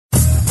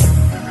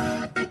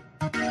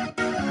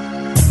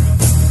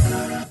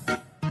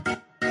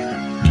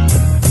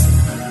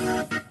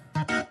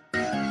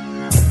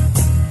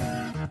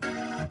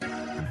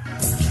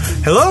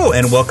Hello,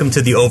 and welcome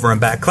to the Over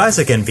and Back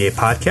Classic NBA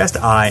podcast.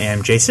 I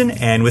am Jason,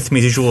 and with me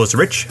as usual is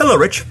Rich. Hello,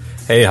 Rich.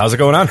 Hey, how's it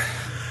going on?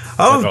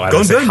 Oh,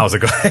 going good. How's it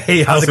going?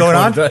 Hey, how's it going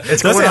on?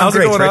 It's going on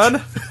great,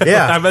 Rich.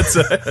 Yeah. I meant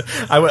to,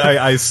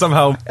 I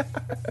somehow,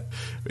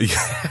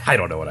 I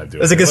don't know what I'm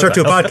doing. It's a good start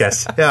to a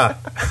podcast. Yeah.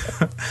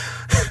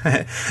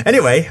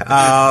 Anyway,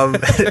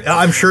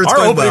 I'm sure it's Our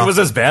going opening well. was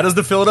as bad as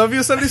the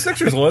Philadelphia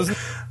 76ers was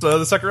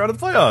the second round of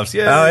the playoffs.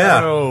 Yeah. Oh,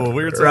 yeah. Oh,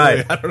 weird.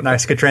 Right.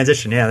 Nice. Good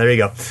transition. Yeah, there you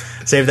go.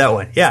 Save that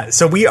one. Yeah.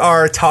 So we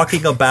are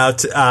talking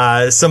about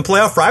some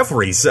playoff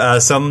rivalries,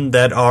 some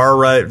that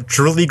are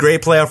truly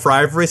great playoff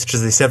rivalries, such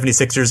as the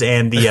 76ers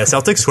and the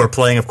Celtics, who are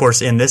playing, of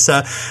course, in this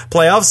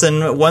playoffs,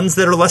 and ones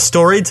that are less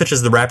storied, such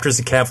as the Raptors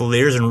and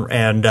Cavaliers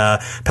and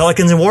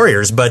Pelicans and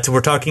Warriors. But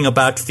we're talking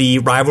about the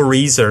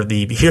rivalries or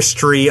the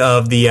history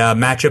of the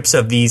matchups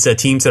of these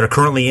teams that are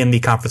currently in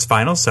the conference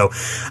finals. So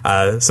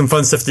some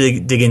fun stuff to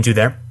dig into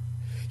there.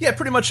 Yeah,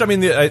 pretty much. I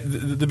mean,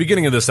 the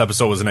beginning of this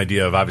episode was an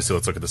idea of, obviously,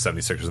 let's look at the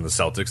 76ers and the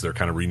Celtics. They're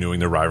kind of renewing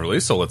their rivalry,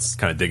 so let's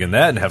kind of dig in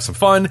that and have some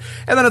fun.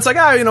 And then it's like,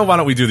 why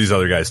don't we do these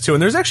other guys, too?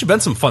 And there's actually been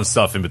some fun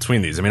stuff in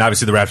between these. I mean,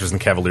 obviously, the Raptors and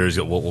Cavaliers,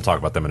 we'll talk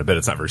about them in a bit.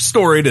 It's not very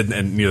storied,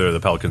 and neither are the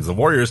Pelicans and the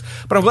Warriors.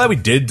 But I'm glad we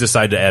did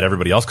decide to add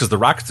everybody else, because the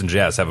Rockets and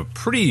Jazz have a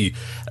pretty,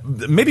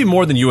 maybe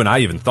more than you and I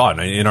even thought.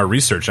 And in our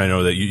research, I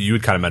know that you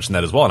had kind of mentioned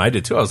that as well, and I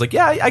did, too. I was like,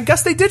 yeah, I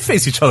guess they did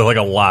face each other like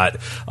a lot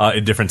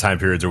in different time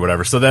periods or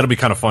whatever. So that'll be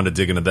kind of fun to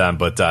dig into them.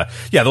 But, yeah,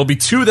 there'll be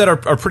two that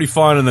are pretty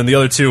fun, and then the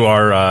other two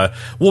are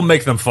we'll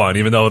make them fun,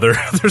 even though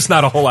there's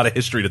not a whole lot of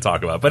history to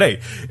talk about. But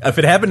hey, if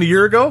it happened a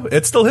year ago,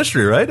 it's still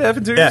history, right? It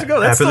happened 2 years ago.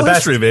 That's still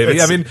history,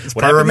 baby. I mean,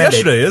 what happened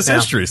yesterday is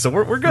history, so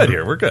we're good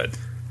here. We're good.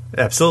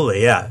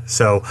 Absolutely, yeah.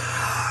 So,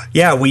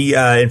 yeah, we,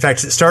 in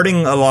fact,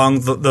 starting along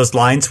those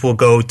lines, we'll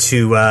go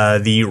to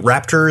the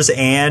Raptors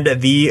and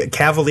the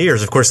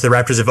Cavaliers. Of course, the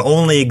Raptors have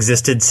only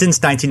existed since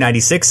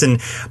 1996,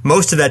 and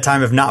most of that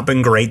time have not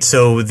been great.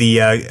 So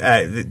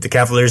the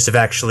Cavaliers have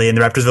actually, and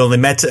the Raptors have only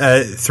met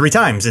three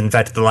times. In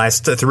fact, the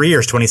last 3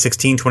 years,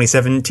 2016,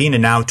 2017,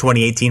 and now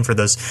 2018 for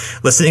those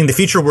listening. The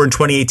future, we're in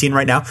 2018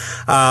 right now.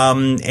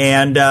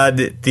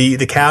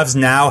 The Cavs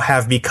now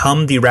have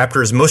become the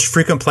Raptors' most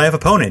frequent playoff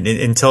opponent.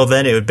 Until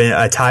then, it would have been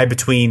a tie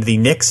between the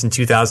Knicks in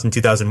 2000,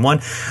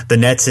 2001, the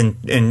Nets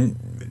in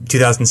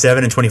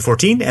 2007 and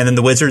 2014, and then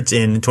the Wizards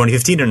in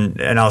 2015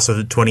 and also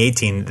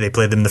 2018. They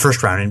played them in the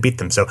first round and beat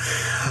them. So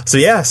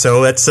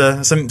that's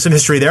some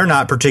history there.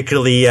 Not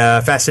particularly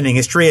fascinating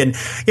history. And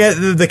yeah,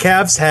 the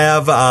Cavs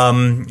have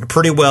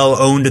pretty well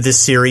owned this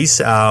series.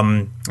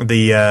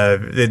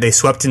 They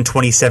swept in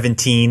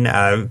 2017.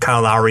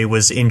 Kyle Lowry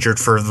was injured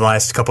for the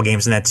last couple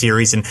games in that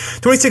series. In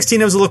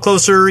 2016, it was a little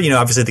closer.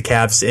 Obviously the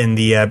Cavs in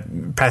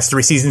the past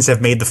three seasons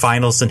have made the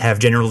finals and have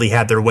generally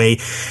had their way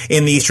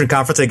in the Eastern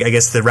Conference. I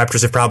guess the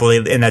Raptors have probably,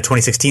 in that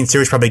 2016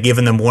 series, probably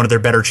given them one of their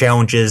better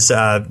challenges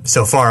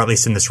so far, at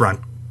least in this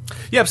run.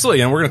 Yeah,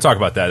 absolutely, and we're going to talk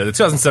about that. In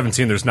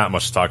 2017, there's not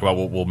much to talk about.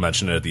 We'll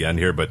mention it at the end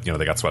here, but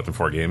they got swept in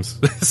 4 games,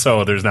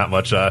 so there's not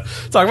much to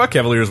talk about.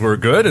 Cavaliers were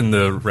good, and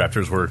the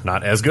Raptors were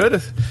not as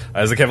good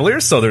as the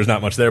Cavaliers, so there's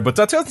not much there. But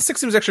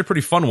 2016 was actually a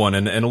pretty fun one,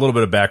 and a little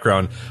bit of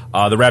background.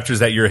 The Raptors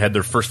that year had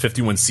their first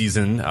 51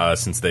 season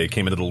since they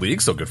came into the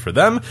league, so good for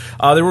them.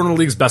 They were one of the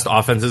league's best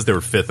offenses. They were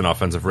 5th in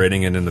offensive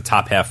rating, and in the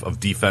top half of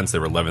defense, they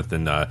were 11th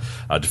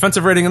in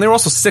defensive rating, and they were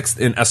also 6th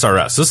in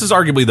SRS. So this is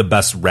arguably the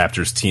best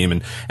Raptors team,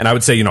 and I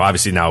would say,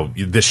 obviously now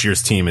this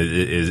year's team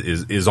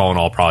is all in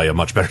all probably a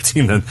much better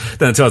team than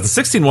the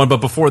 2016 one, but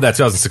before that,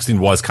 2016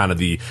 was kind of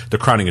the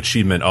crowning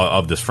achievement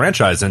of this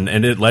franchise, and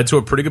it led to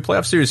a pretty good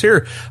playoff series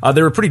here.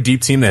 They were a pretty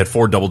deep team. They had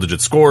 4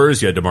 double-digit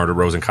scorers. You had DeMar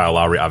DeRozan, Kyle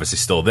Lowry, obviously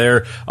still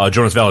there.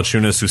 Jonas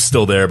Valanciunas, who's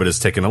still there, but has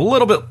taken a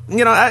little bit,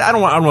 I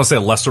don't want to say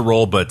a lesser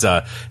role, but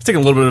it's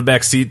taken a little bit of a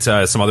back seat.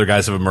 Some other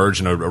guys have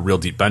emerged, and a real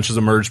deep bench has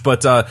emerged,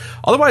 but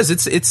otherwise,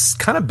 it's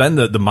kind of been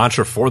the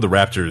mantra for the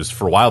Raptors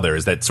for a while there,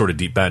 is that sort of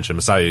deep bench. And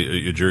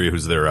Masai Ujiri,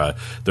 who's their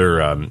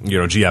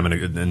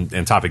GM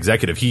and top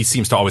executive, he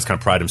seems to always kind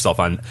of pride himself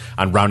on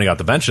rounding out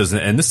the benches,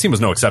 and this team was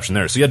no exception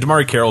there. So you had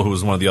DeMar Carroll, who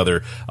was one of the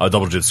other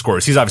double-digit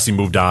scorers. He's obviously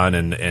moved on,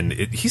 and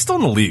he's still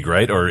in the league,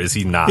 right? Or is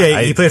he not?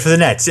 Yeah, he played for the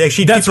Nets.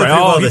 Actually, that's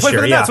right. He played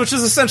for the Nets, yeah. Which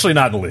is essentially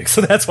not in the league,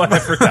 so that's why I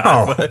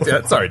forgot. But,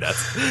 yeah, sorry,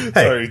 Nets.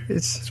 Hey,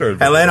 sorry.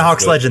 Atlanta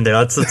Hawks legend there.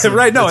 Let's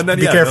right. No, and then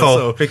be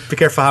careful. Be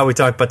careful how we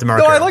talk about DeMar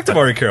Carroll. I like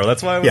DeMar Carroll.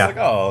 That's why I was like,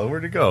 oh,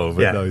 where'd he go?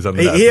 But no, he's on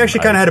the Nets. He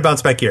actually kind of had a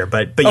bounce back year,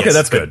 but yes, okay,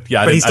 that's good.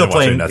 Yeah, but he's still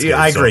playing.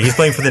 I agree. So. He's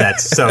playing for the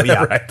Nets. So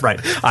yeah, right.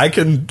 I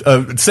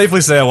can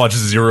safely say I watched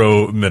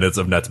 0 minutes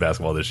of Nets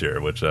basketball this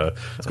year, which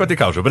is quite the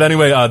culture. But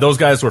anyway, those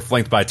guys were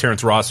flanked by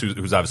Terrence Ross,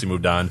 who's obviously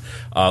moved on,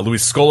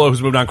 Luis Scola,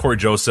 who's moved on, Corey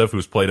Joseph,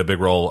 who's played a big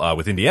role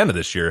with Indiana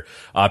this year,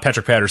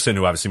 Patrick Patterson,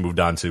 who obviously moved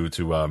on to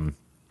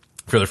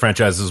for other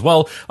franchises as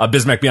well.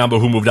 Bismack Biyombo,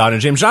 who moved on,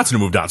 and James Johnson,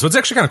 who moved on. So it's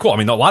actually kind of cool. I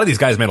mean, a lot of these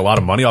guys made a lot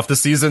of money off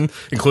this season,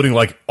 including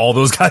like all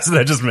those guys that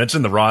I just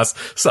mentioned, the Ross,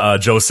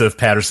 Joseph,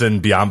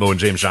 Patterson, Biyombo, and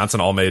James Johnson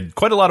all made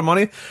quite a lot of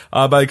money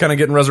by kind of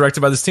getting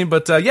resurrected by this team.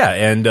 But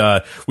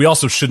we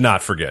also should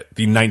not forget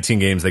the 19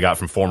 games they got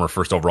from former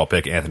first overall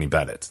pick Anthony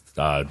Bennett.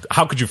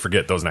 How could you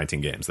forget those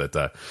 19 games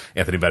that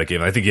Anthony Bennett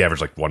gave? And I think he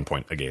averaged like 1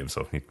 point a game,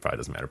 so he probably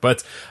doesn't matter.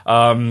 But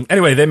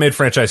anyway, they made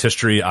franchise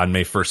history on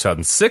May 1st,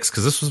 2006,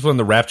 because this was when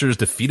the Raptors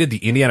defeated the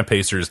Indiana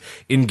Pacers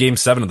in Game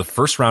 7 of the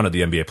first round of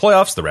the NBA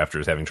playoffs. The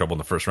Raptors having trouble in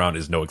the first round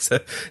is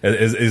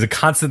a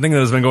constant thing that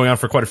has been going on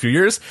for quite a few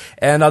years.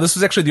 And this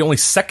was actually the only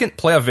second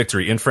playoff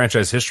victory in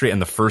franchise history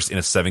and the first in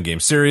a 7-game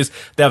series.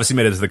 They obviously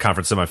made it to the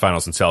conference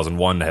semifinals in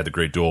 2001. They had the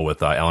great duel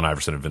with Allen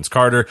Iverson and Vince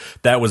Carter.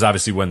 That was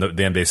obviously when the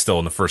NBA still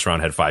in the first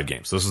round had 5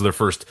 games. So this was their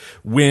first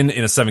win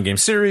in a 7-game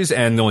series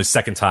and the only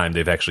second time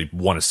they've actually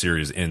won a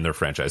series in their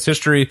franchise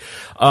history.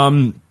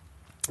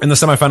 In the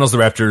semifinals, the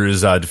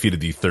Raptors defeated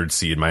the 3rd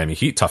seed Miami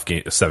Heat. Tough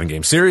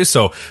 7-game series.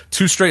 So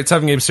 2 straight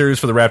 7-game series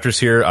for the Raptors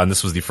here. And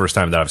this was the first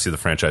time that obviously the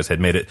franchise had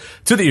made it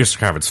to the Eastern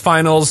Conference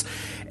Finals.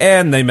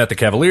 And they met the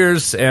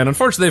Cavaliers, and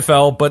unfortunately they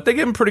fell, but they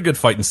gave them a pretty good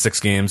fight in 6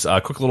 games.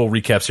 Quick little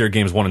recaps here.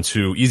 Games 1 and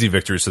 2, easy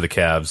victories to the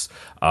Cavs.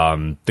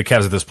 The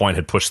Cavs at this point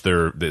had pushed they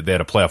had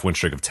a playoff win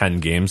streak of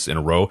 10 games in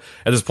a row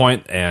at this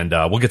point, and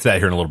we'll get to that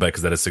here in a little bit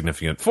because that is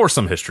significant for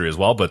some history as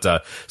well. But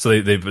so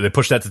they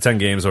pushed that to 10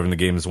 games over in the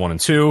games 1 and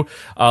 2.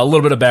 A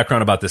little bit of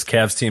background about this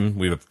Cavs team.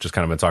 We've just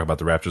kind of been talking about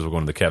the Raptors. We'll go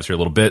into the Cavs here a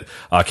little bit.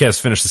 Cavs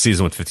finished the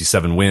season with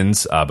 57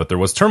 wins, but there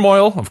was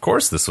turmoil, of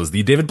course. This was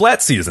the David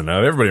Blatt season.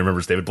 Everybody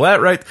remembers David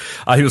Blatt, right?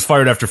 He was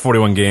fired after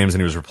 41 games, and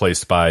he was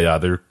replaced by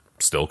their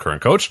still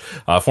current coach,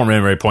 former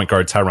NBA point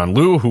guard Tyronn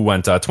Lue, who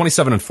went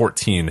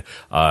 27-14,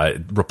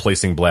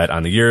 replacing Blatt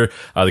on the year.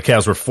 The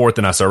Cavs were 4th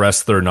in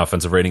SRS, 3rd in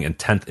offensive rating, and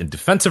 10th in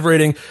defensive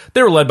rating.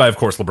 They were led by, of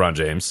course, LeBron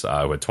James, who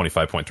had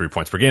 25.3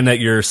 points per game that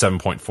year,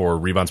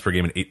 7.4 rebounds per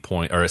game, and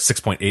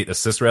 6.8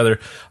 assists rather.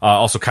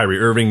 Also Kyrie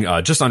Irving,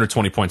 just under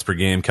 20 points per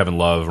game. Kevin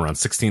Love around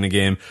 16 a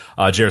game.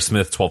 J.R.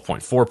 Smith,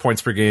 12.4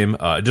 points per game.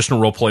 Additional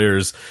role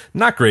players,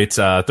 not great.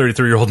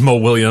 33-year-old Mo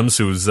Williams,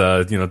 who's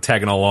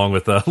tagging along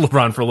with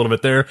LeBron for a little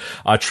bit there.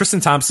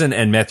 Tristan Thompson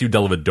and Matthew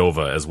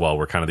Dellavedova as well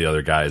were kind of the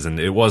other guys. And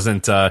it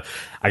wasn't, I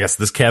guess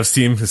this Cavs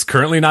team is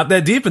currently not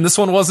that deep, and this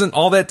one wasn't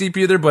all that deep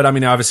either. But I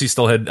mean, obviously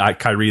still had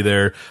Kyrie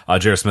there.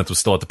 J.R. Smith was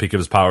still at the peak of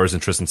his powers,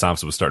 and Tristan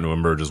Thompson was starting to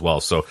emerge as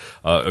well. So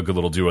a good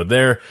little duo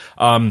there.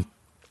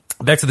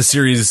 Back to the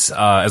series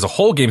as a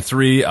whole, Game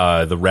 3,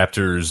 the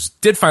Raptors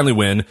did finally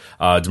win.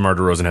 DeMar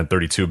DeRozan had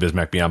 32.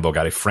 Bismack Biyombo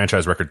got a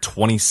franchise record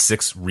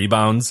 26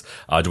 rebounds.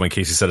 Dwayne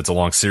Casey said it's a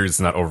long series. It's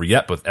not over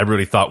yet, but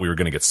everybody thought we were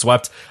going to get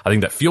swept. I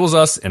think that fuels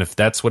us, and if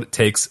that's what it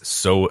takes,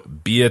 so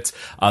be it.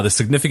 The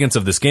significance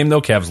of this game,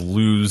 though, Cavs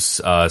lose,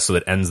 so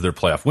that ends their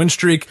playoff win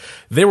streak.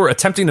 They were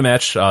attempting to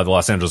match the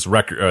Los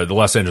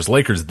Angeles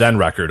Lakers then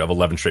record of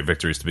 11 straight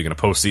victories to begin a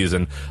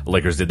postseason. The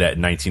Lakers did that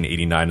in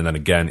 1989 and then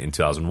again in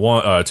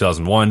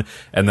 2001.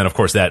 And then, of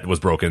course, that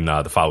was broken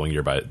the following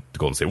year by the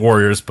Golden State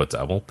Warriors. But,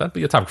 that'd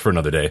be a topic for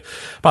another day.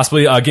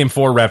 Possibly Game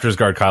 4, Raptors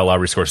guard Kyle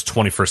Lowry scores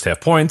 20 first-half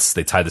points.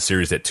 They tied the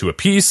series at 2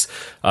 apiece.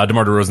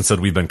 DeMar DeRozan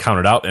said, "We've been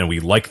counted out, and we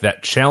like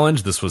that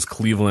challenge." This was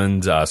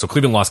Cleveland. So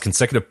Cleveland lost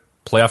consecutive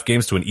playoff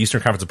games to an Eastern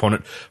Conference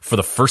opponent for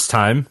the first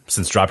time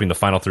since dropping the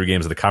final 3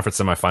 games of the conference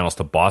semifinals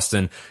to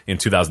Boston in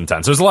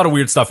 2010. So there's a lot of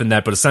weird stuff in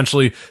that, but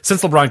essentially,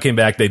 since LeBron came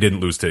back, they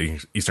didn't lose to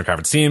Eastern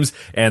Conference teams,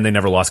 and they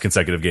never lost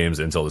consecutive games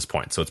until this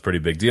point. So it's a pretty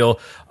big deal.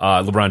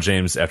 LeBron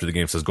James, after the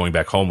game, says, "Going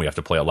back home, we have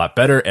to play a lot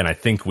better," and I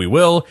think we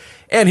will.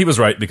 And he was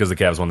right, because the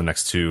Cavs won the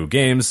next 2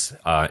 games,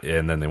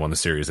 and then they won the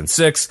series in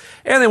 6,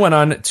 and they went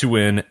on to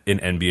win an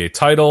NBA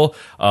title.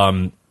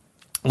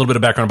 A little bit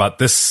of background about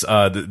this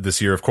this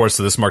year, of course.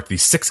 So this marked the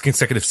 6th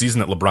consecutive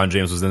season that LeBron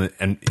James was in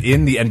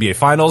the NBA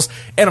Finals.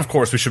 And, of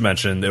course, we should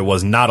mention it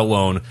was not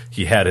alone.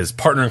 He had his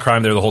partner in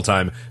crime there the whole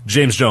time.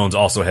 James Jones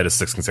also had his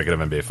 6th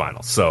consecutive NBA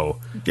Finals. So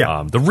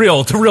yeah. The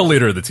real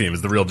leader of the team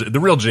is the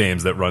real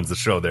James that runs the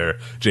show there,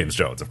 James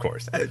Jones, of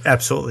course.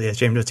 Absolutely, yeah,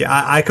 James Jones. Yeah.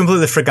 I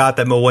completely forgot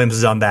that Mo Williams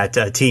was on that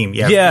team.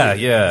 Yeah.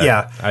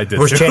 I did.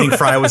 Where Channing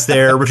Frye was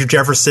there, Richard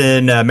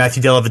Jefferson,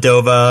 Matthew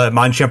Dellavedova,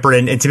 Mon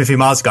Shumpert, and Timothy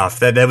Mozgov.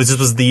 This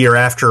was the year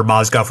after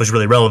Mozgov was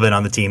really relevant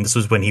on the team. This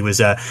was when he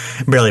was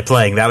barely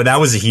playing. That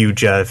was a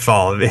huge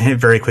fall,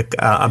 very quick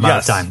amount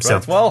of time. Right.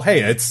 So, well,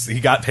 hey,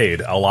 he got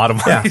paid a lot of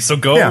money, so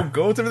go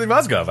Timothy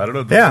Mozgov. I don't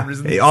know. Yeah,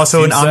 reason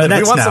also on the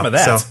Nets we want now, some of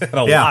that, so, and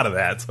a lot of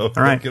that. So,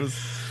 all right.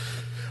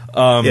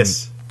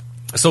 Yes.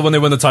 So when they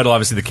win the title,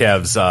 obviously the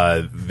Cavs,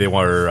 they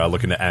were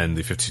looking to end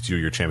the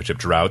 52-year championship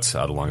drought,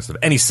 the longest of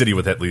any city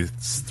with at least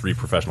 3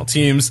 professional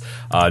teams.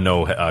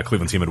 No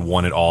Cleveland team had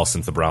won it all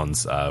since the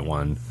Browns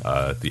won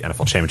the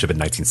NFL championship in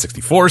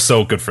 1964.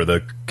 So good for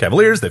the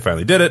Cavaliers. They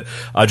finally did it.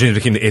 James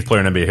became the 8th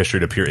player in NBA history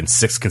to appear in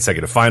 6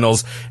 consecutive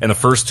finals, and the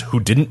first who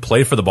didn't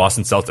play for the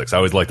Boston Celtics. I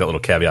always like that little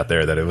caveat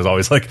there, that it was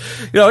always like,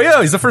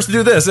 he's the first to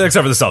do this,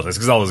 except for the Celtics,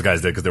 because all those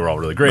guys did, because they were all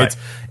really great. Right.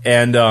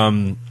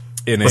 And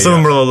some of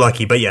them were a little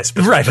lucky, but yes.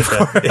 Right, of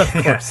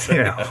course.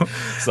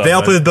 They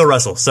all played with Bill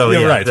Russell, so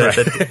right.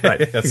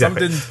 Exactly. Some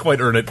didn't quite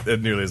earn it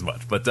nearly as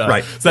much, but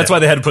right. So that's why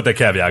they had to put that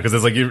caveat, because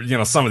it's like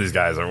some of these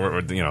guys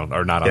are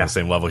not on the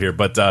same level here.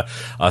 But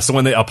so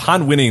when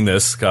upon winning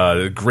this,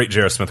 great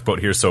J.R. Smith quote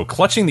here. So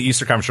clutching the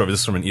Eastern Conference Trophy. This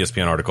is from an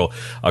ESPN article.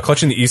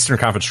 Clutching the Eastern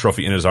Conference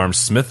Trophy in his arms,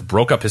 Smith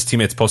broke up his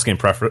teammates' post-game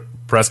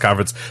press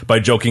conference by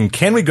joking,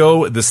 "Can we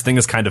go? This thing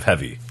is kind of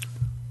heavy."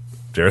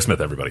 J.R.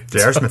 Smith, everybody.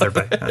 J.R. Smith,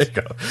 everybody. There you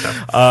go.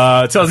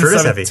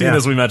 2017,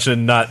 as we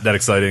mentioned, not that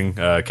exciting.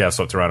 Cavs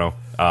swept Toronto.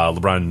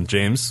 LeBron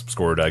James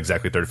scored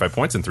exactly 35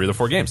 points in 3 of the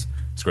 4 games.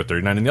 He scored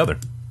 39 in the other.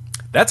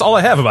 That's all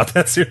I have about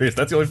that series.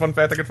 That's the only fun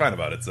fact I could find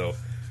about it. So.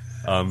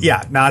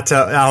 Not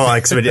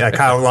like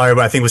Kyle Lowry,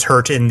 but I think was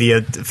hurt in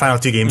the final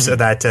 2 games of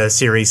that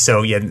series.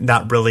 So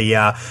not really.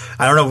 I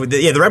don't know.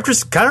 The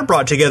Raptors kind of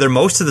brought together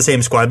most of the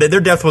same squad. Their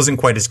depth wasn't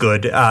quite as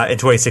good in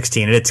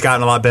 2016, and it's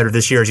gotten a lot better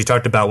this year, as you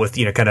talked about, with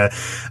kind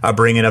of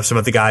bringing up some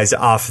of the guys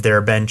off their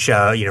bench.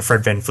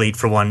 Fred VanVleet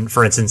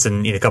for instance,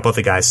 and a couple of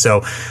the guys.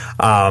 So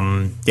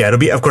it'll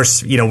be, of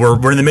course,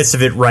 we're in the midst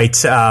of it right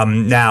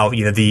now.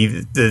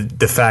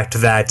 The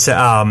fact that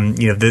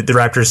the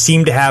Raptors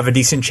seem to have a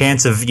decent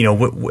chance of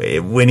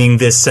winning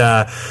this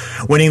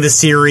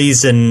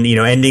series and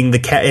ending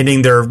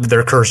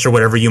their curse, or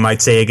whatever you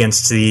might say,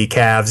 against the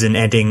Cavs, and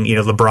ending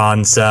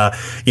LeBron's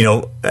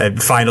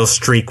final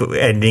streak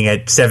ending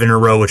at 7 in a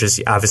row, which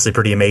is obviously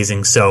pretty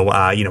amazing. So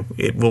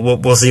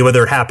we'll see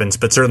whether it happens,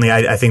 but certainly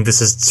I think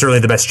this is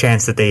certainly the best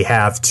chance that they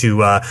have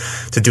to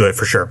do it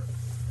for sure.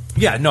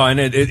 Yeah, no, and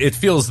it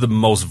feels the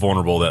most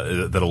vulnerable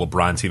that a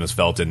LeBron team has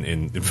felt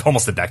in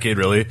almost a decade,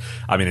 really.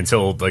 I mean,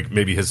 until like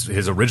maybe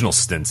his original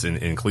stints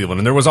in Cleveland.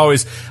 And there was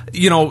always,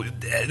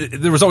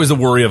 the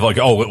worry of like,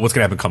 oh, what's going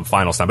to happen come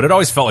finals time. But it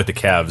always felt like the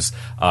Cavs,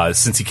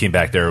 since he came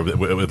back there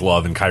with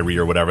Love and Kyrie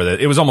or whatever,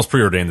 that it was almost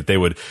preordained that they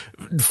would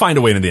find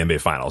a way into the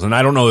NBA Finals. And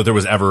I don't know that there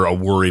was ever a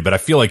worry, but I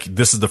feel like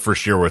this is the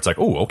first year where it's like,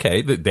 oh,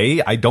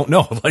 okay, I don't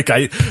know. Like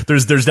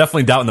there's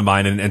definitely doubt in the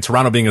mind, and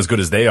Toronto being as good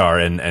as they are,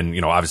 and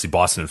obviously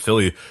Boston and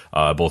Philly,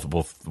 both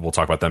we'll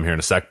talk about them here in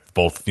a sec.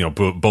 Both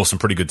some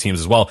pretty good teams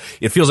as well.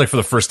 It feels like for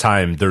the first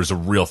time there's a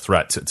real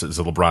threat to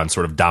LeBron's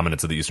sort of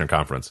dominance of the Eastern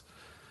Conference.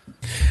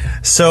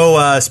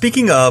 So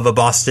speaking of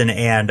Boston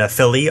and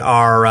Philly,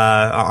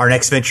 our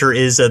next venture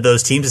is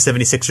those teams, the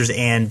 76ers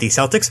and the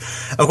Celtics.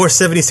 Of course,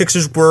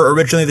 76ers were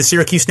originally the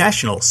Syracuse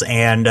Nationals,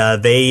 and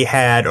they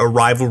had a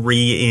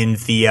rivalry in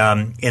the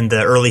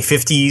early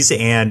 50s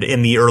and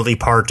in the early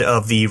part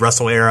of the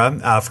Russell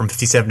era, from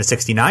 57 to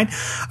 69.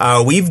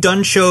 We've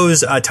done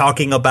shows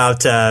talking about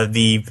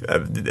these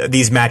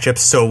matchups,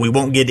 so we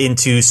won't get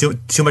into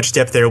too much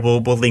depth there.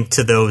 We'll link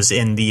to those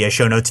in the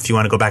show notes if you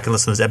want to go back and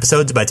listen to those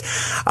episodes. But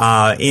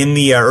in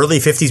the early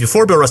 50s,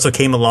 before Bill Russell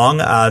came along,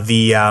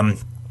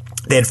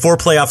 they had 4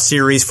 playoff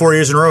series, 4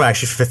 years in a row,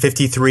 actually, from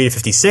 53 to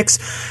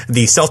 56.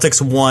 The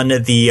Celtics won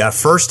the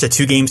first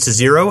 2 games to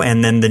 0,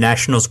 and then the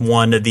Nationals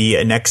won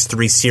the next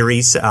 3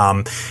 series.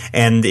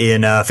 And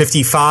in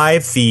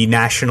 55, the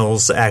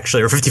Nationals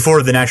actually, or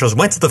 54, the Nationals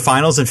went to the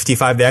finals, and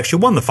 55, they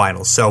actually won the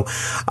finals. So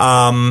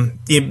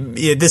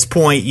at this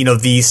point,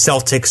 the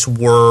Celtics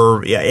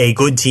were a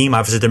good team.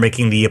 Obviously, they're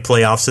making the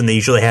playoffs, and they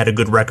usually had a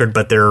good record,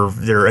 but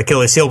their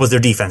Achilles heel was their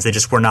defense. They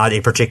just were not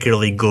a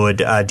particularly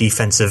good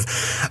defensive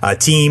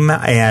team.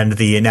 And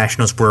the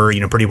Nationals were,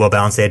 pretty well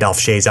balanced. They had Dolph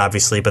Shays,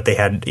 obviously, but they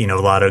had, a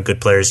lot of good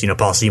players.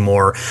 Paul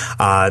Seymour.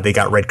 They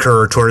got Red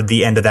Kerr toward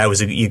the end of that,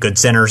 was a good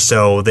center.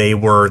 So they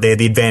had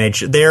the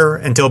advantage there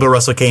until Bill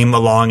Russell came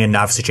along and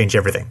obviously changed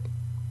everything.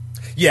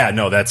 Yeah,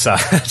 no, that's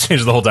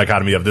changed the whole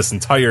dichotomy of this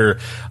entire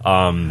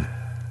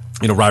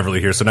rivalry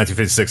here. So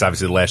 1956,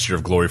 obviously the last year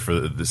of glory for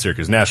the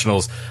Syracuse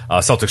Nationals.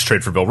 Celtics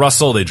trade for Bill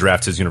Russell. They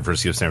draft his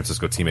University of San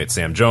Francisco teammate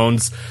Sam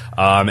Jones,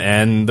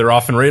 and they're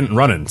off and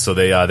running. So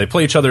they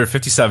play each other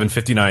 57,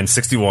 59,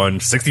 61,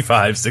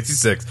 65,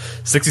 66,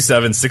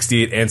 67,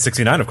 68, and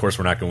 69. Of course,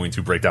 we're not going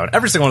to break down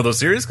every single one of those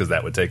series because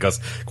that would take us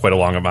quite a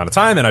long amount of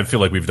time, and I feel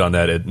like we've done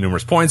that at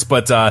numerous points.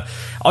 But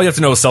all you have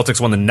to know is Celtics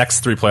won the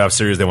next 3 playoff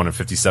series. They won in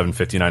 57,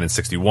 59, and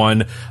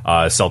 61.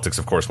 Celtics,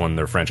 of course, won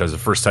their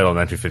franchise's first title in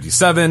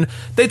 1957.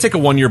 They take a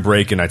 1-year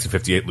break in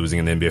 1958, losing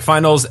in the NBA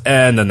Finals,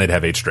 and then they'd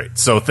have 8 straight.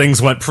 So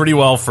things went pretty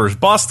well for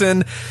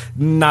Boston,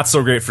 not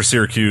so great for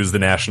Syracuse, the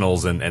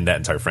Nationals, and that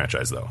entire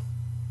franchise, though.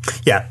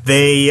 Yeah,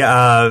 they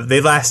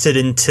lasted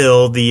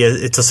until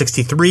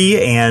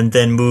 63, and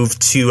then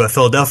moved to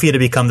Philadelphia to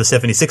become the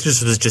 76ers.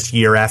 This was just a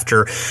year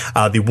after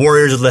the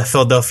Warriors left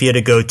Philadelphia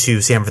to go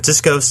to San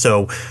Francisco.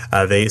 So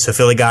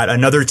Philly got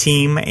another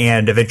team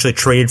and eventually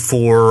traded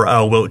for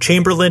Wilt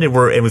Chamberlain.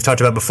 And we've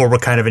talked about before, we're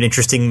kind of an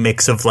interesting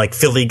mix of like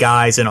Philly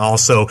guys and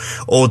also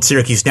old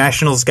Syracuse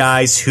Nationals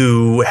guys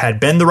who had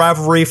been the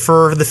rivalry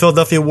for the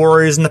Philadelphia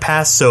Warriors in the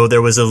past. So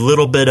there was a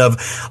little bit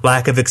of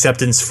lack of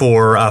acceptance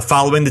for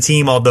following the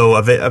team, although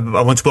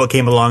although once Wilt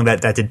came along,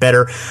 that did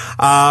better.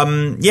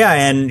 And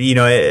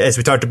as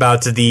we talked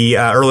about the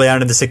early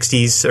on in the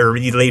 60s or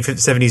late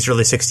 70s,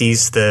 early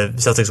 60s, the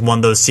Celtics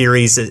won those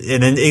series,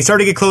 and then it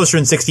started to get closer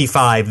in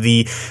 65.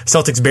 The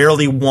Celtics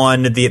barely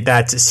won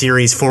that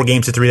series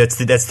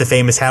 4-3. That's the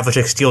famous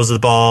Havlicek steals the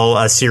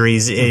ball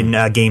series in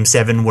Game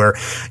 7, where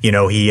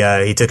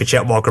he took a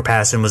Chet Walker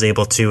pass and was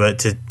able to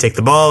take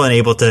the ball and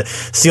able to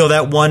steal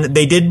that one.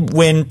 They did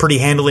win pretty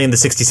handily in the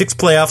 66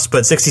 playoffs,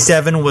 but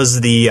 67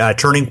 was the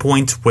turning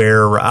point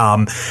where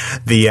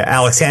the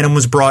Alex Hannum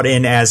was brought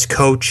in as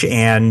coach,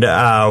 and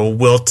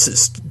Wilt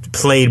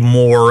played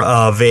more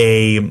of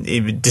a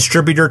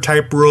distributor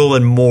type role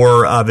and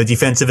more of a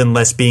defensive and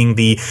less being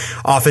the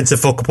offensive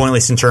focal point, at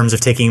least in terms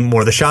of taking more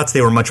of the shots.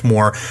 They were a much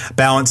more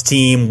balanced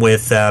team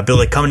with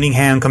Billy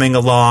Cunningham coming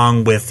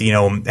along, with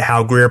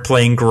Hal Greer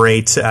playing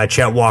great,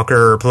 Chet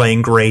Walker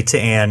playing great,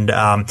 and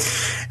a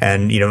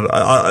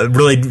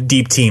really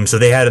deep team. So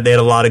they had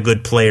a lot of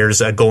good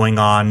players going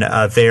on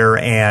there.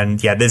 And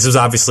this was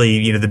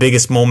obviously the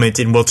biggest moment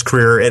in Wilt's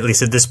career, at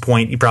least at this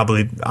point.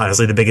 Probably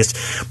honestly the biggest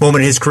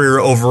moment in his career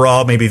overall.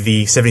 Maybe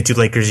the 72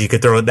 Lakers, you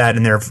could throw that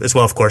in there as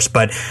well, of course.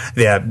 But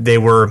they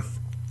were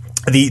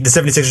the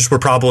 76ers were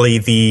probably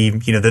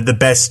the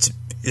best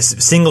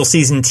single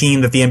season team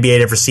that the NBA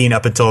had ever seen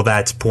up until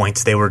that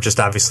point. They were just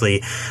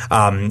obviously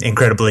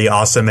incredibly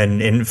awesome,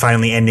 and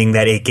finally ending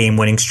that 8-game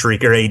winning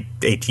streak, or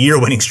 8-year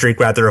winning streak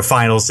rather, of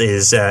finals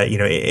is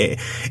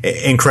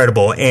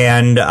incredible.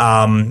 And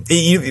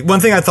one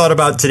thing I thought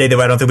about today that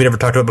I don't think we'd ever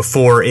talked about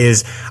before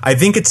is, I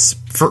think it's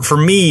for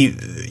me,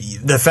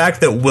 the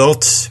fact that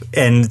Wilt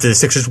and the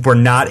Sixers were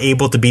not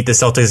able to beat the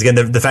Celtics again,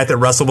 the fact that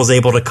Russell was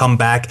able to come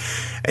back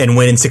and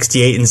win in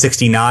 68 and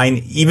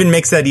 69 even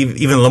makes that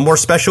even a little more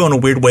special in a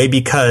weird way,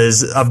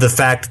 because of the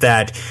fact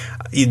that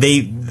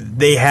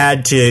they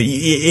had to,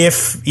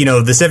 if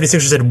the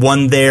 76ers had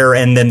won there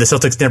and then the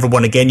Celtics never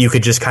won again, you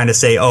could just kind of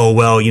say, oh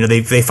well,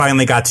 they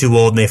finally got too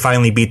old and they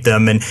finally beat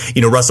them, and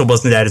Russell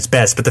wasn't at his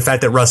best. But the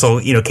fact that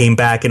Russell came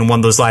back and won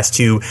those last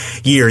 2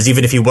 years,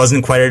 even if he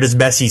wasn't quite at his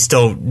best, he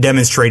still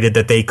demonstrated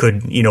that they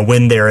could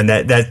win there, and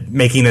that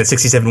making that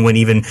 67 win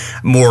even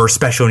more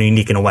special and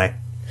unique in a way.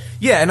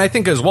 Yeah, and I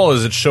think as well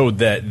as it showed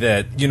that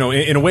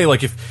in a way,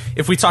 like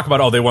if we talk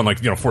about they won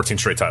 14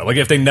 straight titles, like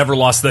if they never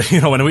lost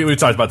and we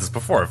talked about this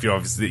before, if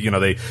obviously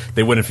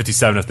they win in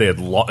 57, if they had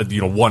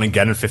won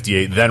again in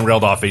 58, then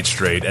railed off 8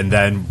 straight and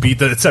then beat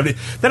the 70,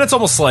 then it's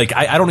almost like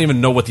I don't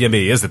even know what the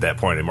NBA is at that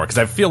point anymore, because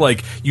I feel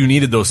like you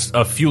needed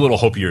a few little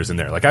hope years in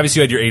there. Like obviously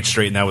you had your 8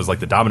 straight and that was like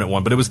the dominant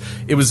one, but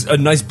it was a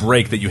nice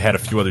break that you had a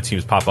few other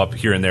teams pop up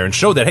here and there and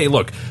show that, hey,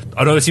 look,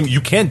 another team, you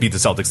can beat the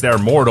Celtics, they're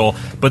mortal.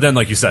 But then,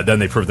 like you said, then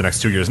they proved the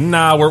next 2 years,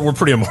 nah, we're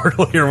pretty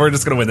immortal here. We're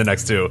just going to win the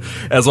next 2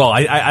 as well.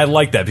 I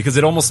like that, because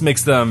it almost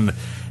makes them,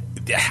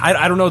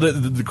 I don't know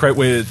the correct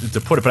way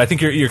to put it, but I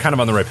think you're kind of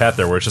on the right path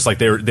there, where it's just like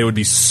they would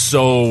be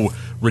so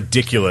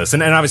ridiculous,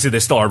 and obviously they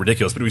still are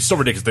ridiculous, but it would be so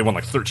ridiculous they won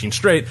 13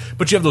 straight,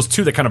 but you have those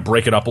 2 that kind of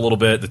break it up a little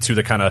bit, the 2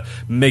 that kind of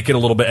make it a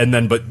little bit, and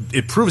then but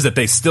it proves that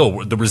they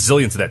still, the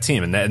resilience of that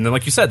team, and then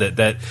like you said,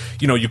 that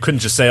you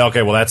couldn't just say,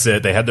 okay, well that's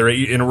it, they had their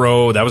 8 in a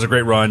row, that was a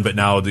great run, but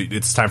now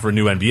it's time for a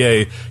new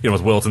NBA,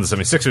 with Wilt and the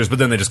 76ers, but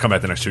then they just come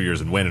back the next 2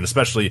 years and win, and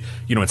especially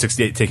in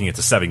 68 taking it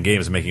to 7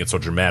 games and making it so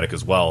dramatic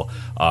as well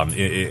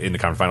in the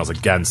conference finals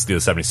against the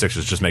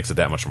 76ers just makes it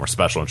that much more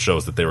special and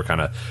shows that they were kind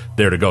of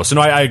there to go. So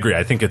no, I agree.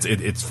 I think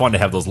it's fun to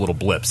have those little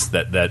blips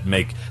that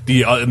make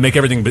make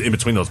everything in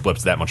between those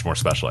blips that much more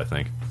special, I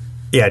think.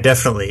 Yeah,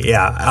 definitely.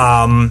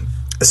 Yeah.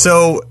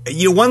 So,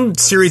 one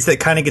series that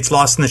kind of gets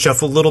lost in the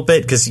shuffle a little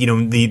bit, because,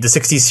 the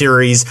 60s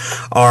series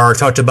are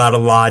talked about a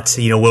lot.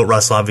 Wilt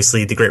Russell,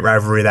 obviously the great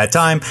rivalry of that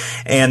time.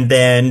 And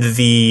then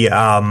the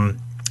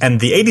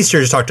 80s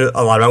series talked a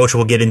lot about, which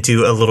we'll get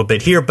into a little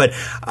bit here. But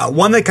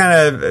one that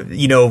kind of,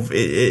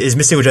 is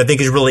missing, which I think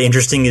is really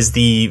interesting, is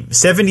the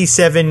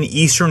 77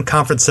 Eastern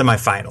Conference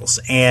Semifinals.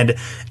 And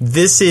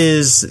this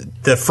is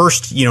the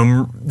first,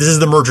 this is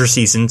the merger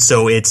season.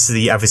 So it's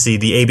obviously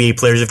the ABA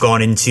players have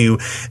gone into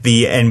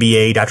the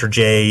NBA. Dr.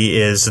 J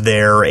is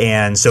there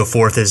and so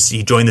forth as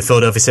he joined the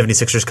Philadelphia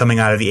 76ers coming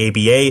out of the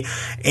ABA.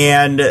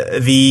 And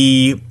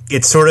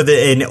it's sort of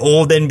an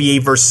old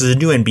NBA versus a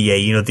new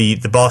NBA.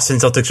 The Boston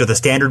Celtics are the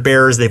standard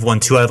bearers. They've won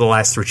 2 out of the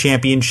last 3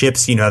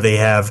 championships. They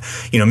have,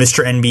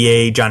 Mr.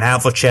 NBA, John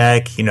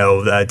Havlicek,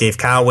 Dave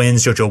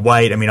Cowens, JoJo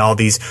White. I mean, all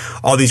these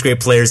great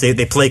players.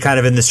 They play kind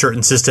of in this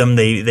certain system.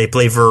 They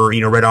play for,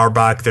 Red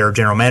Auerbach, their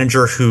general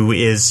manager, who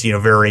is,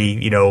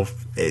 very,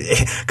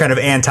 kind of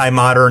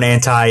anti-modern,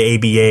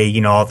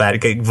 anti-ABA, all that,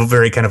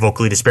 very kind of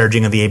vocally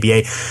disparaging of the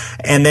ABA.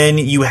 And then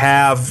you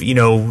have,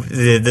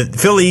 the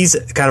Phillies,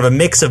 kind of a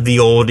mix of the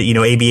old,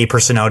 ABA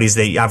personalities.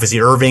 They obviously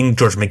Irving,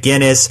 George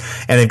McGinnis,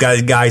 and they've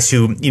got guys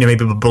who,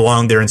 maybe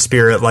belong there in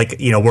spirit, like,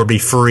 Warby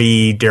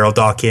Free, Daryl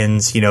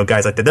Dawkins,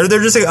 guys like that.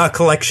 They're just a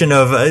collection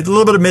of a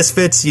little bit of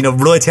misfits,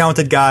 really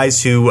talented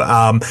guys who,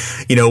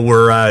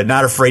 were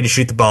not afraid to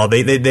shoot the ball.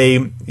 They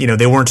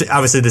weren't,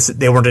 obviously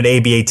they weren't an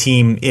ABA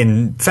team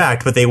in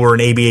fact, but they were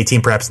an ABA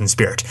team perhaps in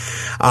spirit.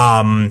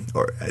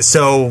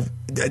 So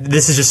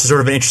this is just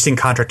sort of an interesting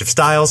contract of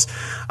styles.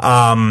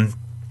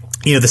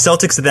 The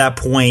Celtics at that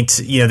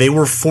point, they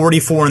were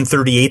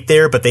 44-38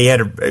 there, but they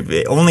had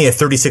only a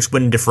 36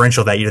 win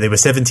differential that year. They were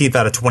 17th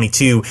out of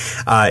 22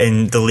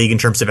 in the league in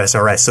terms of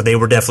SRS, so they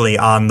were definitely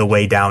on the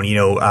way down.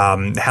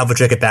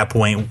 Havlicek at that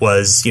point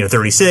was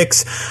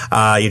 36.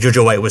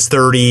 JoJo White was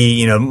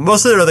 30.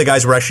 Most of the other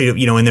guys were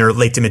actually in their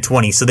late to mid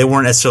 20s, so they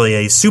weren't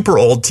necessarily a super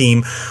old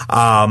team.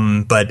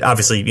 But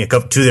obviously, two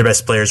of their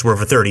best players were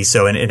over 30.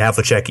 So and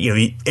Havlicek,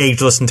 he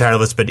ageless and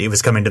tireless, but it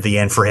was coming to the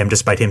end for him,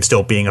 despite him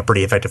still being a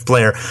pretty effective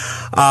player.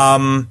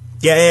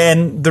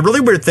 And the really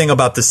weird thing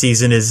about the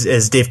season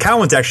is Dave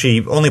Cowens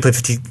actually only played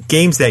 50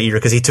 games that year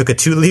because he took a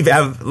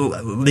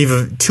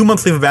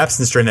 2-month leave of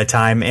absence during that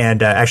time,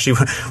 and actually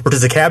worked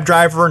as a cab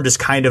driver and just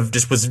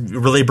was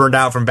really burned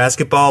out from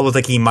basketball. Looked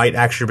like he might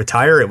actually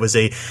retire. It was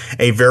a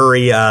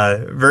very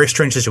very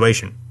strange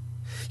situation.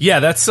 Yeah,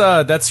 that's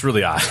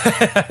really odd,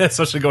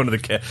 especially going to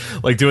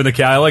doing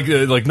the I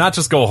like not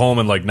just go home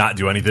and not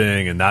do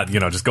anything and not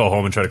just go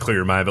home and try to clear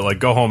your mind, but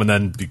go home and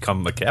then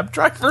become a cab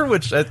driver,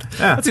 which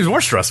that seems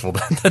more stressful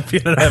than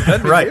being an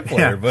NBA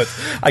player. Yeah. But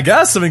I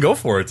guess go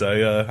for it.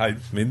 I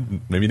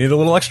mean, maybe you need a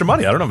little extra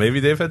money. I don't know. Maybe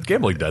they've had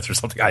gambling debts or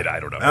something. I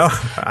don't know.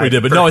 We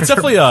did, but no, it's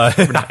definitely.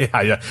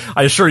 I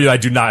assure you, I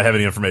do not have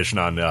any information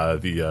on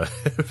the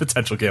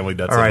potential gambling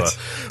debts. All right,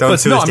 don't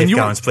sue us, Dave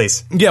Cowens,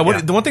 please. Yeah,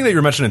 the one thing that you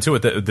were mentioning too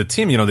with the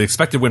team, the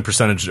expected win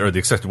percentage or the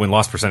expected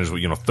win-loss percentage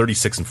was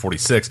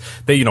 36-46.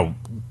 They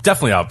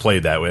definitely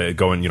outplayed that way,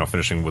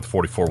 finishing with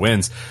 44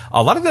 wins.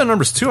 A lot of the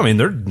numbers too. I mean,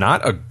 they're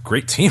not a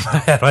great team.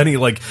 They're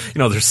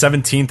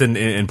 17th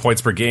in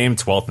points per game,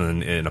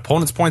 12th in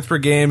opponents' points per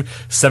game,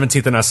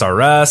 17th in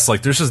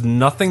SRS. There's just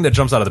nothing that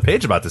jumps out of the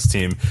page about this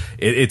team.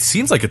 It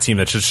seems like a team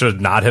that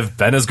should not have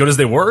been as good as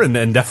they were, and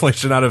definitely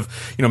should not have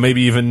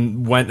maybe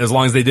even went as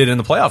long as they did in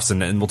the playoffs.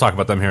 And we'll talk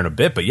about them here in a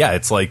bit. But yeah,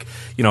 it's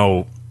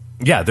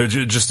yeah, they're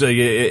just.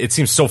 It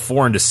seems so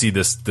foreign to see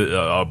this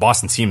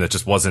Boston team that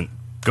just wasn't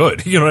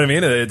good. You know what I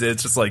mean?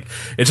 It's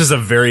just a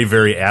very,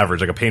 very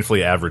average, a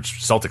painfully average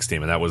Celtics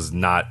team, and that was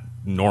not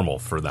normal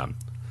for them.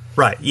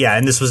 Right, yeah,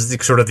 and this was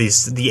sort of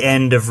the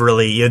end of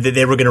really,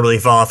 they were going to really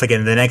fall off again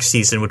in the next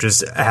season, which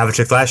was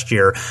Havlicek last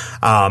year,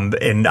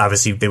 and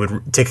obviously they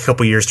would take a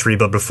couple years to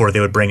rebuild before they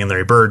would bring in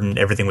Larry Bird and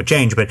everything would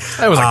change. But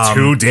that was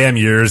 2 damn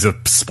years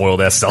of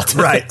spoiled ass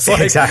Celtics. Right,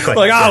 exactly.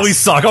 We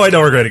suck. Oh, I know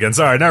we're good again.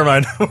 Sorry, never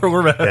mind.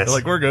 We're back. Yes.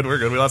 We're good.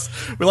 We lost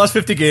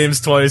 50 games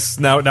twice.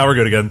 Now we're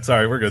good again.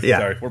 Sorry, we're good. Yeah.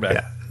 Sorry, we're back.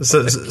 Yeah.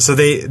 So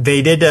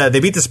they did they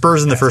beat the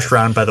Spurs in the first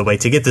round, by the way,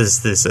 to get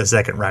this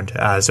second round.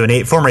 So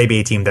former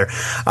ABA team there.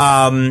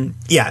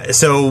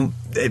 So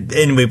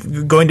and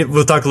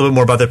we'll talk a little bit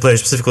more about their players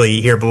specifically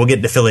here, but we'll get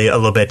into Philly a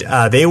little bit.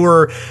 They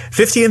were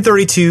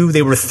 50-32.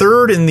 They were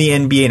third in the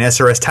NBA and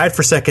SRS, tied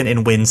for second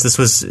in wins. This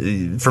was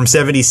from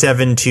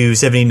 77 to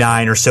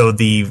 79 or so.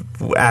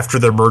 After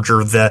the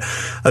merger,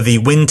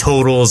 the win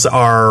totals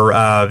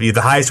are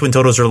the highest win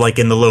totals are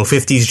in the low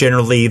 50s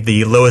generally.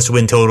 The lowest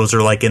win totals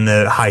are in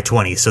the high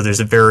 20s. So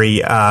there's a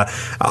very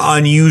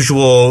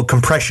unusual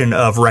compression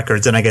of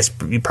records, and I guess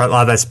a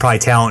lot of that's probably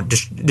talent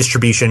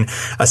distribution.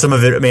 Some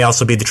of it may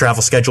also be the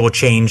travel schedule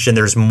changed, and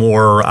there's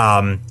more.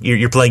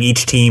 You're playing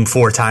each team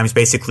 4 times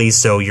basically,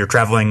 so you're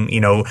traveling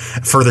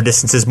further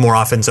distances more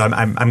often. So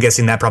I'm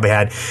guessing that probably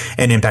had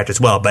an impact as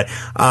well. But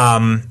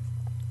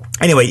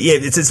anyway,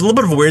 it's a little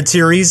bit of a weird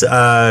series.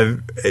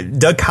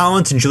 Doug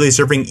Collins and Julius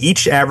Erving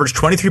each averaged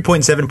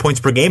 23.7 points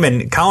per game,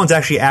 and Collins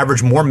actually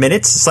averaged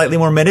slightly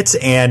more minutes,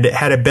 and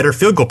had a better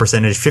field goal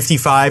percentage,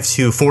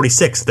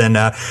 55-46 than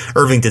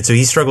Erving did. So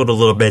he struggled a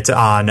little bit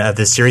on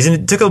this series, and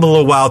it took a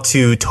little while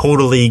to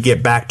totally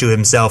get back to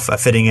himself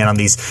fitting in on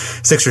these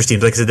Sixers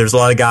teams. Like I said, there's a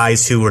lot of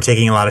guys who were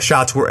taking a lot of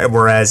shots,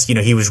 whereas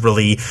he was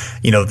really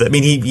he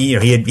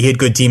had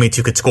good teammates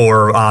who could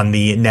score on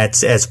the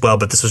Nets as well,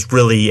 but this was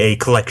really a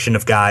collection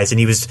of guys. And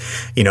he was,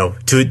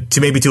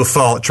 to a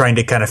fault, trying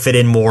to kind of fit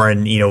in more,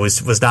 and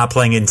was not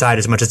playing inside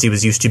as much as he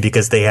was used to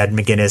because they had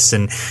McGinnis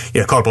and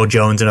Caldwell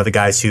Jones and other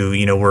guys who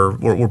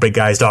were big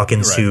guys,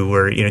 Dawkins, right, who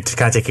were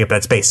kind of taking up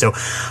that space. So,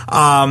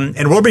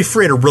 and Roby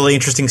Free had a really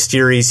interesting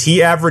series.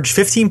 He averaged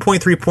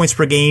 15.3 points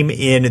per game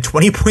in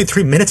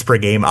 20.3 minutes per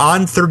game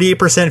on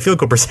 38% field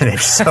goal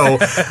percentage. So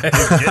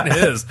getting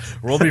his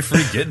Roby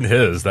Free getting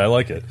his. I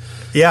like it.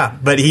 Yeah,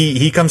 but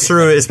he comes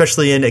through,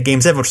 especially in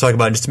Game 7, which we'll talk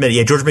about in just a minute.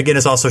 Yeah, George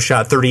McGinnis also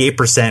shot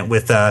 38%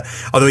 with,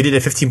 although he did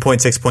at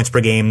 15.6 points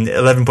per game,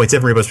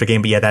 11.7 rebounds per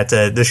game. But yeah, that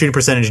the shooting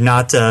percentage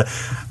not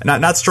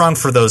strong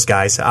for those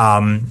guys.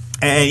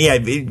 And yeah,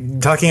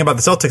 talking about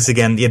the Celtics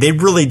again, yeah, they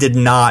really did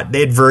not.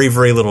 They had very,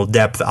 very little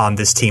depth on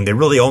this team. They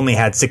really only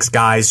had 6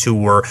 guys who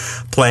were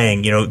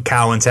playing.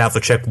 Cowens,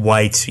 Havlicek,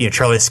 White,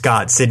 Charlie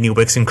Scott, Sidney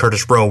Wicks, and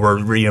Curtis Rowe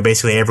were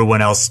basically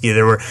everyone else.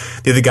 There were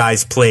the other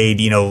guys played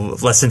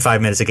less than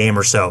 5 minutes a game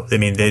or so. I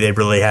mean, they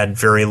really had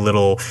very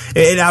little.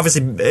 And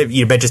obviously,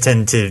 benches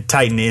tend to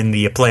tighten in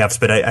the playoffs,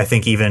 but I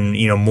think even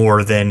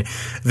more than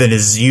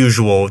is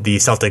usual, the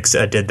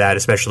Celtics did that,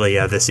 especially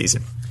this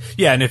season.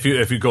 Yeah, and if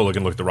you go look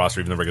at the roster,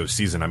 even the regular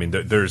season, I mean,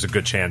 there's a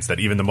good chance that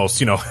even the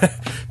most,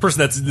 person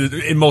that's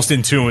most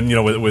in tune,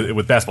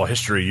 with basketball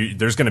history,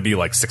 there's going to be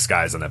like 6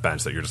 guys on that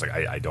bench that you're just like,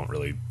 I don't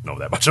really know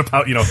that much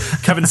about,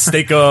 Kevin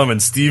Stakem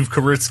and Steve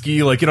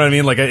Koritsky, like, you know what I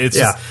mean? Like, it's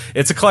just,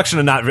 it's a collection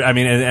of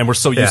and we're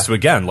so used to,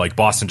 again, like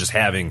Boston just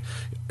having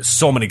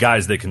so many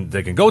guys they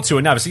can go to,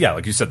 and obviously,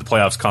 like you said, the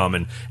playoffs come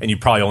and you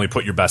probably only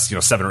put your best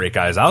 7 or 8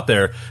 guys out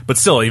there, but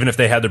still, even if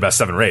they had their best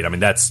 7 or 8, I mean,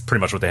 that's pretty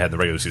much what they had in the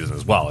regular season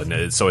as well.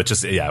 And so it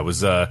just it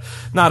was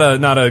not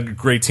a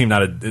great team,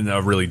 not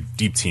a really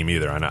deep team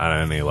either on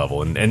any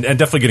level, and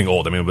definitely getting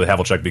old. I mean, with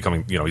Havlicek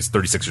becoming he's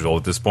 36 years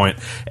old at this point,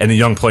 and the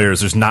young players,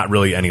 there's not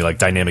really any like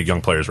dynamic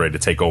young players ready to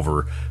take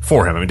over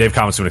for him. I mean, Dave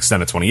Collins to an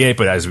extent at 28,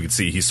 but as we can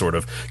see, he's sort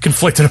of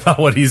conflicted about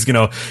what he's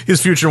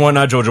his future and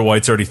whatnot. JoJo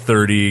White's already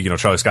 30,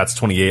 Charlie Scott's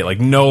 28,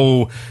 like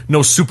no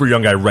super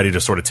young guy ready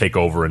to sort of take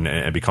over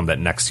and become that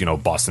next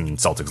Boston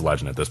Celtics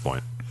legend at this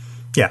point.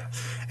 Yeah.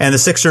 And the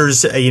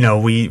Sixers,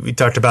 we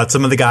talked about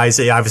some of the guys,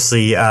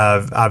 obviously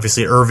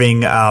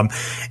Irving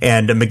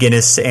and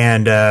McGinnis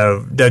and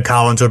Doug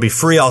Collins would be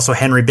free. Also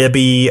Henry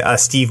Bibby,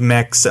 Steve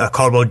Mex,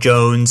 Caldwell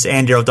Jones,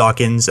 and Daryl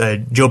Dawkins,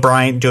 Joe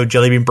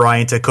Jellybean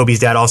Bryant, Kobe's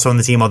dad, also on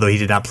the team, although he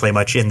did not play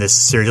much in this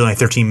series, only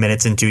 13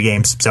 minutes in 2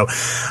 games, so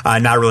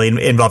not really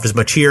involved as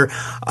much here.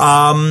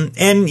 And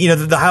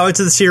the highlights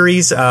of the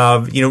series,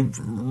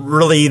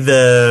 really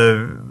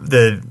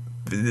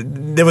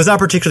it was not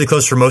particularly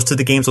close for most of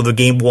the games, although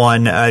game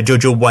 1,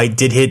 JoJo White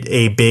did hit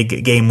a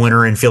big game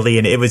winner in Philly,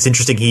 and it was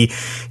interesting.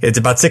 It's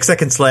about 6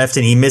 seconds left,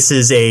 and he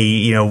misses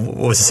what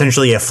was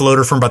essentially a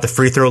floater from about the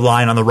free throw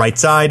line on the right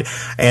side,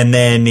 and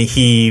then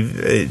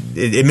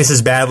it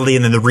misses badly,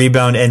 and then the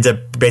rebound ends up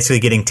basically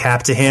getting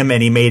tapped to him,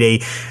 and he made a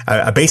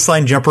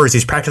baseline jumper as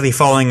he's practically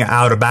falling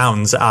out of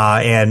bounds,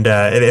 and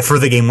for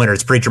the game winner.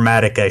 It's a pretty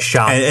dramatic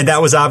shot, and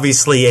that was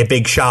obviously a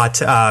big shot.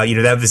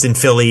 That was in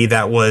Philly.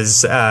 That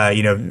was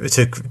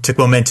took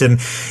momentum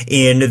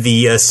in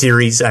the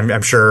series.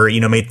 I'm sure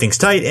made things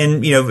tight,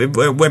 and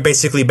it went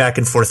basically back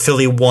and forth.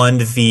 Philly won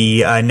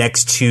the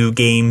next 2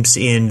 games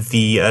in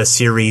the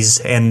series,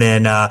 and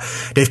then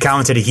Dave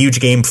Collins had a huge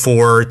game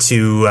 4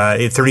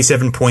 to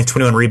 37 points,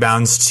 21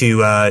 rebounds to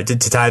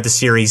tie the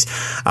series,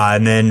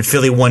 and then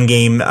Philly won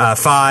game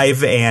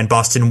 5, and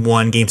Boston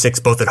won game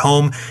 6, both at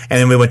home, and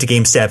then we went to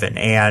game 7,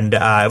 and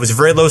it was a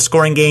very low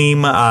scoring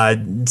game.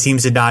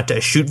 Teams did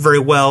not shoot very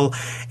well,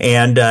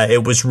 and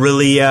it was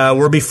really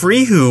Warby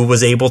Free who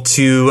was able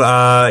to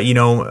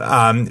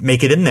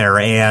make it in there,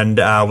 and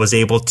was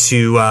able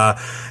to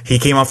he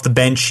came off the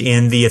bench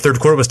in the third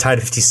quarter, was tied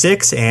at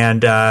 56,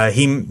 and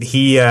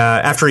he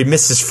after he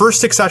missed his first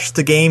 6 shots of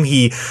the game,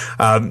 he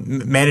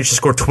managed to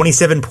score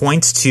 27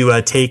 points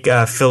to take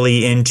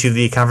Philly into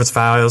the conference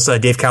finals.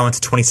 Dave Collins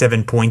had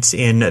 27 points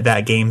in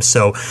that game,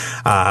 so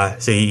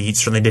he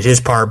certainly did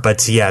his part. But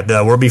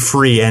the Warby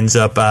Free ends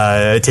up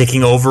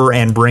taking over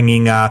and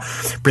bringing the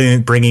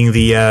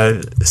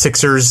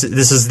Sixers.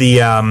 This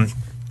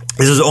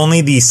is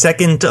only the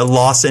second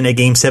loss in a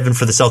Game 7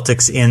 for the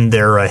Celtics in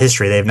their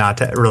history. They've not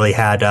really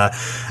had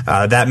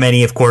that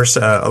many, of course,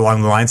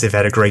 along the lines. They've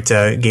had a great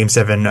Game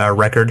 7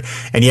 record.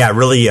 And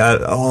really,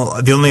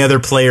 the only other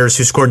players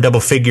who scored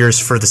double figures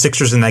for the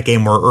Sixers in that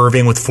game were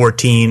Irving with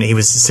 14. He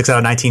was 6 out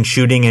of 19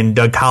 shooting, and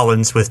Doug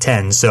Collins with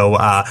 10. So,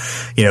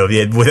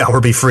 without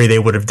Warby Free, they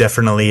would have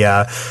definitely, he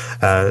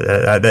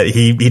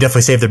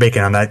definitely saved their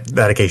bacon on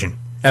that occasion.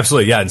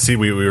 Absolutely, yeah, and see,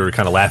 we were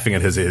kind of laughing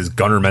at his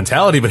gunner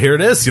mentality, but here it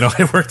is.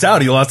 It worked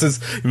out. He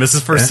missed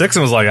his first 6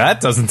 and was like,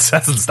 that doesn't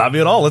stop me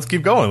at all. Let's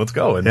keep going. Let's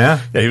go. And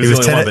he was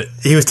the only one.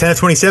 He was 10 of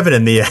 27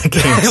 in the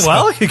game. So.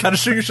 Well, you got to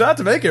shoot your shot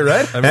to make it,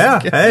 right? I mean,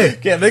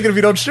 can't make it if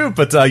you don't shoot.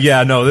 But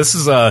this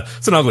is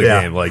it's an ugly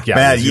game. Like,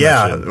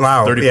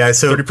 wow,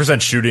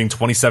 30% shooting,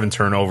 27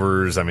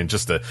 turnovers. I mean,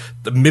 just the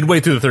midway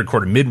through the third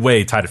quarter,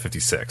 tied at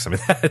 56. I mean,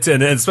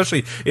 and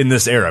especially in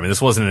this era. I mean,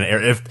 this wasn't an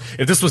era. If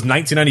this was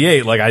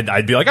 1998, like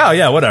I'd be like, oh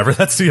yeah, whatever.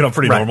 That's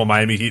pretty normal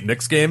Miami Heat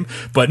Knicks game.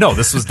 But no,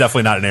 this was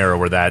definitely not an era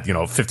where that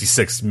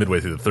 56 midway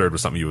through the third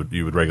was something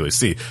you would regularly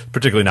see.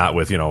 Particularly not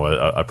with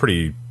a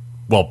pretty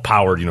well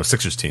powered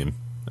Sixers team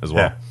as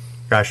well. Yeah.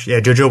 Gosh, yeah,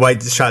 JoJo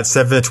White shot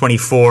 7 of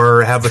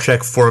 24,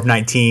 Havlicek 4 of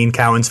 19,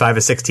 Cowens 5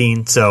 of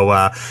 16. So,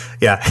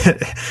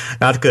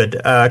 not good.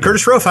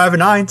 Curtis Rowe 5 of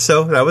 9,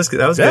 so that was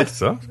good.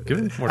 So give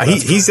it more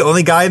he's the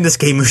only guy in this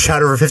game who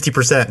shot over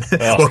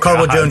 50%. Well,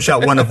 Caldwell Jones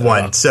shot 1 of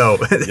 1. So,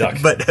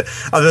 but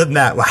other than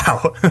that,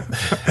 wow.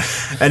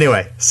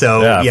 Anyway,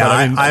 so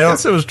I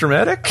guess it was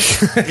dramatic.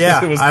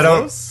 Yeah, it was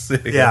close.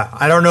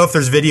 I don't know if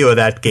there's video of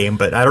that game,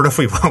 but I don't know if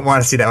we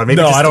want to see that one.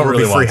 Maybe no, just I don't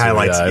really want free to.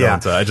 highlights.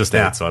 I just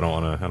ate, so I don't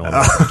want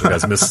to.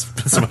 Guys miss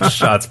so much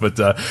shots, but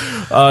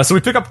so we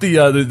pick up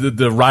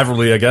the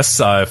rivalry, I guess,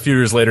 a few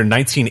years later.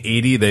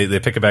 1980, they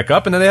pick it back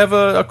up, and then they have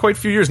a quite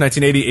few years: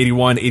 1980,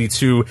 81,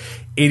 82,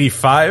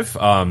 85.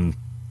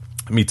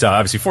 meet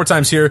obviously 4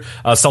 times here.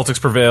 Celtics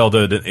prevailed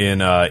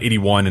in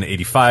 81 and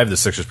 85. The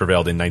Sixers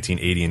prevailed in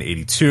 1980 and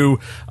 82.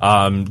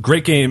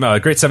 Great game,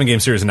 great 7-game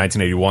series in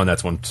 1981.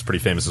 That's one that's pretty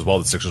famous as well.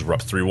 The Sixers were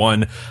up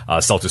 3-1.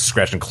 Celtics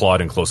scratched and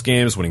clawed in close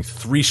games, winning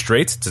 3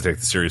 straight to take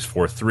the series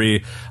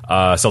 4-3.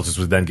 Celtics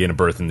would then gain a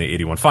berth in the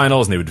 81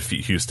 finals, and they would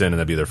defeat Houston, and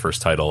that'd be their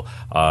first title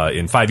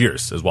in 5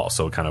 years as well.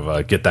 So kind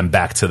of get them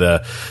back to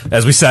the,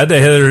 as we said,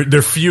 they had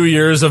their few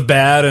years of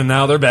bad, and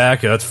now they're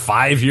back. That's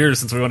 5 years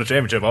since we won a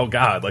championship. Oh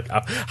God, like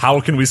how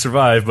can we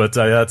survive? But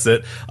that's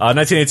it.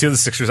 1982, the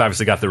Sixers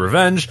obviously got their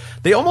revenge.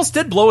 They almost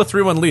did blow a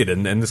 3-1 lead,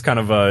 and this kind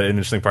of an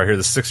interesting part here.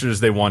 The Sixers,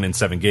 they won in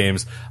 7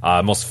 games.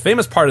 Most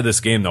famous part of this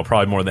game, though,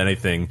 probably more than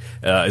anything,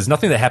 is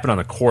nothing that happened on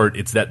the court.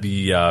 It's that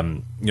the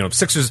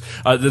Sixers,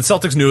 the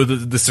Celtics knew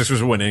that the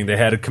Sixers were winning. They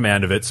had a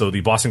command of it, so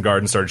the Boston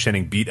Garden started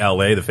chanting "Beat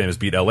LA," the famous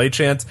 "Beat LA"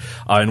 chant,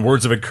 in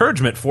words of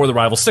encouragement for the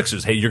rival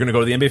Sixers. Hey, you're going to go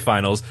to the NBA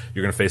Finals.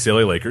 You're going to face the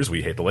LA Lakers.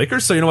 We hate the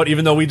Lakers, so you know what?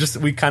 Even though we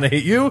kind of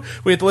hate you,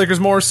 we hate the Lakers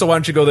more. So why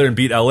don't you go there and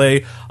beat LA?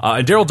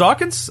 And Daryl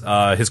Dawkins,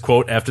 his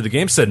quote after the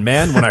game said,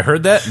 "Man, when I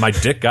heard that, my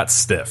dick got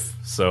stiff."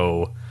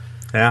 So.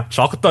 Yeah,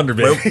 chocolate thunder,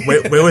 baby.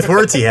 Way with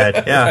words he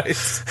had. Yeah.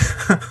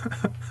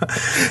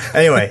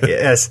 Anyway,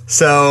 yes.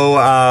 So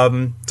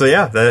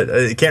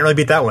yeah, you can't really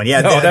beat that one. Yeah,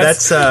 no,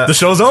 that's the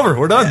show's over.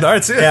 We're done. All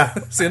right, see you. Yeah,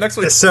 see you next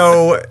week.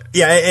 So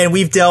yeah, and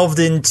we've delved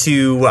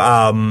into.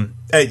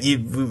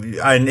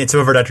 In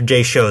some of our Dr.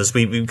 J shows,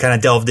 we kind of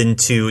delved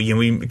into,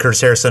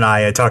 Curtis Harris and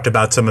I talked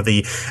about some of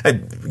the,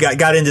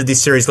 got into these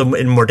series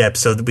in more depth,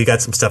 so we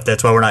got some stuff.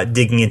 That's why we're not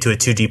digging into it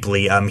too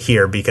deeply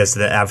here, because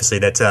obviously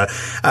that's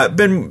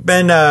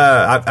been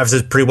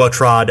obviously pretty well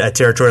trod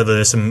territory.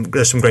 There's some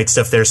great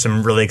stuff there,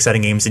 some really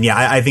exciting games, and yeah,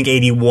 I think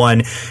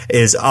 81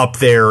 is up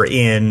there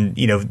in,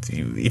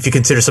 if you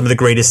consider some of the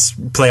greatest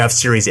playoff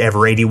series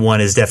ever,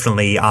 81 is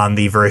definitely on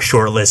the very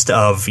short list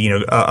of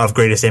of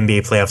greatest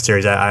NBA playoff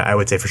series.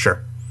 I would say for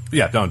sure.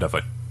 Yeah, no,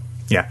 definitely.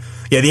 Yeah,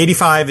 the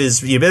 85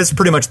 is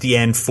pretty much the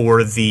end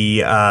for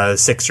the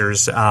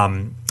Sixers.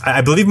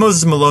 I believe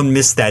Moses Malone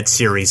missed that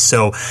series,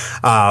 so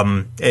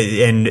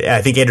and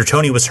I think Andrew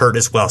Toney was hurt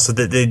as well, so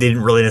they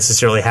didn't really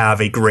necessarily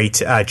have a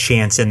great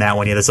chance in that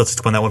one. Yeah, the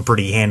Celtics won that one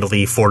pretty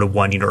handily,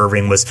 4-1.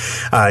 Irving was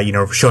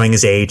showing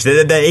his age.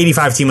 The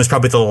 85 team was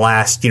probably the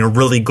last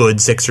really good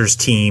Sixers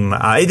team.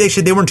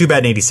 They weren't too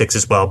bad in 86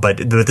 as well, but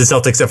the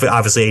Celtics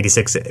obviously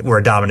 86 were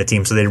a dominant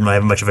team, so they didn't really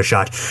have much of a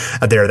shot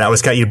there. That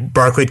was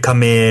Barkley had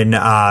come in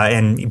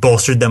and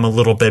bolstered them a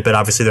little bit, but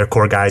obviously their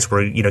core guys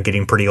were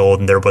getting pretty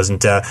old, and there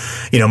wasn't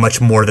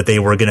much more that they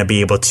were going to be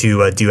able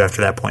to do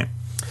after that point.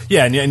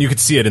 Yeah, and you could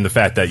see it in the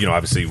fact that,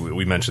 obviously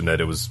we mentioned that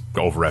it was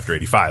over after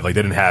 85. Like,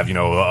 they didn't have,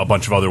 a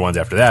bunch of other ones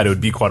after that. It would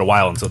be quite a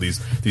while until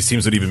these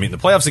teams would even meet in the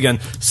playoffs again.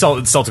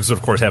 Celtics would,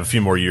 of course, have a few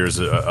more years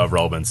of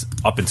relevance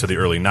up into the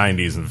early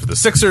 90s. And for the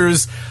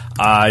Sixers,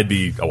 it'd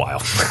be a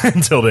while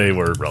until they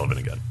were relevant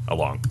again. A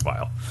long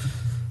while.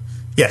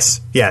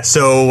 Yes, yeah.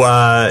 So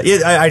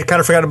I kind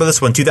of forgot about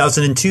this one.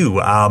 2002,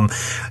 the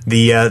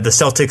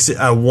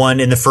Celtics won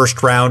in the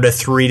first round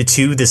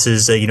 3-2. This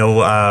is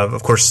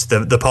of course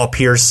the Paul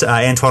Pierce,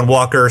 Antoine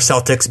Walker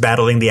Celtics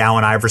battling the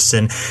Allen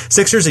Iverson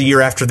Sixers a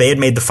year after they had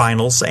made the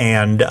finals,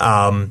 and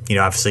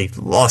obviously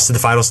lost to the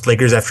finals to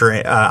Lakers after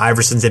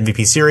Iverson's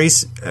MVP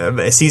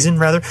season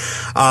rather.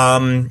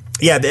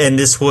 Yeah, and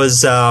this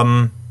was.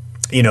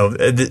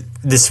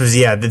 This was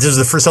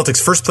the first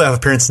Celtics' first playoff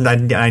appearance in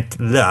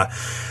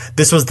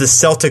This was the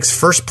Celtics'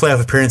 first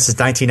playoff appearance since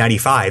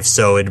 1995,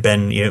 so it had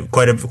been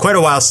quite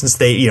a while since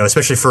they,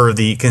 especially for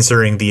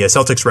considering the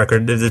Celtics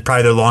record,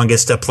 probably their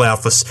longest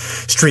playoff-less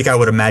streak, I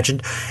would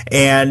imagine.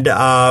 And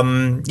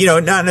not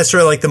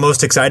necessarily like the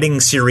most exciting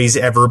series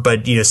ever,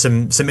 but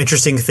some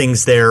interesting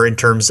things there in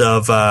terms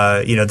of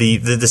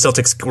the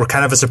Celtics were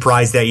kind of a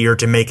surprise that year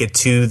to make it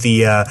to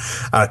the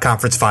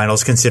conference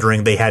finals,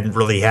 considering they hadn't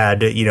really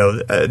had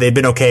they'd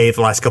been okay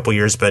the last couple of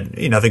years, but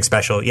nothing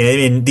special.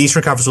 In the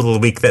Eastern Conference was a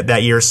little weak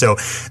that year, so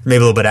maybe a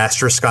little bit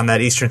asterisk on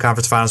that Eastern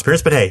Conference Finals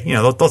appearance, but hey,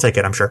 they'll take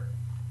it, I'm sure.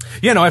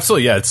 Yeah, no,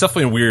 absolutely. Yeah, it's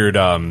definitely a weird.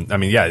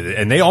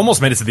 And they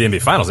almost made it to the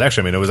NBA Finals.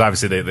 Actually, it was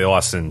obviously they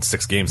lost in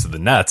 6 games to the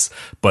Nets,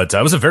 but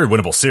it was a very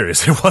winnable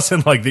series. It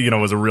wasn't like it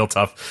was a real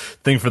tough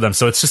thing for them.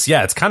 So it's just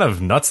it's kind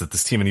of nuts that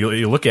this team, and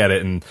you look at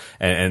it and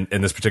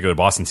this particular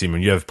Boston team,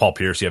 and you have Paul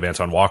Pierce, you have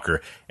Antoine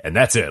Walker, and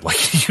that's it.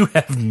 Like you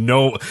have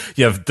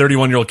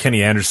 31-year-old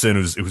Kenny Anderson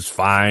who's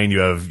fine. You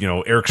have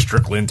Eric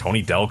Strickland,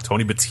 Tony Delk,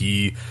 Tony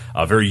Battie,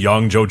 very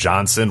young Joe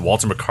Johnson,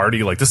 Walter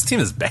McCarty. Like this team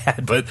is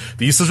bad, but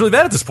the East is really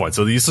bad at this point.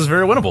 So the East is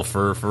very winnable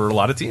for a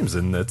lot of teams,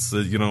 and that's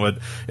it in a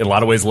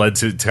lot of ways led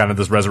to kind of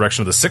this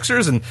resurrection of the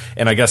Sixers, and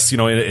I guess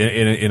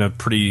in a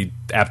pretty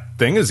apt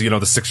thing is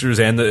the Sixers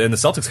and the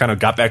Celtics kind of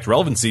got back to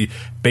relevancy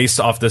based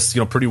off this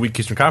pretty weak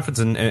Eastern Conference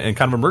and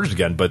kind of emerged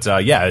again. But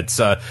it's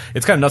kind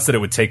of nuts that it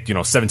would take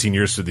 17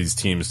 years for these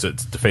teams to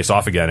face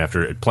off again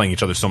after playing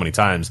each other so many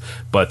times.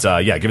 But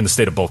given the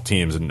state of both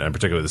teams and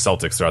particularly the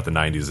Celtics throughout the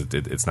 90s,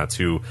 it's not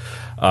too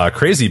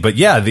crazy. But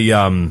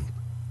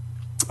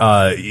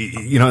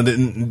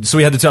So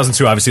we had the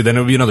 2002, obviously. Then it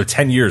would be another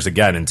 10 years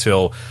again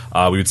until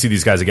we would see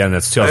these guys again.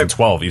 That's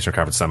 2012 Eastern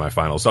Conference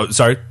Semifinals. Oh,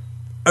 sorry.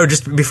 Oh,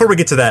 just before we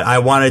get to that, I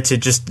wanted to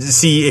just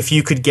see if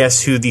you could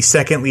guess who the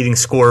second leading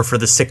scorer for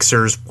the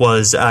Sixers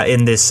was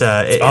in this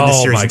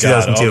series in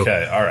 2002.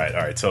 Okay, all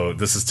right. So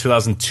this is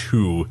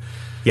 2002.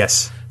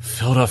 Yes.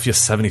 Philadelphia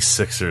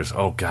 76ers.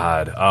 Oh,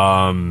 God.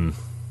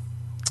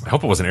 I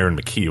hope it wasn't Aaron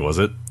McKee, was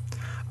it?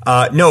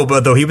 No,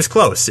 but though he was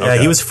close. Okay.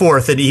 He was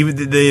fourth, and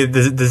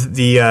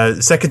the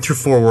second through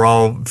four were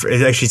all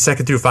actually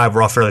second through five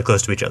were all fairly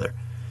close to each other.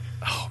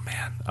 Oh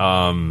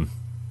man.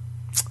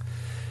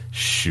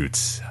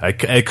 Shoot, it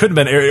couldn't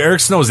have been Eric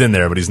Snow's in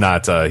there, but he's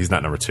not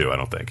number two. I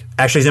don't think.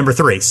 Actually, he's number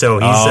three. So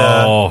he's.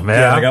 Oh man,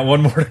 yeah. I got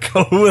one more to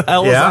go. Who the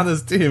hell was on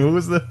this team? Who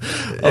was the?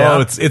 Yeah.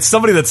 Oh, it's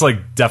somebody that's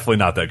like definitely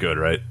not that good,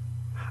 right?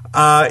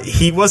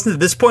 He wasn't at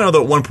this point,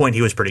 although at one point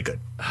he was pretty good.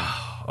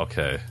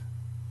 Okay.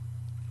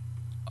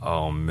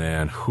 Oh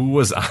man, who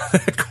was on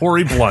it?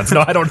 Corey Blunt?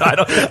 No, I don't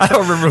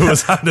remember who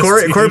was on this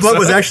team. Corey Blunt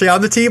was actually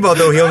on the team,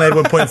 although he only had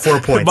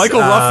 1.4 points. Michael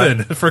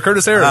Ruffin for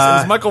Curtis Harris. It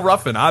was Michael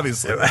Ruffin,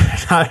 obviously.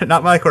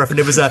 Not Michael Ruffin.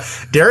 It was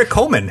Derek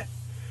Coleman.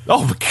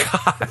 Oh my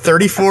God!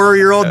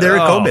 34-year-old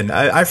Derek Coleman.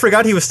 I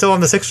forgot he was still on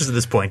the Sixers at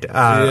this point.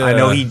 I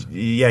know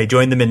he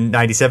joined them in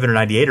 97 or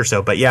 98 or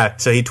so. But yeah,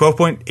 so he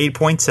 12.8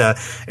 points.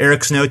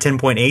 Eric Snow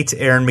 10.8.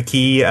 Aaron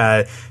McKee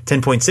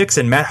 10.6,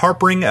 and Matt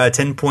Harpring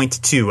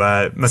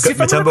 10.2.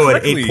 Mutombo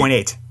at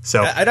 8.8.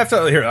 So I'd have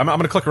to here. I'm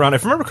going to click around.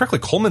 If I remember correctly,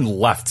 Coleman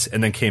left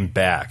and then came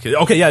back.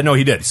 Okay, yeah, no,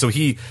 he did. So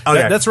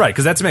that's right,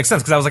 because that makes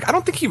sense. Because I was like, I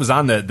don't think he was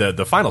on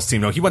the finals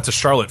team. No, he went to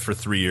Charlotte for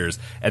 3 years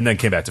and then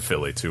came back to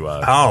Philly to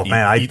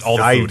eat all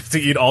the food, to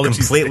eat all the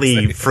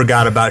completely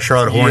forgot about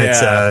Charlotte Hornets.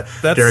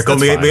 Derek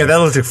Coleman. We had that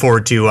to look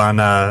forward to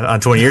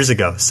on 20 years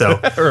ago. So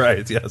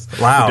right, yes,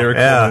 wow, the Derek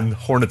Coleman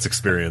Hornets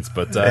experience.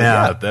 But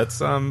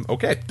that's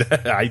okay.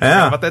 I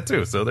forgot about that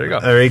too. So there you go.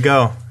 There you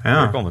go. Yeah.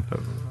 Derek Coleman.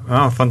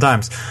 Oh, fun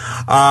times.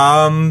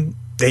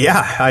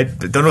 Yeah, I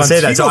don't know to say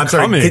that. So I'm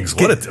sorry.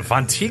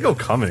 Fontigo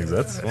Cummings.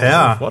 That's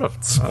what a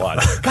squad.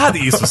 God, the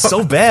East was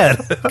so bad.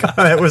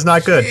 It was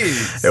not good.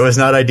 Jeez. It was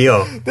not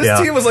ideal. This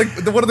team was like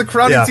one of the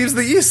crowded teams of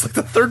the East, like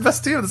the third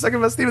best team, the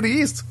second best team of the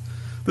East.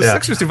 The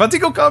Sixers team.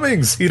 Fontigo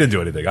Cummings. He didn't do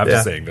anything. I'm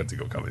just saying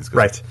Fontigo Cummings.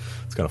 Right.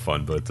 It's kind of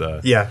fun,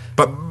 but yeah.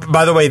 But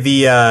by the way,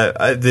 the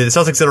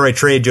Celtics had already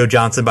traded Joe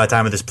Johnson by the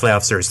time of this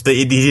playoff series.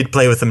 He did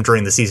play with them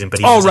during the season, but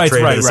he was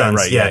traded to the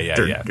Suns.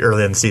 Yeah,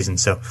 early in the season.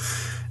 So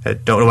I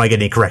don't know why I get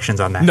any corrections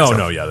on that. No,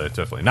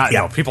 definitely not.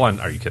 No, people on.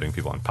 Are you kidding?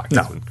 People on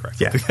podcasts wouldn't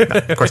correct. Yeah, no,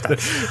 of course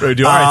not. Right,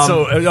 all right.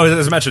 So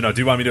as I mentioned,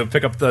 do you want me to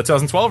pick up the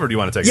 2012, or do you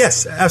want to take?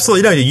 Yes,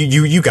 absolutely. No,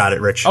 you got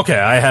it, Rich. Okay,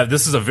 I have.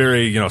 This is a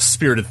very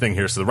spirited thing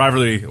here. So the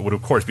rivalry would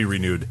of course be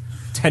renewed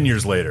 10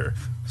 years later.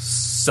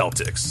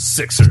 Celtics,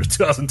 Sixers,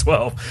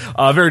 2012.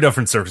 Very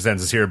different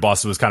circumstances here.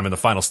 Boston was kind of in the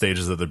final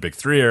stages of their Big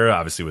Three era,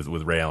 obviously with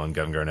Ray Allen,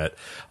 Kevin Garnett,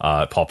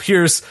 Paul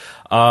Pierce.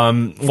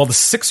 Well, the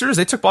Sixers,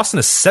 they took Boston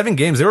to 7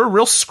 games. They were a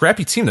real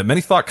scrappy team that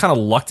many thought kind of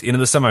lucked into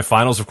the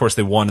semifinals. Of course,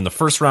 they won in the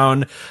first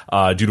round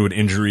due to an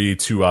injury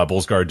to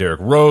Bulls guard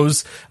Derrick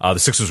Rose. The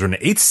Sixers were an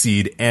 8th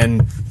seed,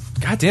 and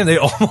goddamn, they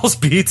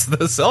almost beat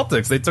the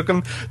Celtics. They took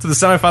them to the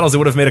semifinals. They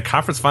would have made a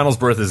conference finals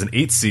berth as an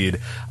 8th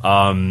seed.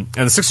 And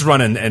the Sixers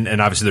run,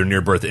 and obviously their near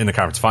berth in the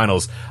conference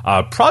finals,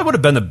 probably would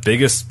have been the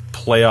biggest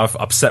playoff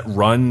upset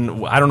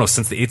run, I don't know,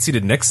 since the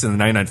 8th-seeded Knicks in the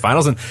 99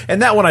 finals.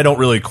 And that one I don't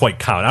really quite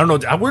count. I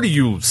don't know, where do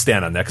you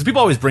stand on that? Because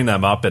people always bring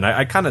them up, and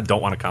I kind of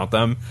don't want to count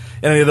them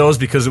in any of those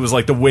because it was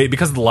like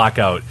because of the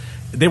lockout,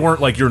 they weren't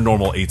like your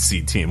normal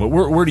 8-seed team.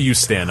 Where do you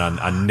stand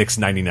on Knicks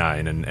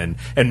 99 and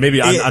maybe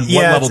on what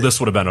level this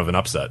would have been of an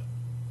upset?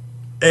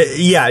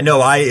 Those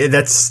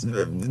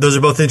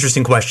are both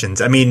interesting questions.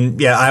 I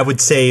mean, I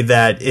would say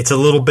that it's a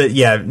little bit,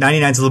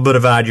 99's a little bit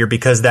of an odd year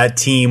because that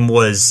team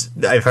was,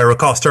 if I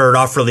recall, started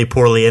off really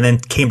poorly and then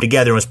came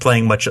together and was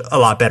playing a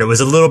lot better. It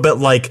was a little bit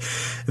like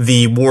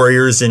the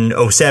Warriors in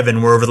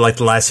 07, where over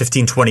the last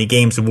 15, 20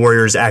 games, the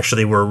Warriors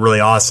actually were really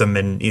awesome.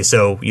 And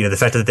so, the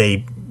fact that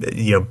they,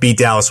 beat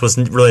Dallas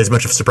wasn't really as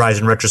much of a surprise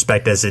in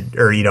retrospect as it's a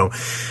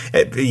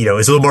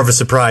little more of a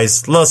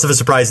surprise, less of a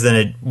surprise than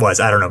it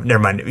was. I don't know.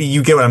 Never mind.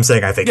 You get what I'm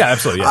saying, I think. Yeah,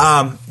 absolutely.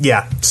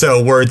 Yeah.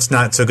 So words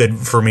not so good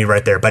for me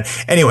right there. But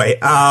anyway,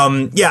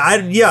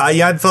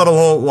 I'd thought a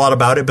whole lot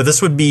about it, but this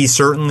would be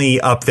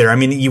certainly up there. I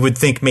mean, you would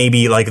think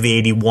maybe like the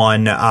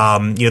 81,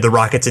 the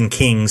Rockets and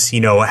Kings,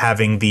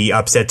 having the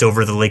upsets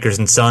over the Lakers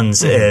and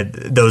Suns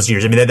those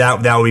years. I mean,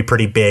 that would be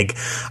pretty big.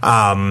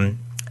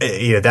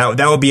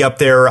 That would be up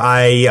there.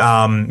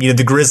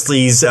 The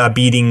Grizzlies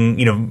beating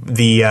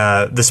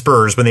the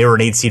Spurs when they were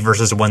an 8 seed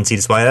versus a 1 seed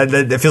as well.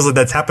 It feels like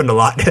that's happened a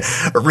lot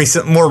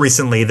more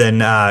recently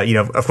than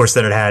of course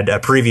than it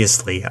had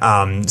previously.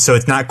 So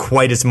it's not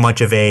quite as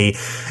much of a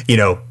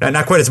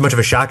not quite as much of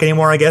a shock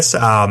anymore, I guess.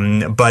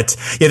 But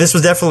this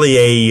was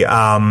definitely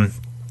a.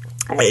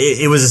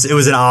 It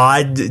was an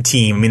odd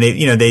team. I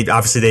mean, they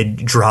obviously they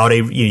drew out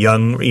a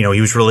young, he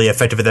was really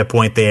effective at that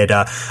point. They had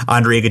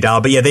Andre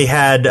Iguodala, but they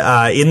had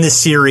in this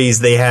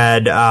series they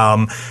had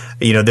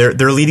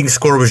their leading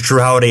scorer was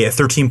Drew Holiday at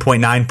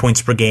 13.9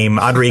 points per game,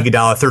 Andre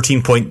Iguodala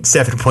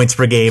 13.7 points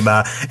per game,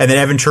 and then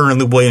Evan Turner and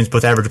Lou Williams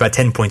both averaged about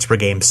 10 points per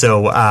game.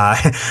 So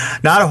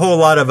not a whole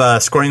lot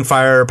of scoring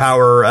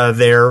firepower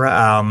there.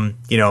 On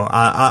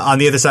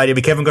the other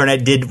side, Kevin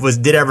Garnett did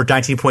average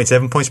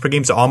 19.7 points per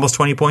game, so almost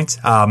 20 points.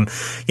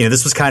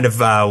 This was kind of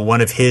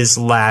one of his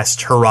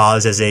last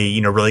hurrahs as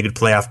a really good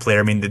playoff player.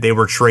 I mean, they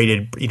were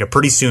traded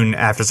pretty soon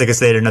after. So I guess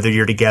they had another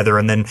year together,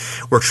 and then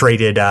were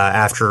traded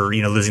after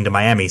losing to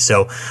Miami.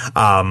 So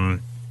yeah,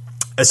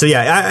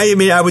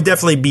 I would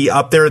definitely be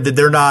up there.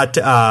 They're not.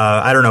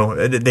 I don't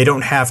know. They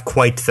don't have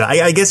quite the.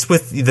 I guess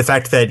with the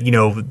fact that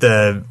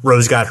the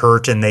Rose got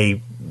hurt and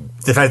the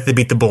fact that they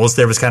beat the Bulls,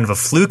 there was kind of a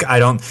fluke. I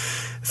don't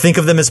think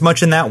of them as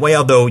much in that way,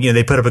 although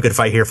they put up a good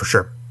fight here for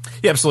sure.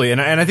 Yeah, absolutely.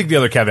 And I think the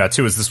other caveat,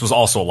 too, is this was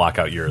also a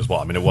lockout year as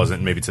well. I mean, it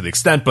wasn't maybe to the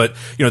extent, but,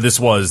 this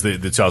was the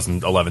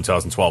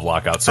 2011-2012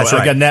 lockout. So,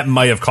 again, that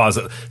might have caused,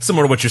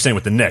 similar to what you're saying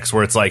with the Knicks,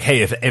 where it's like,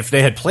 hey, if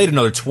they had played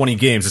another 20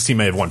 games, this team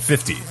may have won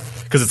 50.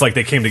 Because it's like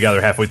they came together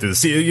halfway through the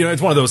season.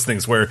 It's one of those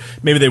things where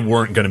maybe they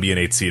weren't going to be an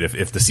 8 seed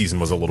if the season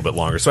was a little bit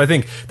longer. So I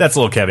think that's a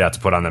little caveat to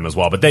put on them as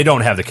well. But they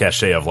don't have the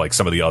cachet of like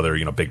some of the other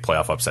big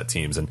playoff upset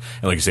teams. And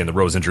like you're saying, the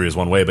Rose injury is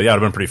one way. But yeah, it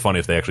would have been pretty funny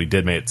if they actually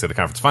did make it to the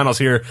conference finals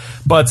here.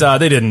 But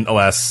they didn't,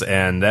 alas.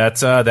 And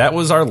that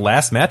was our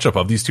last matchup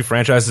of these two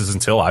franchises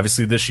until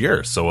obviously this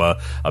year. So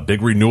a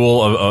big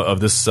renewal of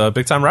this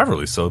big time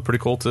rivalry. So pretty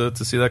cool to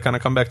see that kind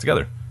of come back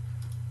together.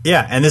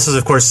 Yeah, and this was,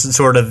 of course,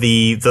 sort of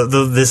this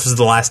was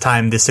the last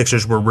time the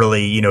Sixers were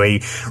really,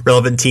 a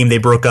relevant team. They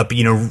broke up,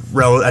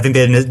 I think they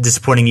had a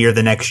disappointing year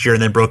the next year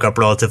and then broke up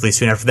relatively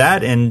soon after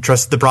that and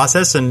trusted the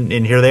process, and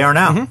here they are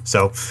now. Mm-hmm.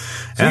 So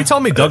you tell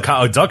me Doug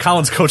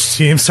Collins' coach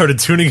team started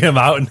tuning him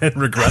out and then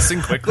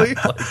regressing quickly?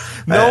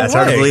 No it's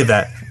hard to believe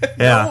that.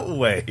 Yeah. No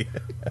way.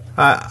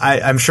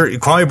 I'm sure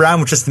Kwame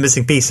Brown was just the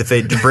missing piece. If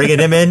they bringing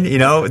him in,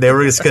 they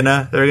were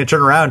gonna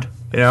turn around.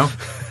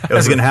 It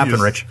was going to happen,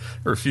 Rich.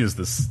 I refuse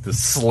this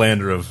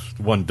slander of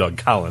one Doug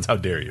Collins. How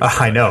dare you?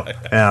 I know.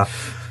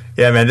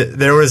 Yeah, man.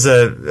 There was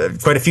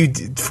quite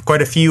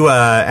a few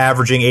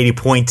averaging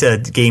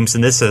 80-point games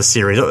in this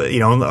series.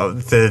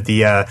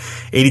 The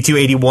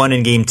 82-81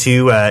 in Game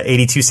 2,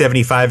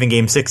 82-75 in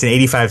Game 6, and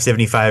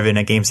 85-75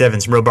 in Game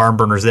 7. Some real barn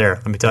burners there.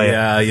 Let me tell you.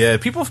 Yeah.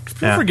 People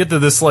forget that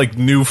this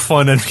new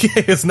fun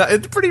NBA is not.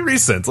 It's pretty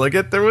recent.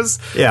 It was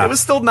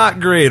still not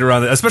great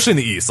around, especially in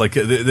the East.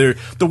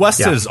 The West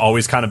has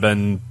always kind of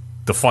been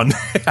the fun.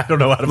 I don't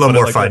know how to put it. A little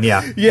more fun,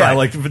 yeah. Yeah,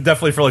 right.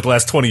 Definitely for the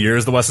last 20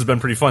 years, the West has been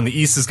pretty fun. The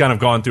East has kind of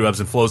gone through ebbs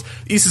and flows.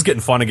 The East is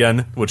getting fun again,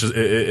 which is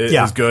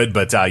good.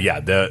 But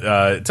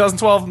the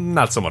 2012,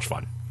 not so much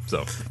fun.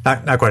 So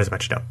not quite as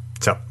much, no.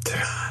 So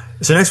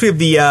next we have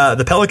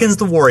the Pelicans,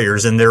 the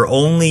Warriors, and their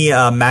only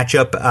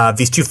matchup of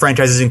these two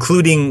franchises,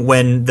 including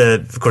when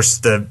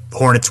the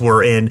Hornets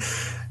were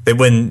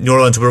when New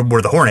Orleans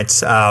were the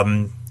Hornets.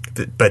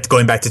 But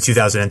going back to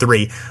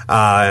 2003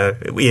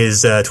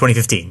 is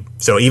 2015.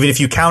 So even if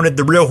you counted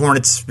the real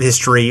Hornets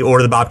history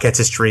or the Bobcats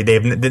history,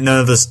 none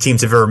of those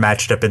teams have ever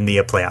matched up in the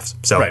playoffs.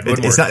 So right,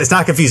 it's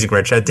not confusing,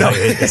 Rich. I tell you,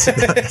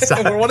 it's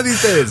not, one of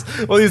these days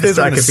we're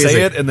going to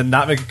say it and then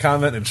not make a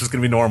comment. And it's just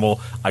going to be normal.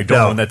 I don't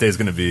know when that day is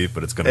going to be,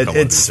 but it's going to come.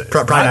 It's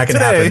probably not going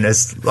to happen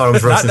as long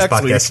as we're on this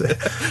podcast.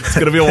 It's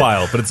going to be a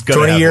while, but it's going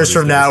to 20 years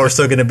from now, we're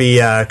still going to be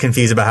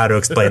confused about how to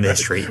explain the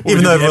history,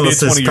 even though everyone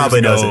else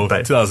probably knows it.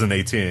 But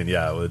 2018,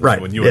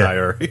 when you and I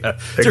are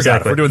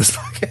exactly. We're doing this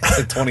podcast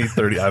in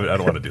 2030. I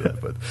don't want to do that.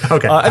 But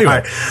okay. Anyway,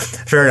 right.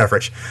 Fair enough,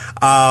 Rich.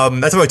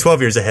 That's about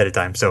 12 years ahead of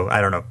time. So I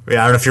don't know. I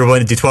don't know if you're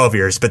willing to do 12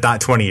 years, but not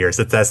 20 years.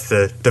 That's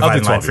the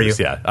dividing line for you.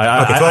 Yeah,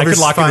 I could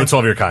lock into a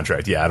 12-year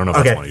contract. Yeah, I don't know.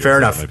 If that's 20 years. Fair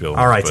enough.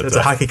 All right, it's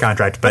a hockey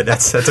contract, but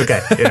that's okay.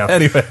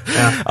 Anyway,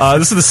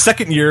 this is the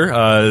second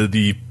year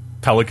the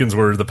Pelicans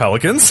were the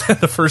Pelicans,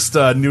 the first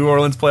New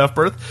Orleans playoff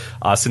berth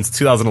since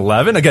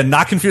 2011. Again,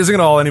 not confusing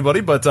at all,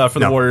 anybody, but for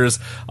the Warriors,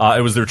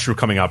 it was their true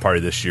coming out party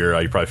this year.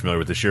 You're probably familiar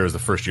with this year. It was the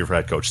first year for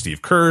head coach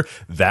Steve Kerr.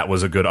 That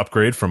was a good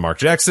upgrade from Mark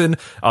Jackson.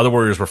 The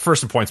Warriors were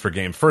first in points per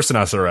game, first in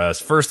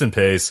SRS, first in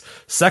pace,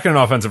 second in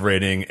offensive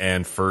rating,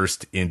 and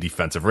first in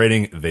defensive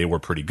rating. They were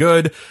pretty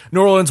good.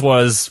 New Orleans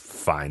was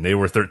fine. They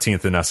were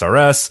 13th in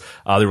SRS.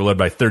 They were led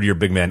by third-year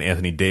big man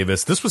Anthony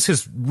Davis. This was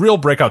his real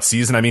breakout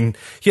season. I mean,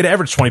 he had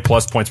averaged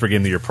 20-plus points per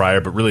game the year prior,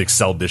 but really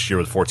excelled this year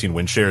with 14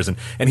 win shares. And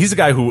he's a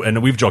guy who,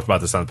 and we've joked about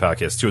this on the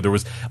podcast too, there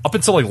was, up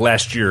until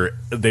last year,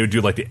 they would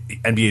do the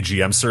NBA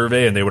GM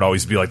survey, and they would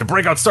always be the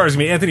breakout star is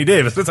going to be Anthony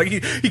Davis. It's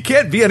he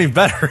can't be any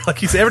better.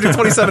 He's averaging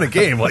 27 a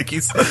game.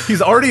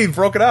 He's already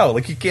broken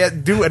out. He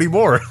can't do any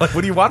more. What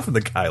do you want from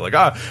the guy?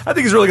 I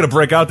think he's really going to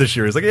break out this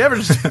year. He's he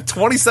averaged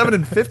 27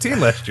 and 15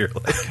 last year.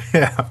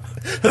 Yeah.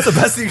 That's the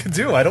best he can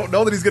do. I don't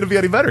know that he's going to be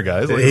any better,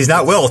 guys. He's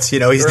not Wilt. He's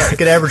not going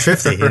to average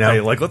 50. Right.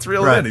 Let's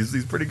reel him in.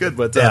 He's pretty good.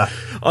 But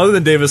other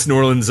than Davis, New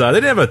Orleans, they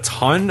didn't have a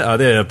ton. They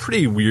had a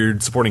pretty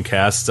weird supporting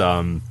cast.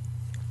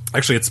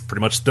 Actually, it's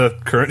pretty much the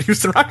current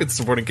Houston Rockets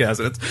supporting cast,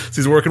 and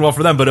he's working well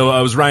for them. But it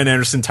was Ryan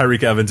Anderson,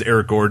 Tyreek Evans,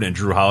 Eric Gordon, and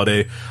Drew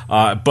Holiday.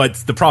 But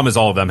the problem is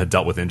all of them had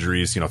dealt with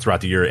injuries,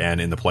 throughout the year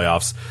and in the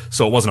playoffs.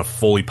 So it wasn't a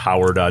fully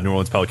powered New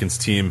Orleans Pelicans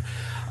team.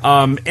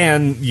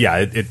 And yeah,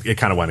 it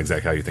kind of went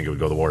exactly how you think it would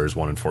go. The Warriors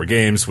won in 4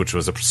 games, which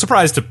was a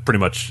surprise to pretty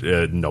much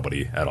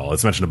nobody at all.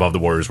 As mentioned above, the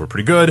Warriors were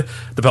pretty good.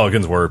 The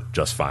Pelicans were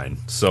just fine.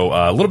 So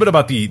a little bit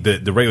about the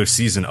regular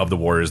season of the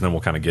Warriors, and then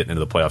we'll kind of get into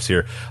the playoffs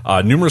here.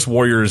 Numerous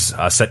Warriors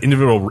set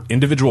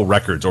individual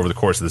records over the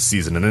course of the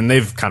season, and then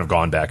they've kind of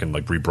gone back and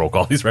like re-broke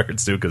all these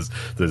records too, because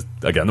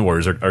again, the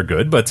Warriors are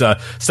good. But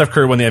Steph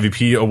Curry won the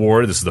MVP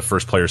award. This is the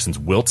first player since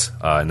Wilt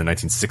in the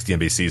 1960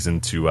 NBA season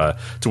to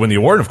win the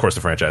award. And of course,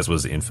 the franchise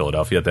was in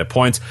Philadelphia at that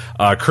point.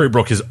 Curry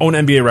broke his own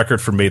NBA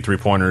record for made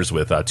three-pointers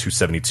with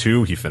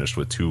 272. He finished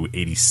with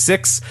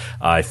 286.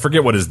 I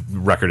forget what his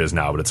record is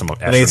now, but it's some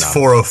I think it's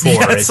 404.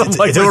 Yeah,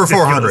 it's over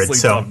 400.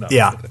 So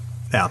yeah.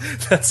 Yeah,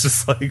 that's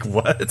just like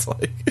what it's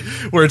like,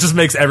 where it just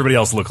makes everybody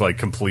else look like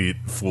complete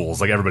fools,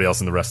 like everybody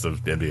else in the rest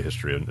of NBA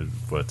history.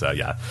 But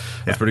yeah,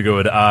 that's pretty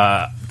good.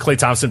 Klay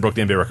Thompson broke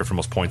the NBA record for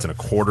most points in a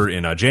quarter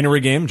in a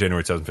January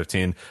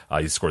 2015.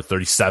 He scored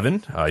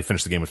 37. He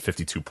finished the game with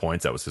 52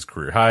 points. That was his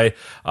career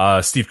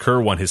high. Steve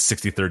Kerr won his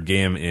 63rd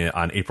game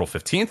on April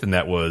 15th, and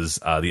that was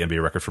the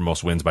NBA record for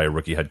most wins by a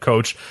rookie head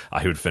coach.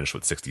 He would finish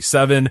with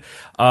 67.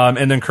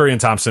 And then Curry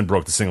and Thompson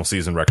broke the single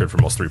season record for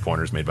most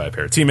three-pointers made by a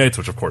pair of teammates,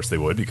 which of course they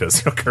would,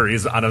 because Curry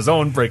is on his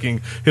own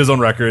breaking his own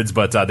records,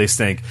 but they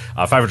stank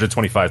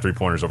 525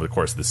 three-pointers over the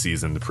course of the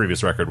season. The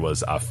previous record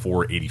was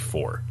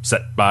 484,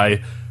 set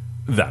by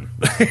them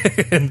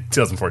in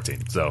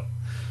 2014. So,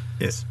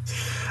 yes.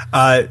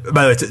 By the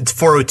way, it's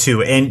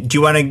 402. And do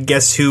you want to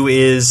guess who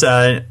is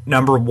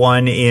number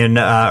one in,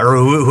 or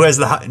who has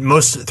the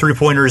most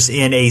three-pointers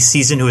in a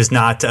season who is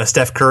not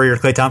Steph Curry or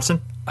Klay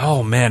Thompson?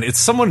 Oh man, it's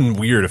someone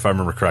weird if I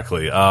remember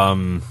correctly. I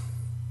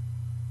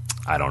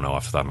don't know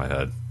off the top of my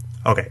head.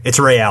 Okay, it's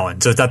Ray Allen,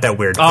 so it's not that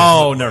weird.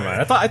 Oh, never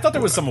mind. I thought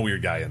there was some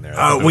weird guy in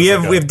there. We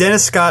have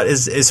Dennis Scott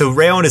so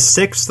Ray Allen is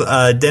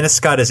 6th. Dennis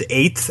Scott is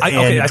 8th.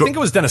 I think it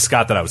was Dennis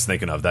Scott that I was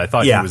thinking of. That I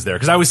thought he was there,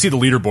 because I always see the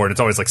leaderboard. It's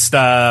always like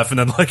Steph, and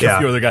then like a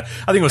few other guys.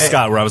 I think it was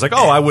Scott, where I was like,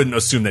 I wouldn't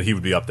assume that he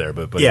would be up there,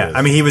 but yeah,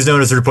 I mean, he was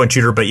known as a 3-point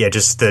shooter, but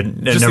just the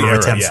number of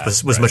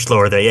attempts was much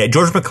lower there. Yeah,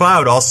 George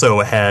McLeod also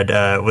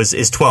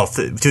is 12th,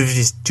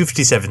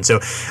 257. So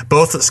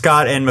both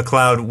Scott and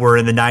McLeod were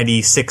in the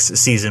 96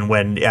 season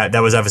when that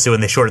was obviously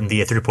when they shortened the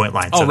 3-point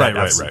line. So right.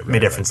 Made a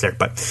difference there.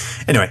 But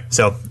anyway,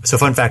 so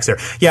fun facts there.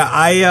 Yeah,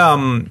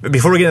 I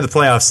before we get into the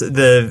playoffs,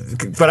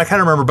 what I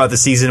kind of remember about the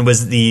season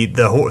was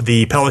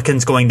the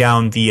Pelicans going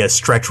down the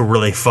stretch were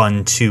really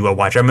fun to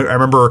watch. I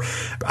remember,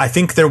 I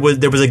think there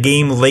was a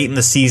game late in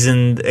the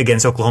season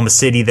against Oklahoma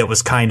City that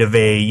was kind of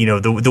a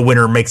the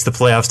winner makes the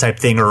playoffs type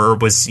thing, or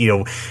was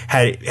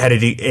had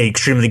an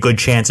extremely good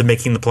chance of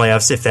making the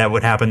playoffs if that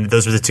would happen.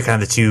 Those were the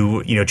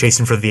two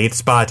chasing for the 8th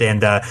spot,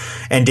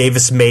 and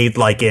Davis made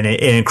like an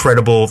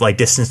incredible like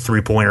distance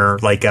 3-pointer,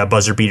 like a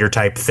buzzer beater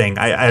type thing.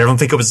 I don't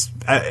think it was,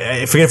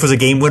 I forget if it was a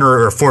game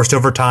winner or forced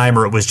overtime,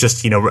 or it was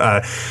just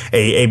a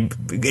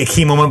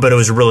key moment, but it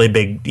was a really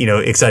big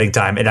exciting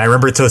time, and I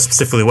remember it so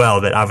specifically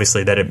well that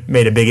obviously that it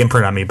made a big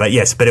imprint on me. But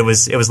yes, it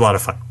was a lot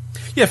of fun.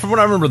 Yeah, from what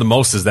I remember the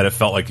most is that it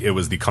felt like it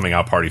was the coming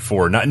out party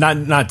for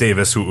not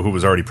Davis, who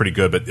was already pretty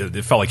good, but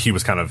it felt like he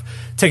was kind of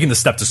taking the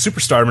step to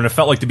superstardom, and it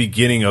felt like the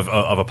beginning of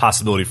a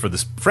possibility for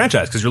this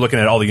franchise, because you're looking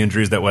at all the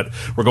injuries that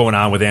were going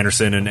on with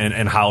Anderson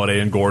and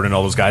Holiday and Gordon and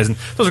all those guys, and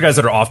those are guys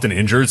that are often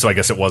injured, so I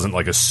guess it wasn't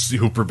like a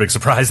super big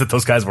surprise that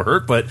those guys were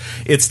hurt, but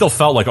it still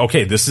felt like,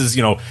 okay, this is,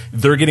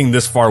 they're getting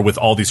this far with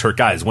all these hurt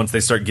guys. Once they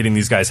start getting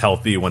these guys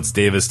healthy, once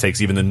Davis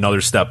takes even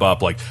another step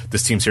up, like,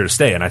 this team's here to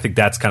stay, and I think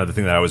that's kind of the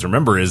thing that I always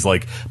remember is,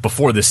 like,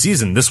 before this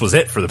season, this was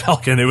it for the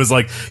Pelican. It was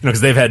like, because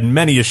they've had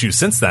many issues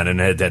since then, and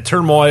had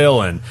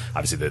turmoil, and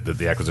obviously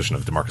the acquisition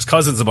of DeMarcus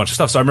Cousins, a bunch of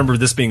stuff. So I remember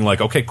this being like,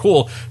 okay,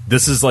 cool.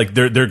 This is like,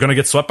 they're going to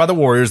get swept by the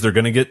Warriors. They're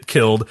going to get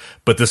killed,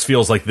 but this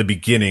feels like the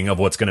beginning of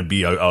what's going to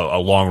be a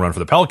long run for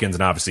the Pelicans.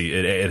 And obviously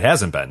it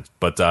hasn't been,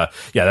 but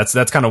yeah,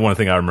 that's kind of one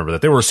thing I remember,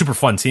 that they were a super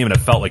fun team, and it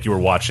felt like you were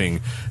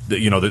watching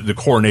the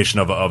coronation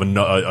of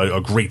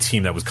a great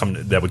team that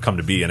would come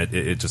to be. And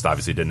it just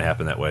obviously didn't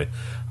happen that way.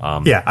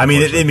 Yeah. I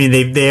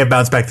mean, they have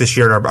bounced back this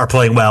year and are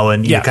playing well,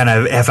 and you kind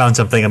of have found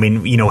something. I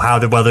mean, how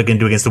they're going to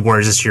do against the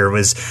Warriors this year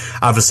was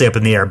obviously up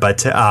in the air,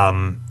 but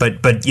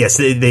yes,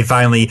 they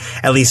finally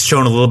at least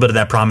shown a little bit of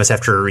that promise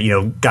after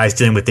guys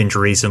dealing with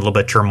injuries and a little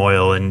bit of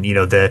turmoil, and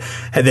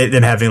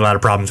them having a lot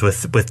of problems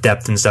with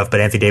depth and stuff. But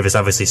Anthony Davis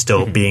obviously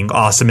still being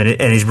awesome,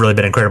 and he's really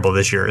been incredible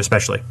this year,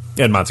 especially.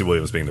 And Monty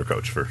Williams being their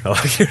coach for a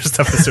lot of years,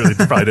 necessarily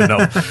probably didn't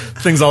know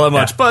things all that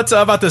much. Yeah. But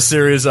about this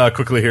series,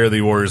 quickly here,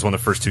 the Warriors won the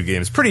first 2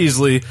 games pretty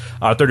easily.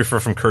 respectively. 34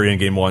 from Curry in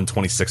game 1,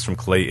 26 from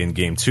Clay in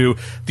game 2.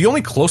 The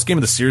only close game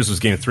of the series was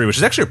game 3, which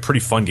is actually a pretty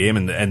fun game.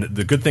 And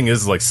the good thing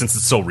is, like, since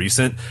it's so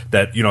recent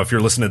that, you know, if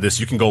you're listening to this,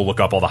 you can go look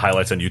up all the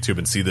highlights on YouTube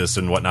and see this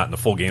and whatnot, and the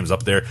full game's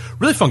up there.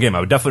 Really fun game. I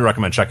would definitely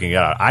recommend checking it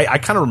out. I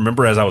kind of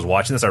remember as I was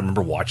watching this, I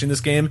remember watching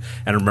this game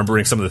and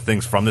remembering some of the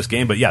things from this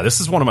game. But yeah, this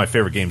is one of my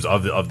favorite games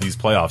of these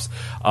playoffs.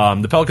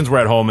 The Pelicans were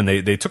at home and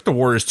they took the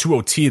Warriors to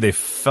OT. They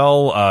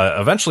fell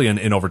eventually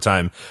in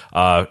overtime.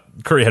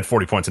 Curry had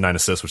 40 points and 9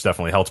 assists, which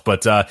definitely helped.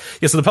 But so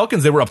the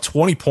Pelicans, they were up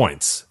 20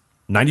 points.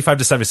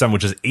 95-77,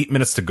 which is 8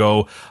 minutes to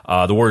go.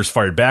 The Warriors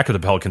fired back, and the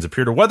Pelicans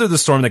appeared to weather the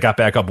storm. They got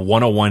back up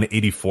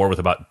 101-84 with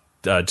about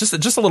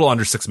just a little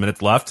under 6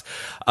 minutes left.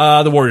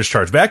 The Warriors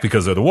charged back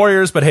because they're the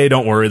Warriors, but hey,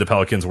 don't worry. The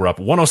Pelicans were up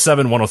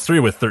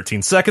 107-103 with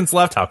 13 seconds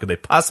left. How could they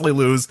possibly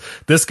lose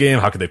this game?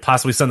 How could they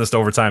possibly send this to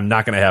overtime?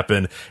 Not going to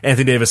happen.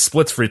 Anthony Davis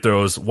splits free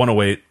throws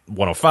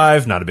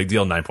 108-105. Not a big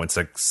deal.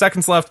 9.6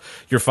 seconds left.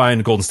 You're fine.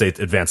 Golden State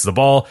advances the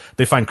ball.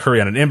 They find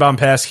Curry on an inbound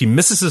pass. He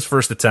misses his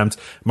first attempt.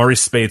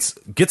 Maurice Spates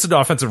gets an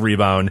offensive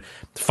rebound,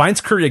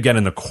 finds Curry again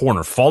in the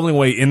corner, falling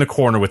away in the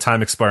corner with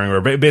time expiring,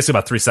 or basically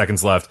about 3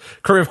 seconds left.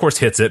 Curry, of course,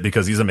 hits it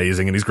because he's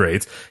amazing and he's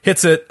great.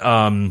 Hits it.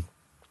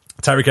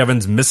 Tyreke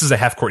Evans misses a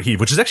half-court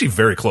heave, which is actually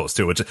very close,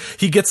 too. Which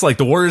he gets, like,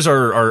 the Warriors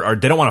are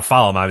they don't want to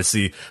foul him,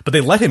 obviously, but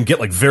they let him get,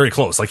 like, very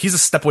close. Like, he's a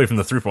step away from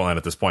the three-point line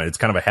at this point. It's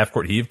kind of a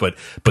half-court heave, but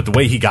the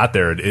way he got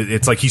there,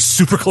 it's like he's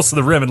super close to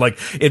the rim, and, like,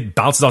 it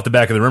bounces off the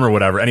back of the rim or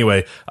whatever.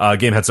 Anyway,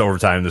 game heads to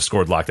overtime. The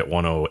score locked at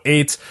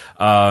 108.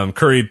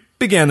 Curry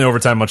began the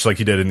overtime much like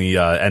he did in the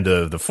end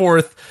of the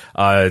fourth.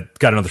 Got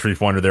another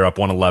three-pointer. They're up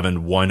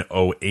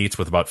 111-108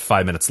 with about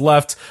 5 minutes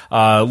left.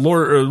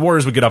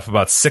 Warriors would get up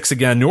about 6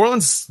 again. New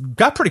Orleans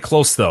got pretty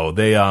close, though.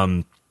 They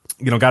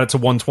got it to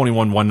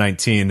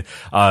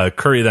 121-119.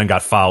 Curry then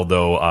got fouled,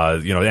 though.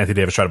 Anthony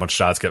Davis tried a bunch of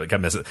shots, kept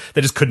missing. They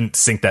just couldn't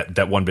sink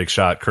that one big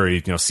shot.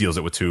 Curry, seals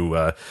it with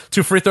two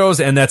free throws,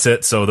 and that's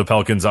it. So the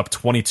Pelicans up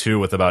 22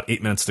 with about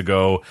 8 minutes to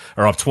go,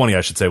 or up 20, I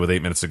should say, with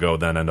 8 minutes to go,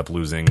 then end up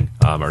losing,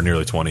 or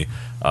nearly 20.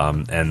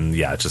 And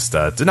yeah, it just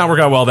did not work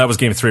out well. That was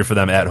game 3 for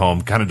them at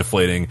home, kind of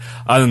deflating.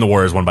 Then the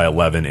Warriors won by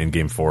 11 in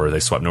game 4.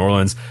 They swept New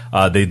Orleans.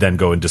 They then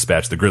go and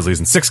dispatch the Grizzlies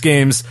in 6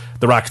 games,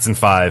 the Rockets in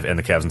 5, and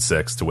the Cavs in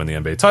 6 to win the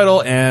NBA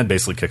title, and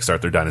basically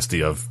kickstart their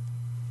dynasty of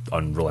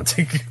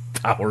unrelenting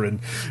power,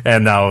 and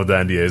now the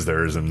NBA is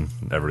theirs, and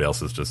everybody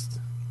else is just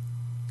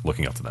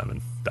looking up to them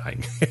and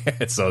dying.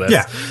 So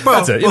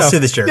that's it. We'll see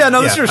this year. Yeah,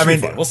 no, this year should be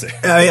fun. We'll see.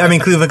 I mean,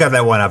 Cleveland got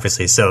that one,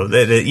 obviously. So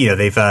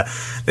they've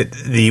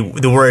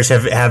the Warriors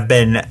have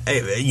been,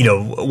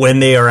 when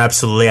they are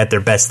absolutely at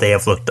their best, they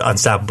have looked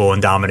unstoppable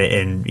and dominant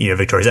in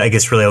victorious. I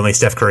guess really only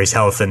Steph Curry's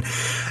health and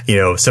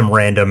some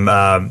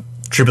random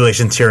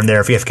tribulations here and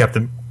there if you have kept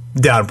them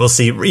down. We'll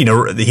see.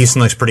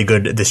 Houston looks pretty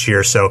good this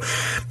year, so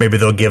maybe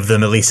they'll give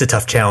them at least a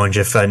tough challenge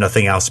if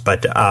nothing else.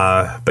 But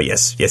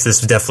yes, this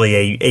is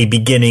definitely a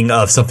beginning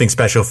of something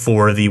special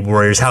for the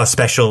Warriors. How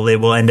special it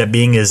will end up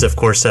being is, of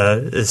course,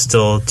 is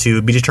still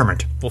to be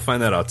determined. We'll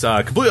find that out.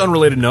 Completely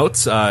unrelated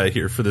notes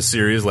here for the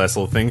series. Last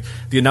little thing: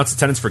 the announced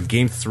attendance for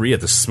Game 3 at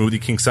the Smoothie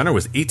King Center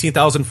was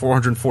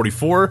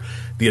 18,444.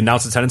 The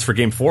announced attendance for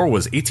Game 4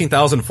 was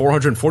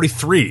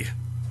 18,443.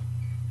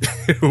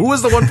 Who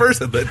was the one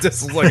person that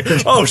just was like,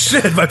 oh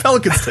shit, my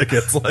Pelicans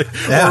tickets,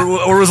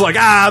 or was like,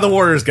 the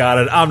Warriors got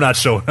it, I'm not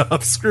showing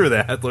up, screw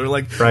that. They're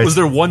like, Was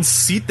there one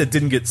seat that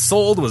didn't get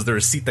sold? Was there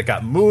a seat that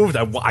got moved?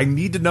 I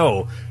need to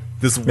know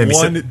this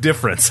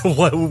difference.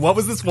 What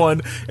was this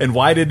one, and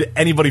why did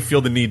anybody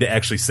feel the need to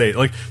actually say it?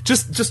 Like,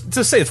 just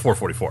say it's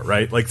 444,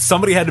 right? Like,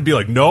 somebody had to be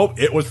like, nope,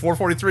 it was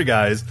 443,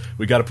 guys.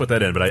 We got to put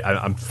that in. But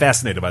I'm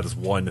fascinated by this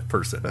one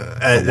person,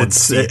 one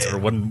seat, or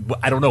one,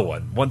 I don't know,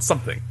 one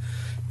something.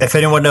 If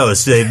anyone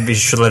knows, they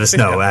should let us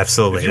know.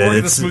 Absolutely. If you're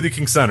in the Smoothie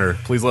King Center,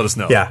 please let us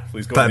know. Yeah.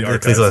 Please go to the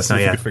archives. Please let us know.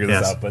 We can figure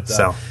this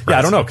out. But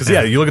I don't know, because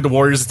you look at the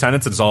Warriors'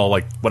 attendance, it's all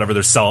like whatever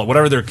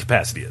their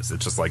capacity is.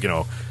 It's just like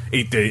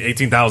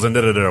 18,000,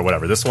 or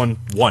whatever. This one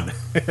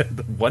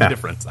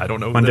difference. I don't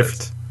know. One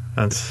difference.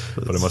 But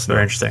it must be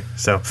very interesting.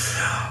 So.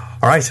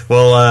 All right.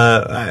 Well,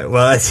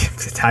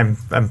 I'm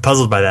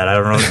puzzled by that. I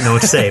don't know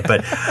what to say,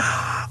 but.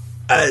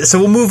 So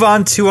we'll move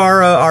on to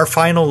our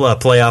final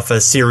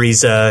playoff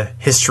series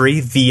history,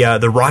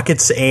 the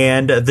Rockets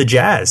and the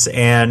Jazz,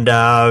 and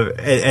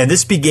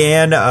this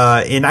began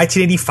in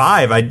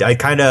 1985. I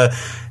kind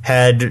of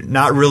had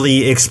not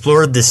really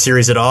explored this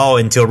series at all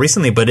until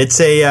recently, but it's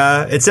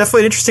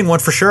definitely an interesting one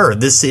for sure.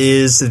 This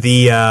is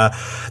the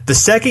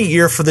second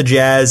year for the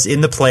Jazz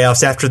in the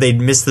playoffs after they'd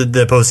missed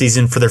the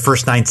postseason for their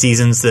first 9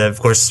 seasons,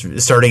 of course,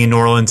 starting in New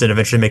Orleans and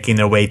eventually making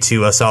their way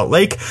to Salt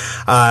Lake.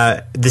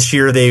 This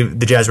year,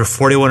 the Jazz were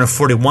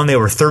 41-41. They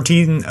were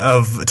 13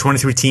 of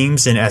 23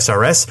 teams in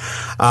SRS.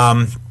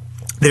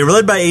 They were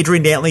led by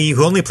Adrian Dantley,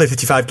 who only played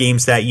 55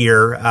 games that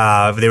year.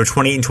 They were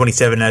 28 and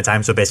 27 at a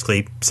time, so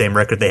basically same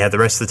record they had the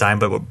rest of the time.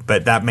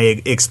 But that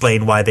may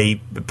explain why they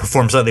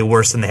performed slightly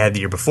worse than they had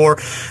the year before.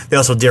 They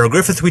also had Darrell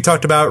Griffith, we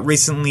talked about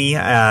recently,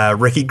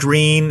 Ricky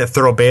Green,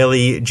 Thurl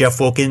Bailey, Jeff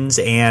Wilkins,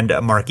 and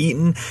Mark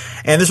Eaton.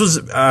 And this was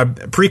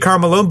pre-Karl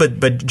Malone,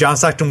 but John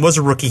Stockton was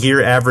a rookie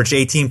here, averaged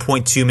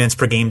 18.2 minutes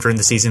per game during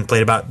the season,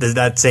 played about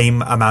that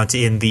same amount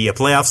in the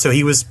playoffs. So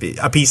he was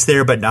a piece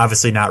there, but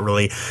obviously not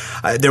really.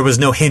 There was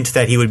no hint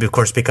that he would, of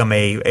course, become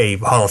a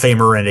Hall of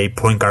Famer and a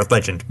point guard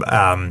legend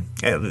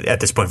at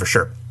this point for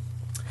sure.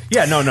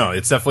 Yeah, no.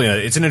 It's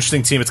definitely it's an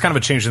interesting team. It's kind of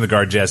a change in the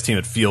guard Jazz team.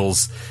 It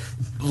feels,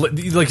 like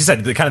you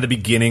said, kind of the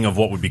beginning of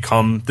what would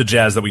become the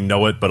Jazz that we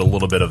know it, but a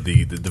little bit of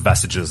the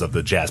vestiges of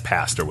the Jazz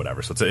past or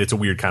whatever. So it's a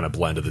weird kind of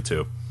blend of the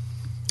two.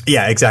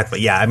 Yeah,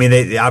 exactly. Yeah, I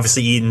mean,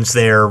 obviously Eaton's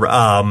there.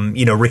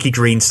 Ricky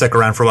Green stuck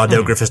around for a while.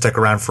 Dale Griffith stuck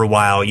around for a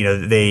while.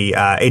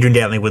 Adrian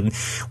Dantley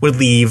would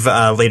leave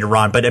later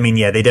on. But I mean,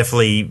 yeah, they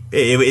definitely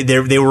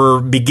they were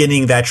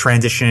beginning that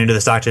transition into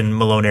the Stockton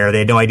Malone era. They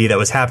had no idea that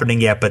was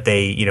happening yet, but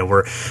they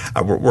were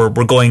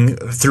going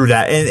through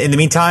that. In the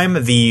meantime,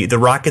 the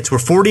Rockets were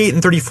 48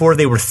 and 34.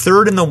 They were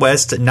third in the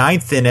West,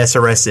 ninth in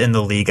SRS in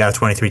the league out of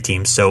 23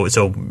 teams. So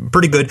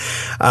pretty good.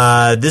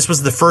 This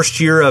was the first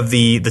year of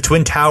the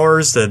Twin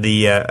Towers,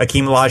 the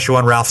Akeem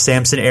Olajuwon, Ralph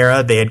Sampson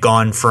era. They had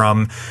gone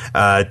from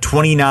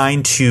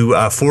 29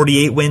 to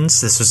 48 wins.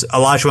 This was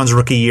Olajuwon's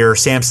rookie year,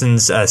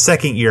 Sampson's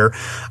second year,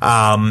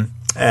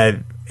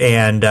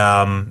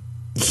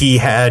 he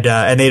had,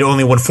 and they'd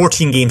only won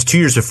 14 games 2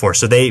 years before,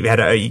 so they had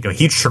a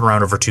huge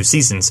turnaround over 2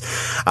 seasons.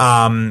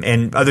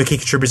 And other key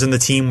contributors on the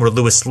team were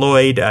Lewis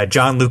Lloyd,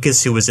 John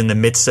Lucas, who was in the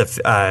midst of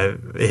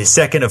his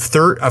second of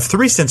 3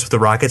 stints with the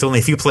Rockets. Only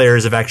a few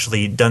players have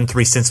actually done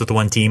 3 stints with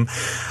one team.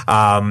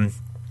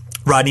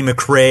 Rodney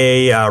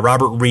McRae,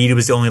 Robert Reed, who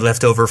was the only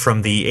leftover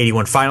from the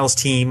 81 finals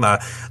team,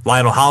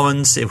 Lionel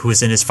Hollins, who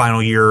was in his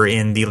final year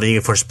in the league,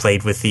 of course,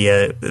 played with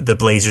the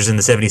Blazers in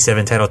the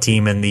 77 title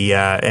team and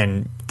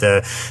the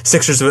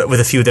Sixers with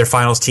a few of their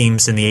finals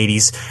teams in the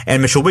 80s,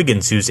 and Mitchell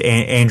Wiggins, who's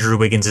Andrew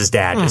Wiggins'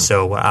 dad.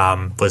 So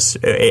was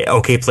a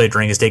okay player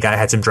during his day. Guy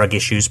had some drug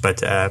issues,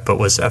 but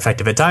was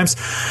effective at times.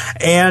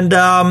 And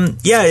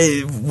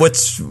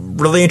what's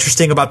really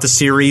interesting about the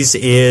series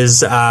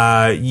is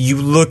you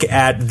look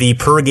at the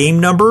per game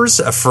numbers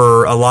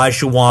for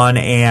Olajuwon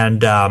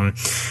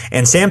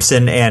and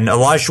Sampson, and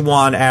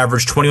Olajuwon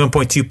averaged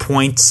 21.2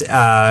 points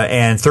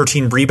and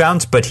 13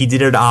 rebounds, but he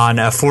did it on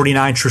a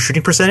 49 true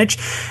shooting percentage,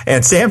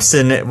 and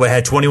Sampson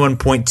had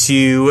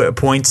 21.2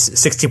 points,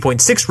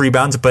 16.6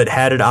 rebounds, but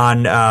had it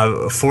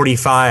on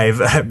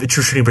 45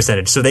 true shooting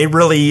percentage. So they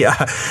really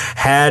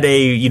had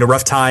a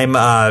rough time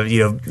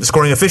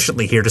scoring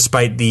efficiently here,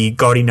 despite the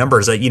gaudy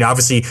numbers.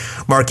 Obviously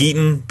Mark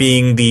Eaton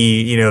being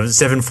the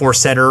 7'4"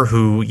 center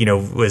who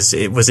was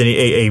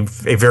a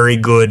very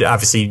good,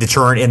 obviously,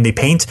 deterrent in the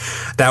paint.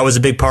 That was a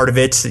big part of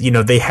it.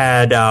 They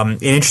had an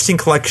interesting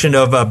collection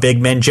of big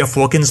men. Jeff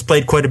Wilkins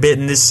played quite a bit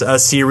in this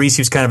series.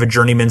 He was kind of a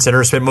journeyman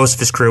center, spent most of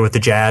his career with the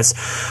Jazz.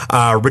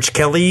 Rich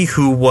Kelly,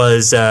 who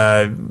was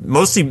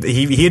mostly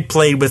he had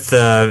played with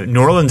the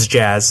New Orleans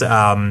Jazz.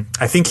 I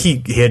think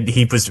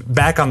he was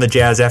back on the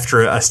Jazz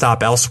after a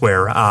stop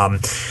elsewhere.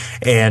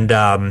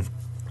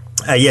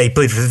 He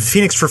played for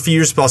Phoenix for a few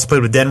years, but also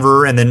played with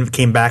Denver, and then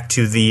came back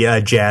to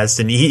the Jazz.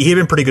 And he had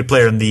been a pretty good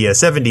player in the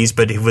 70s,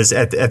 but he was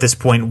at this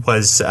point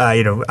was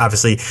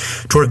obviously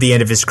toward the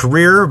end of his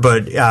career.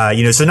 But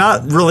so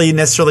not really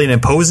necessarily an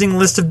imposing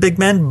list of big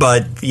men,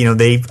 but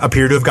they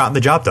appear to have gotten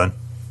the job done.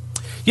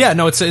 Yeah,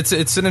 no, it's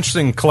an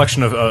interesting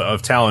collection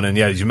of talent, and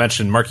yeah, as you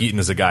mentioned, Mark Eaton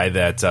is a guy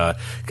that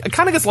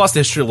kind of gets lost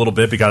to history a little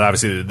bit because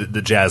obviously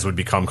the Jazz would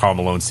become Karl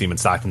Malone's team and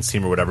Stockton's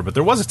team or whatever. But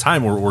there was a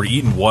time where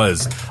Eaton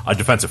was a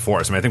defensive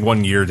force. I mean, I think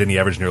one year didn't he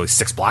average nearly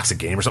 6 blocks a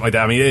game or something like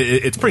that? I mean,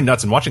 it's pretty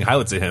nuts. And watching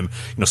highlights of him,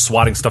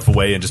 swatting stuff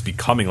away and just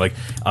becoming like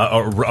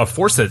a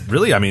force that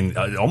really, I mean,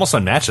 almost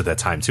unmatched at that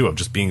time too, of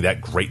just being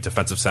that great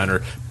defensive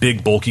center,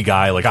 big bulky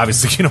guy. Like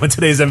obviously, in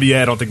today's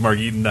NBA, I don't think Mark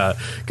Eaton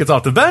gets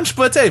off the bench,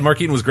 but hey,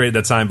 Mark Eaton was great at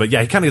that time. But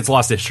yeah, he kind of gets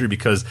lost to history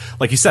because,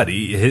 like you said,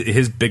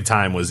 his big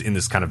time was in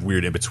this kind of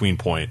weird in between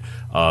point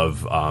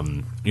of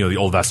the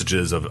old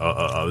vestiges of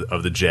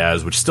the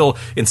Jazz, which still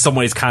in some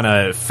ways kind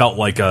of felt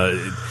like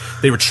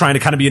they were trying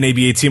to kind of be an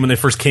ABA team when they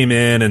first came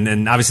in,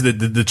 and obviously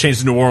the change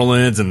to New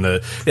Orleans and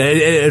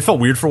it felt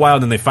weird for a while,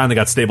 and then they finally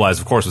got stabilized,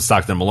 of course, with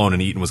Stockton and Malone,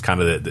 and Eaton was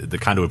kind of the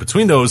conduit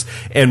between those,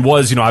 and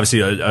was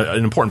obviously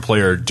an important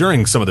player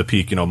during some of the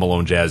peak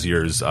Malone Jazz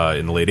years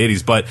in the late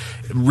 80s, but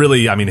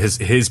really, I mean,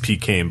 his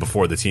peak came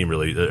before the team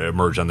really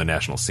emerged on the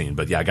national scene.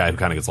 But yeah, a guy who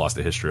kind of gets lost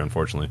to history,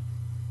 unfortunately.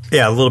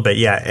 Yeah, a little bit,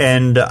 yeah.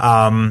 And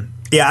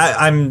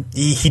Yeah,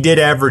 he did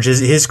average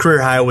his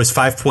career high was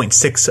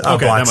 5.6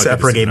 blocks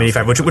per game,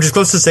 85, which is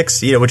close to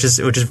 6. Which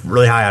is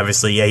really high.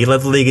 Obviously, yeah, he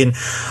led the league in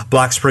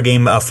blocks per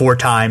game 4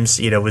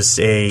 times. Was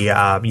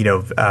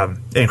a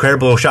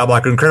incredible shot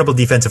blocker, incredible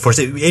defensive force.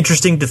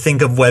 Interesting to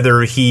think of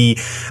whether he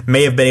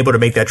may have been able to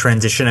make that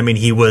transition. I mean,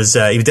 he was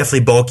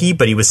definitely bulky,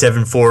 but he was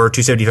 7'4",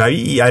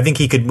 275. I think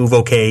he could move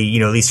okay.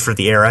 At least for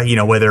the era.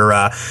 Whether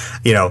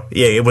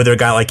whether a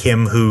guy like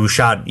him who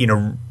shot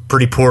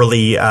pretty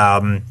poorly.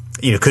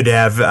 Could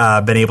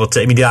have been able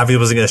to. I mean, obviously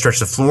wasn't going to stretch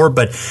the floor,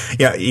 but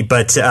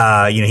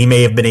he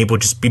may have been able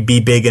to just be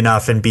big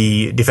enough and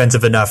be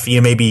defensive enough.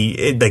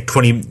 Maybe like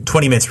 20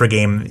 minutes per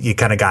game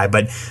kind of guy,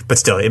 but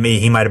still,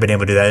 he might have been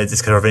able to do that.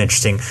 It's kind of an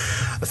interesting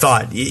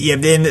thought. Yeah,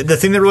 and the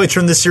thing that really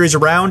turned this series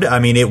around, I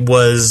mean, it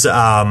was.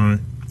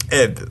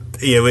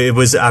 It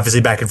was obviously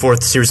back and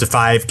forth, series of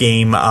 5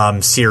 game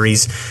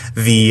series.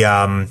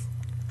 The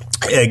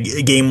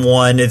Game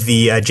 1,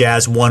 the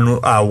Jazz won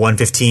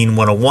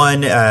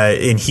 115-101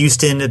 in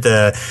Houston.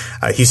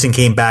 Houston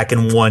came back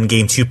and won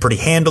Game 2 pretty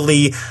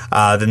handily.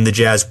 Then the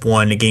Jazz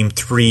won Game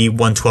 3,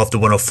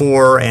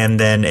 112-104,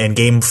 and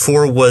Game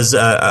 4 was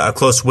a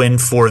close win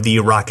for the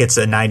Rockets,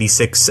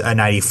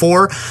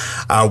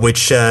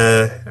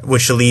 96-94,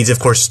 which leads, of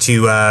course,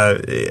 to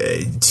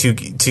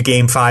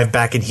Game 5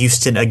 back in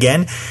Houston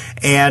again.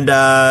 And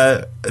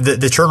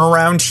the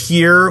turnaround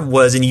here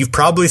was, and you've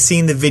probably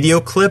seen the video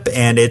clip,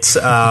 and it's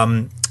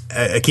Akeem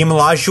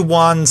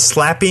Olajuwon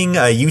slapping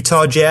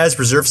Utah Jazz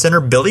reserve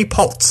center Billy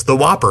Pultz, the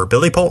Whopper.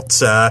 Billy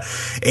Pultz,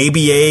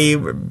 ABA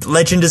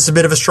legend is a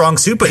bit of a strong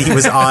suit, but he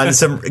was on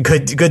some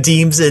good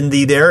teams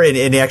there,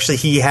 and actually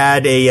he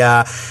had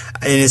in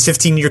his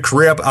 15-year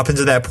career up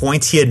until that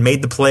point, he had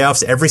made the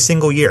playoffs every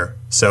single year.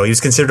 So he was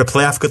considered a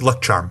playoff good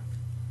luck charm.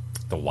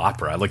 The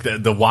Whopper. I like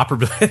the Whopper.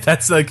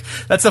 That's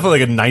definitely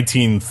like a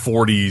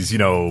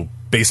 1940s,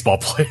 baseball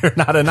player,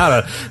 not an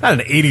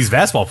 80s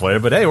basketball player,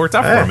 but hey, it worked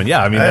out for him. And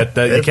yeah, I mean,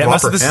 you can't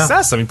mess with the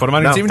success. I mean, put him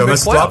on your team and make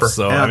playoffs.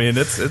 So, I mean,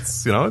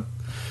 it's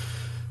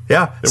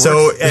Yeah.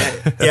 So,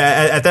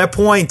 at that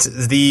point,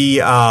 so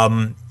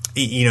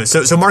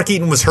Mark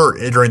Eaton was hurt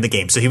during the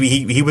game, so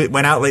he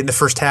went out late in the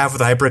first half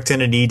with a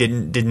hyperextended knee,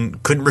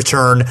 couldn't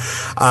return.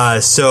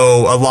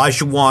 So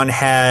Olajuwon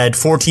had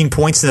 14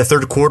 points in the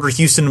third quarter.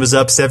 Houston was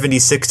up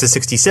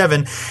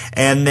 76-67,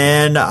 and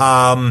then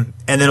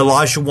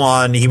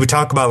Olajuwon, he would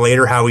talk about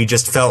later how he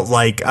just felt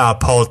like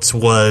Pultz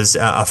was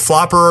a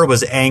flopper,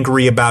 was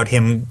angry about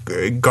him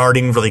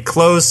guarding really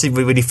close,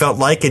 what he felt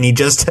like, and he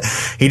just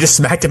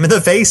smacked him in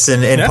the face.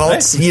 And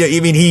Pultz, he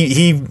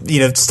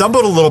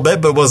stumbled a little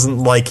bit, but wasn't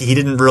like, he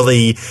didn't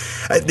really.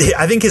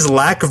 I think his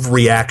lack of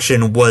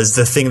reaction was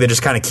the thing that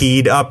just kind of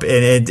keyed up,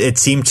 and it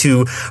seemed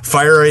to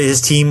fire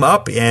his team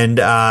up. And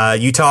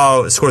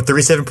Utah scored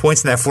 37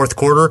 points in that fourth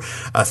quarter.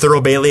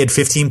 Thurl Bailey had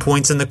 15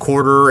 points in the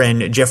quarter,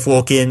 and Jeff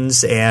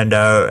Wilkins and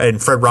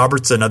Fred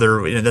Roberts,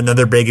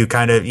 another big who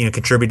kind of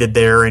contributed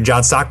there, and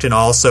John Stockton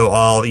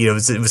also it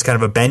was kind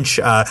of a bench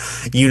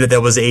unit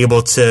that was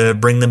able to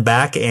bring them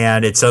back,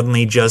 and it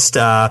suddenly just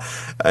turned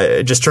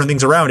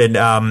things around.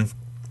 And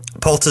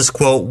Pultz's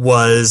quote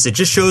was, "It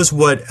just shows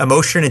what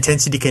emotion and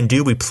intensity can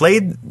do. We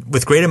played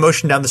with great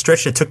emotion down the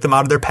stretch and it took them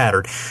out of their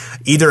pattern.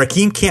 Either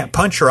Akeem can't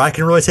punch or I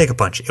can really take a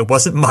punch. It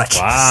wasn't much."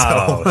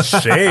 Wow,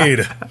 so.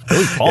 Shade.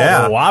 Billy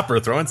Paul, the Whopper,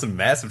 throwing some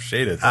massive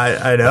shade at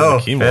I know.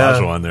 Akeem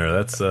Olajuwon there.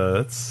 That's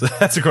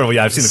incredible.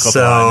 Yeah, I've seen the clip.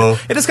 So,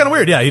 it is kind of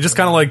weird. Yeah, he just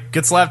kind of like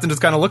gets slapped and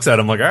just kind of looks at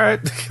him like, all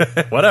right,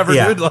 whatever,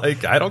 dude.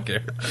 Like, I don't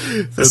care.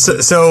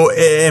 So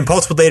and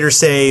Pultz would later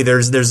say,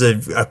 there's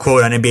a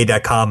quote on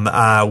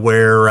NBA.com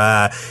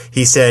where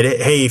he said,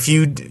 "Hey,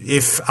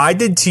 if I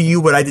did to you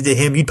what I did to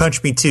him, you'd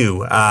punch me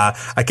too. I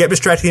kept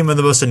distracting him in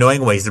the most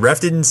annoying ways. The ref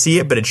didn't see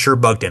it, but it sure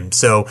bugged him."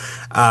 So,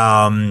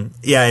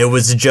 it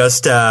was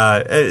just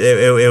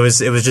it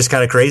was just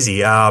kind of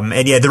crazy. And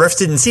the refs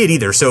didn't see it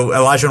either. So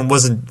Olajuwon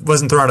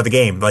wasn't thrown out of the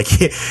game. Like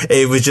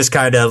it was just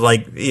kind of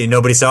like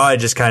nobody saw it.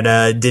 Just kind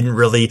of didn't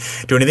really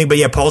do anything. But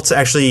yeah, Pultz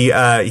actually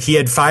he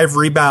had 5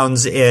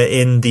 rebounds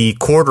in the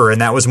quarter,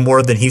 and that was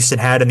more than Houston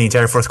had in the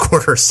entire fourth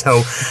quarter.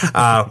 So.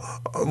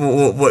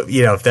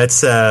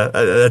 That's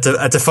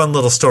a fun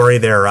little story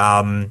there.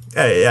 And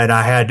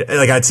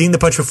I'd seen the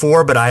punch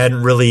before, but I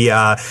hadn't really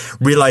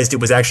realized it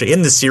was actually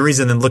in the series.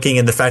 And then looking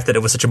in the fact that it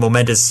was such a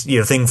momentous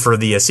thing for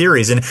the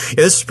series, and this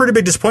was a pretty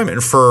big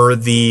disappointment for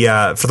the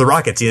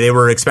Rockets. They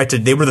were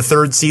the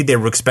 3rd seed. They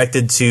were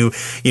expected to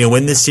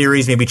win this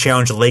series, maybe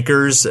challenge the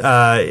Lakers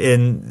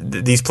in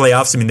these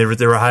playoffs. I mean,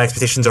 there were high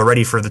expectations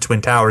already for the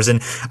Twin Towers,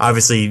 and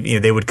obviously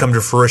they would come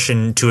to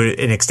fruition to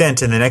an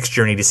extent in the next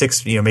year in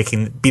 '86,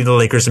 beating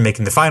the Lakers and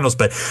making the finals.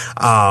 But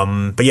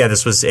yeah,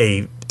 this was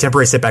a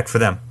temporary setback for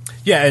them.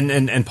 Yeah,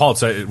 and Paul,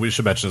 we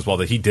should mention as well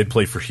that he did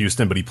play for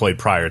Houston, but he played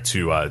prior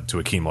to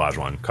Hakeem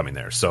Olajuwon coming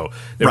there. So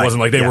it wasn't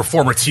like they were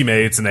former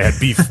teammates and they had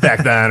beef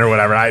back then or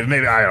whatever. I don't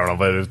know,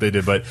 but they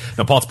did. But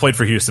no, Paul's played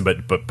for Houston,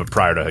 but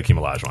prior to Hakeem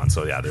Olajuwon.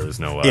 So yeah, there was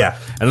no. And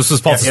this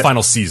was Paul's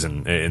final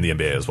season in the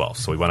NBA as well.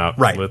 So he went out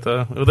with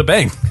a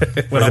bang.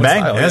 With a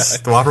bang, yes.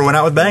 The Whopper went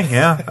out with a bang.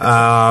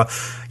 Yeah.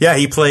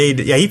 He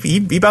played. Yeah,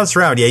 he bounced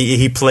around. Yeah,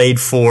 he played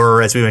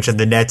for, as we mentioned,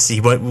 the Nets. He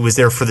was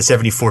there for the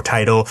 '74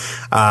 title.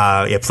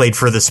 Played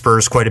for the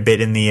Spurs quite a bit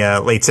in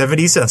the late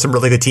 '70s. Some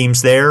really good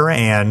teams there,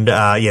 and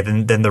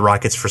then the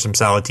Rockets for some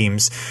solid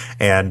teams,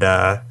 and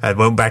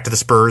went back to the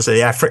Spurs. He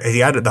got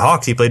the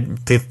Hawks. He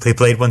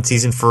played one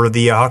season for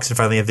the Hawks, and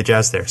finally have the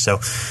Jazz there. So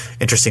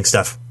interesting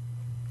stuff.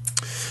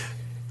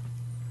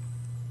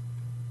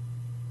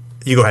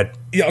 You go ahead.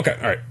 Yeah. Okay.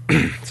 All right.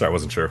 Sorry, I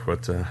wasn't sure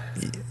what. Take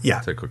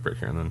a quick break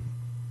here and then.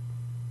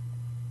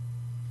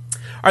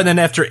 All right, then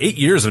after 8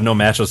 years of no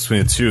matchups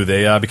between the two,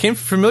 they became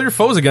familiar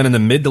foes again in the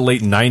mid to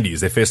late 90s.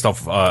 They faced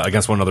off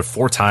against one another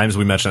 4 times.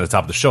 We mentioned at the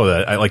top of the show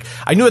that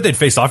I knew that they'd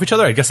faced off each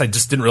other. I guess I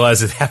just didn't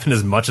realize it happened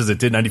as much as it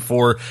did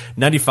 94,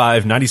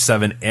 95,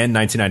 97, and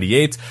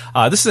 1998.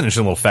 This is an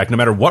interesting little fact. No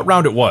matter what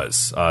round it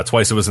was,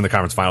 twice it was in the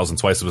conference finals and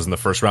twice it was in the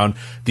first round,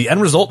 the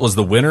end result was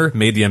the winner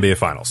made the NBA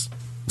Finals.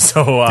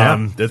 So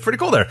it's pretty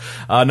cool there.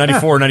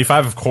 94,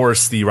 95, of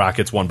course, the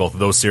Rockets won both of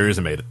those series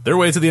and made their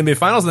way to the NBA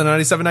Finals. And then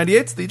 97,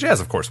 98, the Jazz,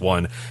 of course,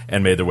 won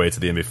and made their way to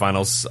the NBA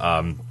Finals.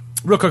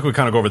 Real quick, we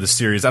kind of go over the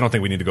series. I don't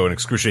think we need to go in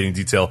excruciating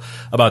detail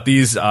about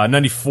these.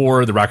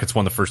 94, the Rockets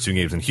won the first 2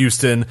 games in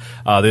Houston.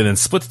 They then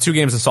split the 2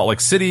 games in Salt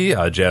Lake City.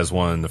 Jazz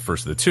won the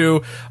first of the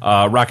 2.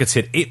 Rockets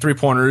hit 8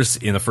 3-pointers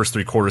in the first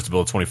 3 quarters to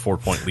build a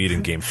 24-point lead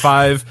in Game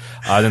 5.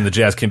 Then the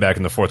Jazz came back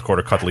in the fourth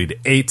quarter, cut the lead to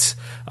 8.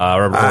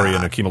 Robert Horry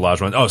and Hakeem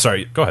Olajuwon. Oh,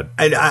 sorry. Go ahead.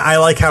 I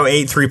like how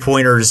 8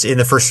 3-pointers in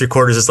the first 3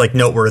 quarters is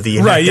noteworthy.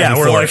 Right, yeah.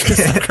 We're like,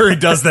 Curry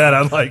does that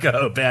on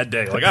a bad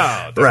day.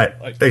 Right,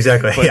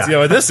 exactly.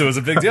 But, this, it was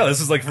a big deal.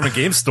 This is from a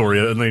game story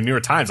in the New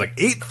York Times, 8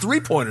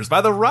 3-pointers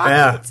by the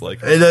Rockets.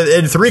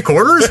 In 3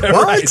 quarters?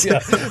 What? Right, yeah.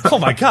 Oh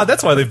my God,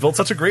 that's why they've built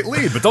such a great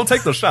lead. But don't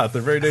take those shots;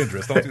 they're very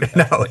dangerous. Don't do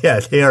that. No,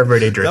 they are very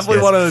dangerous.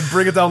 Definitely want to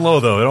bring it down low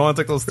though. They don't want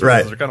to take those threes.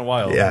 Right. Those are kind of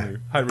wild. Yeah,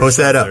 post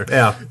that up. There.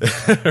 Yeah,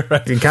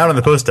 right. You can count on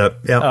the post up.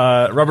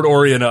 Yeah. Robert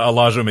Horry and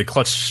Olajuwon made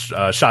clutch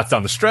shots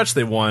down the stretch.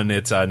 They won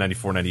it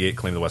 94-98,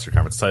 claimed the Western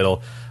Conference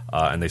title.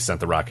 And they sent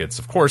the Rockets,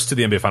 of course, to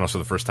the NBA Finals for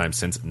the first time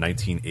since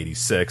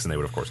 1986. And they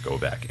would, of course, go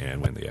back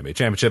and win the NBA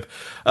championship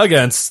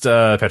against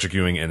Patrick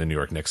Ewing and the New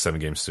York Knicks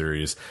 7-game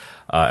series.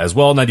 As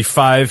well,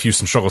 95,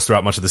 Houston struggles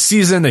throughout much of the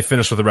season. They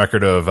finished with a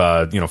record of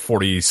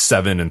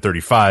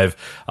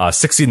 47-35,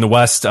 60 in the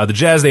West. The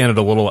Jazz, they ended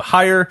a little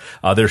higher.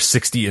 They're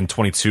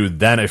 60-22,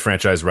 then a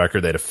franchise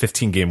record. They had a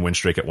 15-game win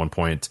streak at one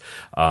point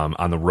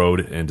on the road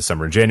in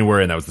December and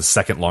January, and that was the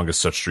second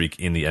longest such streak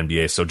in the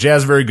NBA. So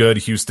Jazz very good.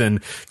 Houston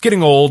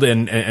getting old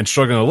and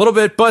struggling a little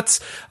bit, but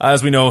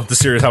as we know, the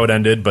series how it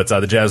ended. But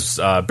the Jazz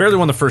barely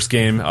won the first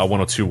game,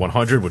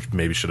 102-100, which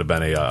maybe should have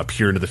been a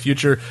peer into the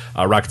future.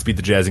 Rockets beat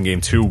the Jazz in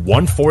Game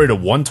 2,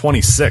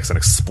 140-126, an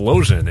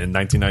explosion in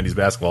 1990s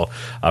basketball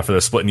for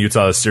the split in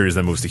Utah. The series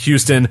then moves to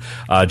Houston.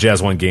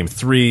 Jazz won Game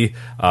 3.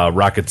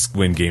 Rockets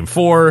win Game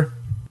 4.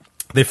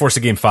 They forced a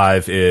Game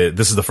 5.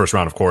 This is the first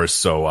round, of course,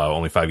 so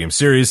only 5-game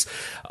series.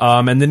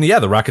 And then,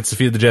 the Rockets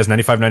defeated the Jazz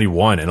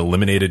 95-91 and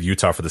eliminated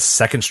Utah for the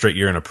second straight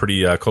year in a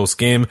pretty close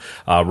game.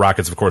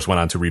 Rockets, of course, went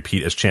on to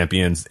repeat as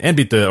champions and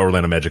beat the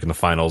Orlando Magic in the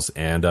finals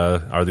and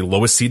are the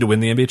lowest seed to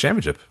win the NBA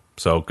championship.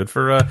 So good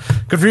for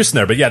Houston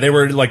there. But yeah, they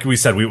were, like we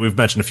said, we've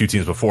mentioned a few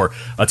teams before,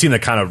 a team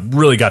that kind of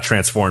really got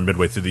transformed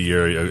midway through the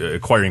year,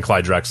 acquiring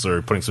Clyde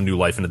Drexler, putting some new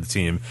life into the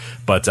team.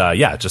 But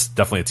just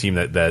definitely a team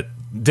that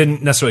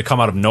didn't necessarily come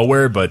out of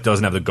nowhere, but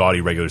doesn't have the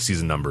gaudy regular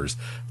season numbers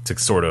to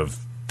sort of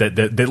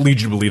that lead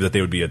you to believe that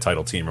they would be a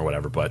title team or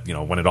whatever. But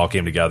when it all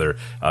came together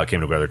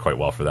quite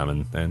well for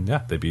them, and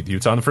they beat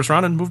Utah in the first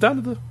round and moved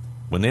on to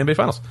win the NBA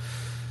Finals.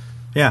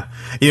 Yeah.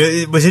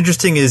 What's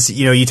interesting is,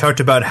 you talked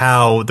about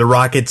how the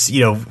Rockets,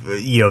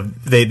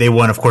 they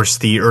won, of course,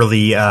 the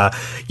early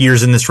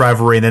years in this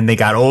rivalry, and then they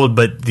got old,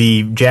 but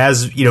the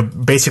Jazz,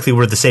 basically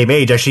were the same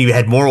age, actually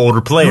had more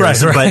older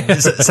players, right.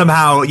 But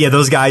somehow,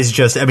 those guys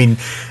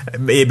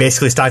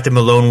basically Stockton,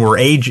 Malone were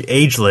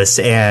ageless,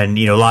 and,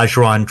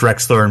 Olajuwon,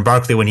 Drexler, and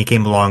Barkley, when he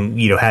came along,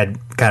 had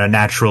kind of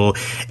natural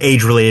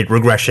age-related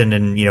regression,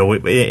 and,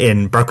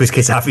 in Barkley's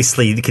case,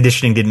 obviously, the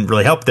conditioning didn't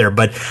really help there,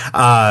 but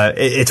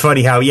it's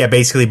funny how,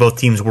 basically both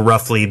teams were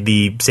roughly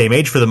the same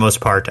age for the most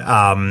part.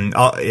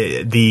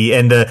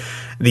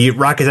 The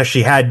Rockets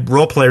actually had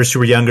role players who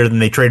were younger than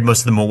they traded most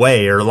of them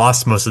away or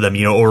lost most of them,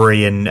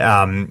 Horry and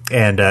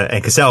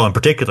Cassell in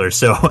particular.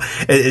 So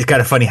it's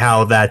kind of funny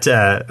how that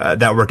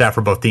worked out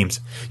for both teams.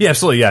 Yeah,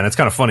 absolutely. Yeah, and it's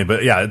kind of funny,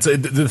 but it's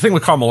the thing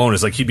with Karl Malone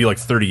is he'd be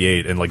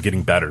 38 and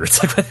getting better. It's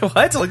what?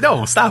 It's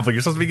no, stop! You're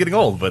supposed to be getting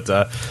old, but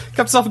kept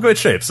himself in great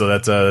shape. So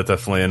that's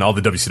definitely, and all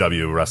the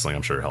WCW wrestling,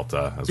 I'm sure, helped.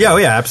 As well.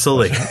 Yeah,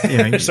 absolutely.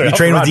 You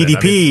train with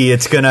DDP,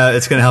 it's gonna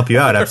help you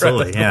out.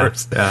 Absolutely. Right,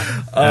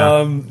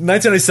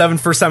 1997,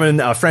 first time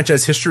in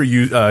franchise history,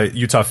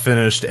 Utah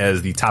finished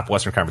as the top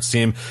Western Conference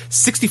team,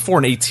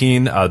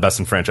 64-18, best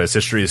in franchise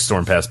history,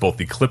 stormed past both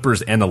the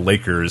Clippers and the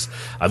Lakers.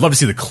 I'd love to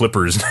see the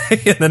Clippers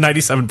in the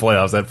 97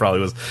 playoffs. That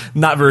probably was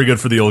not very good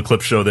for the old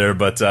clip show there,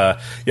 but the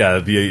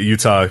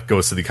Utah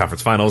goes to the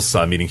conference finals,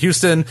 meeting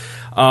Houston.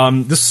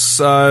 This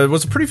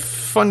was a pretty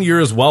fun year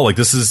as well. Like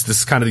this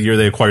is kind of the year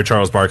they acquired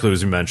Charles Barkley,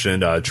 as you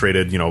mentioned,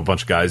 traded a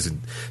bunch of guys,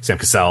 Sam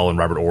Cassell and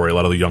Robert Horry, a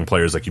lot of the young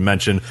players like you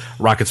mentioned.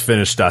 Rockets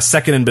finished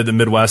second in the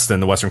Midwest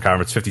and the Western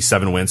Conference,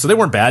 57 wins, so they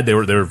weren't bad. They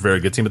were a very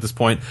good team at this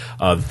point.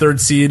 The third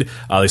seed,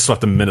 they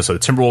swept the Minnesota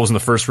Timberwolves in the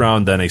first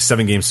round, then a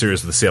 7-game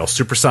series with the Seattle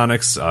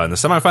Supersonics in the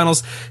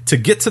semifinals. To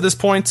get to this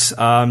point,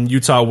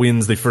 Utah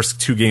wins the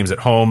first 2 games at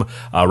home.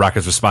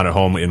 Rockets respond at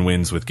home in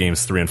wins with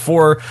games 3 and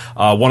 4.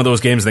 One of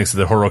those games thanks to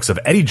the heroics of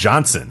Eddie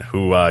Johnson,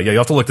 who you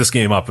have to look this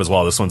game up as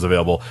well. This one's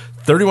available.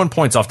 31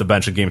 points off the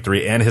bench in game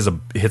 3 and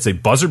hits a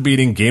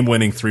buzzer-beating,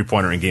 game-winning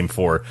 3-pointer in game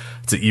 4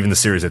 to even the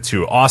series at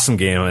 2. Awesome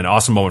game, an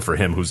awesome moment for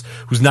him, who's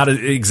not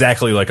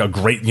exactly like a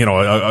great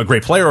a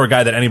great player or a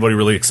guy that anybody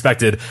really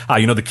expected.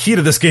 The key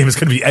to this game is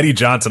going to be Eddie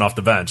Johnson off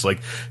the bench. Like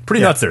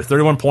pretty nuts there.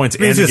 31 points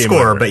and a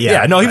score, but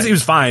he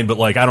was fine. But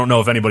like I don't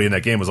know if anybody in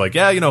that game was like,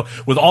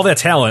 with all that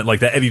talent,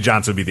 like that Eddie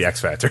Johnson would be the X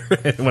factor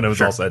when it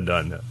was all said and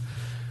done.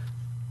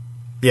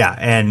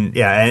 And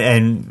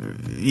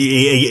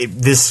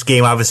this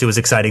game obviously was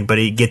exciting, but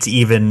it gets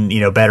even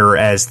better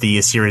as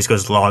the series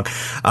goes along.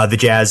 The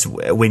Jazz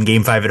win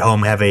Game 5 at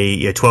home, have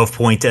a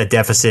 12-point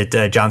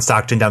deficit. John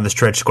Stockton down the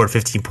stretch scored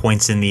 15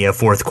 points in the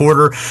fourth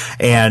quarter,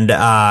 and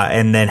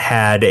then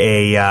had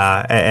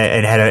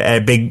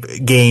a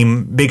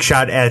big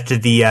shot at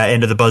the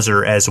end of the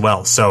buzzer as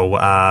well.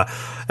 So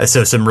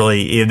some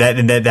really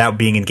that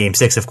being in Game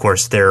 6, of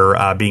course,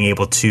 they're being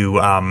able to.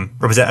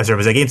 Was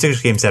that Game 6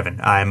 or Game 7?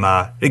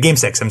 Game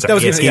 6. I'm sorry.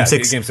 Game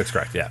 6. Game 6,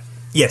 correct? Yeah.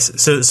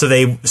 Yes, so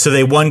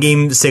they won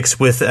Game 6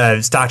 with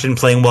Stockton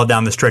playing well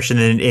down the stretch, and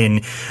then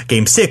in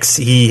Game 6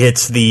 he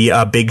hits the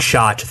big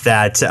shot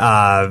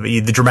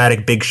the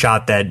dramatic big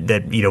shot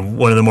that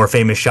one of the more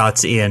famous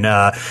shots in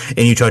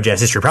Utah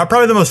Jazz history,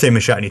 probably the most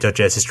famous shot in Utah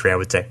Jazz history, I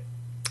would say.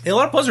 A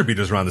lot of buzzer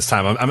beaters around this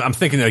time. I'm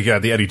thinking you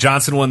have the Eddie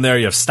Johnson one there.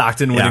 You have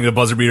Stockton winning a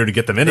buzzer beater to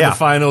get them into the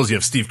finals. You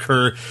have Steve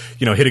Kerr,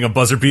 hitting a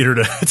buzzer beater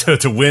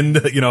to win,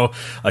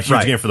 a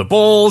huge game for the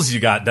Bulls.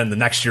 You got then the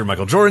next year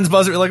Michael Jordan's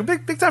buzzer, like a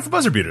big time for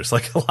buzzer beaters.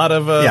 Like a lot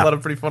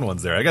of pretty fun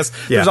ones there. I guess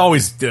there's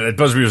always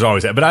buzzer beaters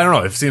always, but I don't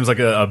know. It seems like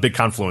a big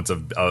confluence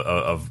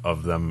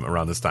of them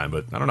around this time.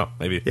 But I don't know.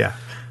 Maybe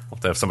We'll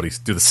have to have somebody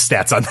do the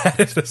stats on that.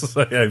 This is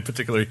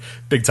particularly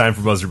big time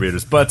for buzzer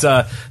beaters. But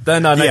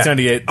then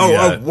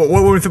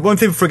 1998. One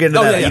thing before getting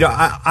into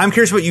that. I'm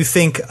curious what you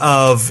think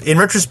of, in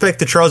retrospect,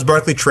 the Charles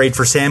Barkley trade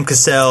for Sam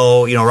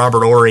Cassell,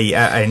 Robert Horry,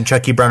 and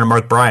Chucky Brown and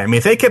Mark Bryant. I mean,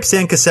 if they kept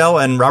Sam Cassell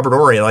and Robert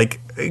Horry,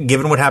 like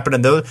given what happened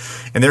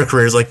in their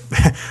careers, like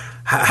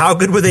how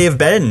good would they have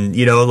been?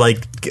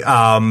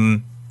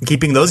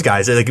 Keeping those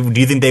guys, like,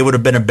 do you think they would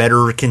have been a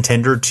better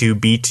contender to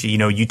beat,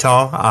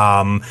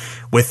 Utah,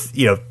 with,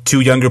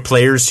 2 younger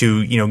players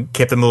who,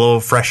 kept them a little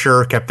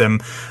fresher, kept them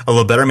a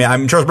little better? I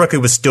mean, Charles Barkley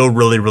was still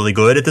really, really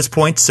good at this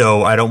point,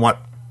 so I don't want,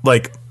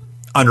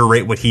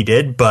 underrate what he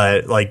did,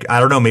 but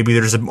I don't know, maybe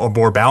there's a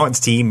more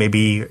balanced team,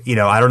 maybe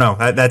I don't know.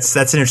 That's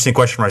an interesting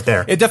question right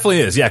there. It definitely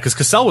is, because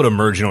Cassell would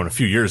emerge in a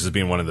few years as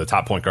being one of the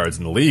top point guards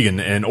in the league,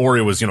 and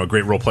Horry was a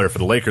great role player for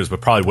the Lakers,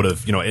 but probably would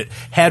have it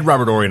had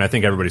Robert Horry, and I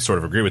think everybody sort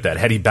of agree with that,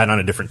 had he been on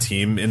a different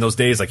team in those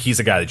days, he's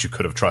a guy that you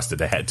could have trusted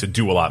to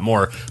do a lot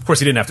more. Of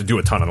course, he didn't have to do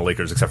a ton on the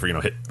Lakers except for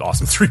hit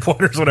awesome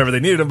 3-pointers whenever they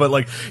needed him, but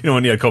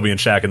when you had Kobe and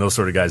Shaq and those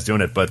sort of guys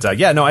doing it. But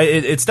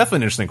it's definitely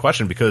an interesting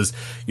question because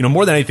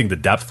more than anything, the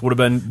depth would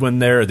have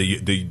been there,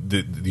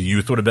 the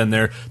youth would have been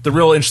there. The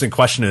real interesting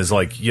question is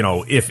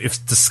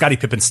if does Scottie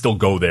Pippen still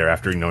go there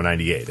after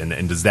 98,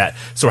 and does that,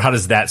 so how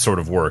does that sort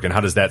of work, and how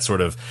does that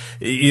sort of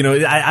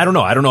I don't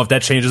know if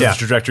that changes the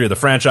trajectory of the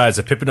franchise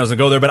if Pippen doesn't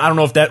go there, but I don't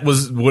know if that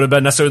would have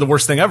been necessarily the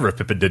worst thing ever if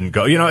Pippen didn't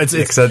go. It's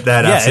except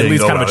that it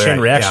leads kind of a chain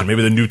reaction.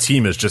 Maybe the new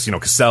team is just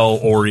Cassell,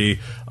 Horry,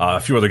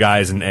 a few other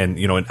guys, and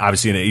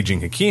obviously an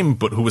aging Hakeem,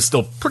 but who was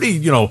still pretty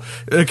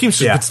Hakeem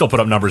could still put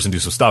up numbers and do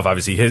some stuff.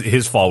 Obviously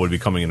his fall would be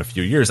coming in a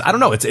few years. I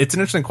don't know. It's an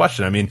interesting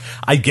question. I mean,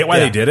 I get why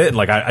they did it.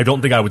 I don't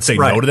think I would say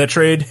no to that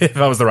trade if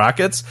I was the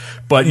Rockets,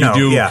 but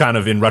you kind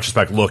of in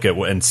retrospect look at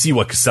and see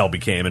what Cassell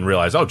became and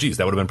realize, oh geez,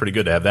 that would have been pretty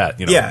good to have that.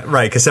 Yeah,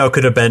 right. Cassell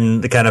could have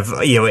been the kind of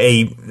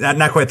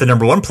not quite the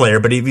number 1 player,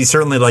 but he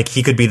certainly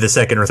he could be the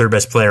second or third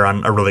best player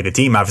on a really good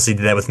team. Obviously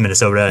did that with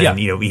Minnesota, and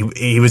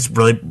he was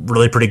really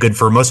really pretty good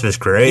for most of his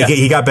career. Yeah.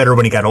 He got better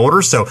when he got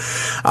older, so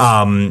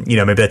maybe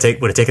that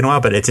would have taken a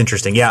while, but it's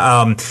interesting.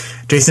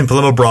 Jason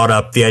Palumbo brought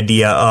up the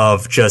idea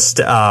of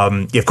just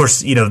of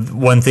course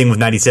one thing with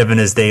 97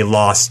 is they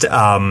lost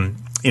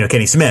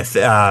Kenny Smith.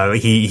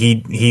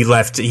 He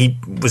left. He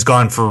was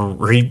gone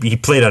he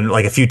played on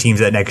a few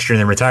teams that next year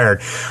and then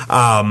retired.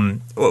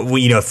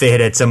 If they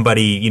had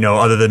somebody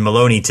other than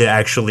Maloney to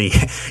actually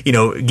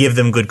give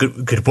them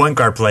good point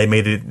guard play,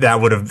 maybe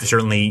that would have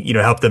certainly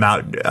helped them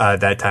out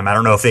that time. I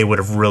don't know if they would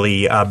have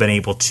really been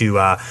able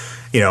to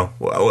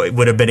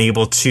would have been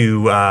able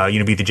to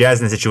beat the Jazz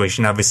in the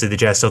situation. Obviously, the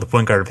Jazz still have the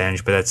point guard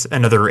advantage, but that's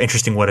another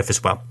interesting what if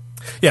as well.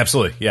 Yeah,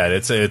 absolutely. Yeah,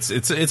 it's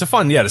a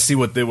fun to see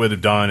what they would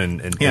have done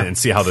and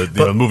see how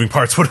the moving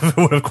parts would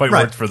have quite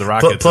worked for the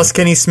Rockets. Plus,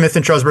 Kenny Smith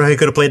and Charles Barkley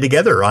could have played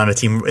together on a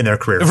team in their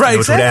career, right?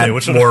 Which would add more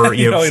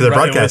to their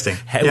broadcasting.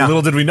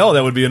 Little did we know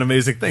that would be an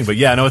amazing thing. But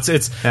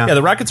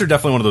the Rockets are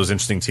definitely one of those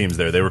interesting teams.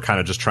 They were kind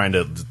of just trying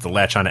to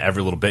latch on to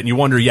every little bit, and you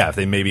wonder, if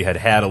they maybe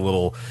had a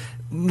little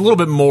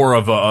bit more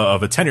of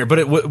a tenure.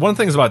 But one of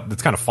the things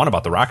that's kind of fun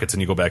about the Rockets,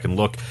 and you go back and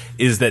look,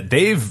 is that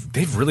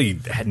they've really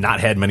not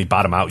had many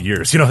bottom out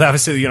years.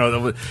 Obviously,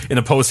 in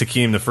the post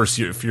Hakeem, the first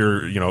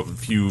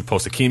few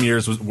post Hakeem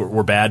years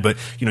were bad, but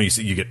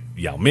you get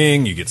Yao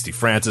Ming, you get Steve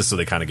Francis, so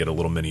they kind of get a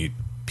little mini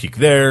peak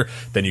there.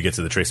 Then you get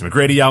to the Tracy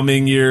McGrady, Yao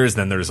Ming years.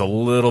 Then there's a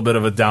little bit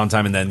of a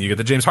downtime, and then you get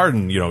the James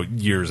Harden,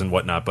 years and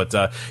whatnot. But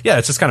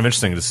it's just kind of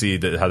interesting to see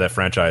how that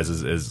franchise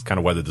is kind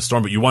of weathered the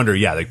storm. But you wonder,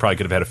 they probably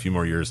could have had a few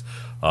more years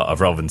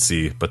of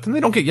relevancy. But then they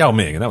don't get Yao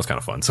Ming, and that was kind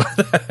of fun. So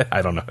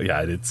I don't know.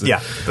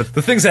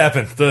 The things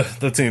happen.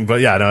 The team,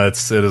 but it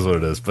is what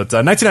it is. But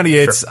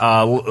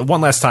 1998, one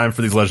last time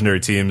for these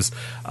legendary teams.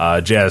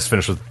 Jazz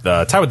finished with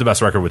tied with the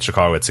best record with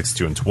Chicago at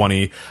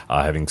 62-20,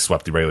 having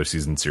swept the regular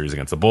season series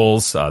against the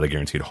Bulls. They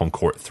guaranteed home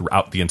court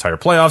throughout the entire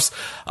playoffs.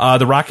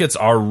 The Rockets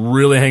are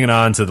really hanging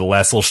on to the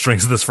last little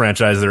strings of this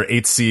franchise. They're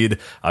 8th seed,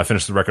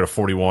 finished the record of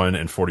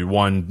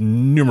 41-41.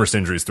 Numerous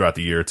injuries throughout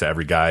the year to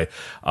every guy.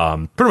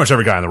 Pretty much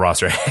every guy on the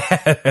roster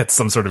had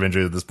some sort of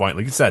injury at this point.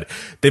 Like you said,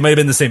 they might have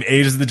been the same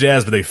age as the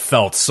Jazz, but they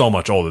felt so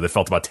much older. They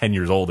felt about 10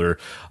 years older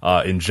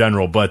in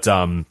general. But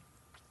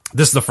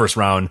this is the first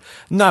round.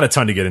 Not a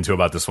ton to get into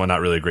about this one. Not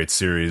really a great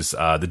series.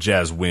 The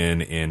Jazz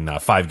win in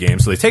 5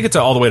 games. So they take it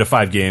all the way to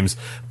 5 games.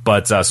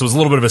 But so it was a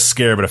little bit of a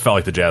scare, but it felt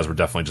like the Jazz were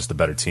definitely just a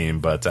better team.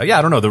 But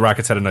I don't know. The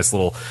Rockets had a nice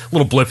little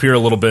blip here, a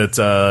little bit,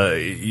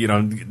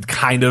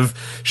 kind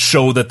of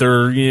show that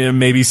they're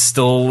maybe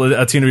still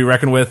a team to be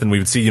reckoned with. And we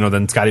would see,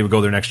 then Scottie would go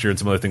there next year and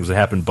some other things would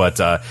happen. But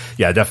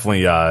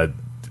definitely.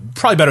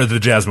 Probably better that the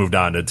Jazz moved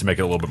on to make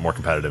it a little bit more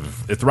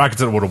competitive. If the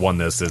Rockets would have won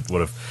this, it would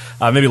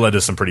have maybe led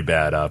to some pretty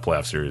bad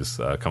playoff series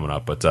coming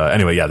up. But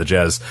anyway, the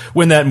Jazz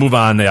win that, move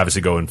on. They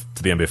obviously go into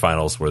the NBA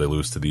Finals where they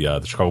lose to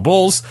the Chicago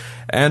Bulls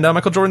and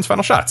Michael Jordan's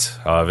final shot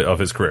of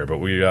his career. But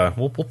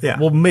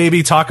we'll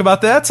maybe talk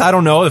about that. I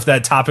don't know if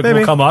that topic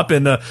will come up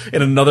in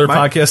another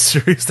podcast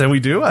series that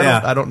we do.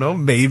 I don't know.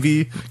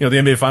 Maybe the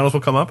NBA Finals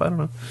will come up. I don't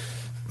know.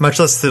 Much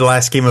less the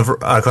last game of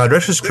Clyde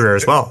Drexler's career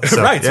as well.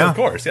 So, right, so of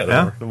course.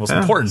 The most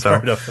important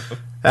part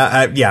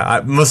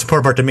of most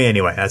important part to me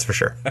anyway, that's for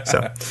sure.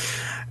 So,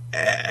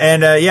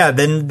 and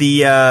then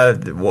the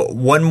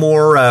one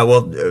more,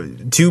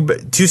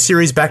 two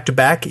series back to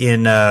back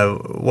in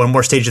one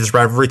more stage of this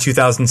rivalry,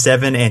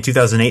 2007 and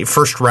 2008,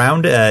 first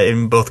round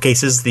in both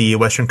cases, the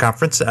Western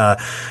Conference,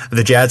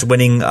 the Jazz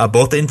winning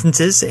both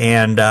instances,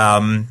 and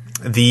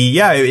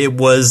it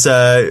was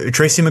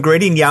Tracy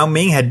McGrady and Yao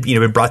Ming had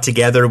been brought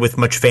together with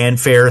much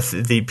fanfare.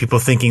 The people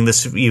thinking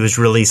this was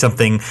really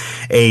something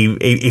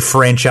a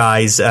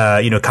franchise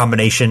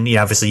combination.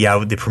 Obviously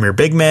Yao the premier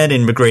big man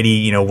and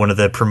McGrady one of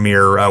the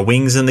premier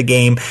wings in the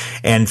game,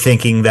 and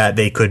thinking that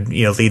they could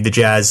lead the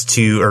Jazz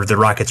or the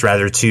Rockets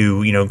rather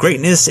to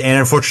greatness. And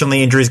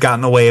unfortunately injuries got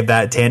in the way of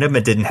that tandem.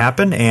 It didn't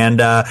happen. And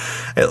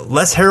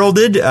less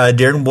heralded,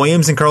 Darren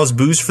Williams and Carlos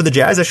Booz for the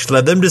Jazz actually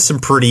led them to some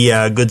pretty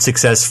good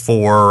success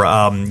for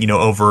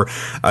over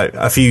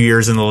a few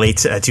years in the late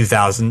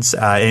 2000s,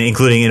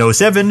 including in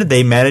 2007,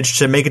 they managed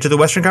to make it to the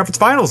Western Conference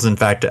Finals. In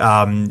fact,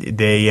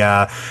 they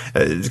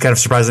kind of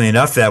surprisingly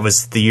enough, that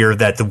was the year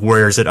that the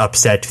Warriors had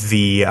upset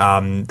the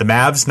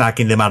Mavs,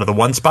 knocking them out of the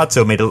 1 spot,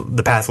 so it made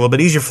the path a little bit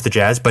easier for the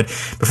Jazz. But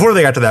before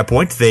they got to that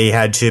point, they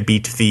had to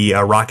beat the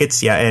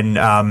Rockets. And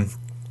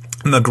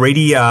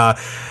McGrady.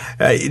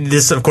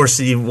 This, of course,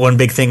 one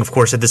big thing, of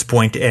course, at this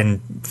point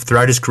and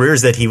throughout his career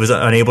is that he was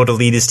unable to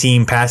lead his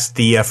team past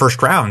the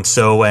first round.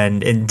 So,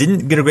 and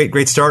didn't get a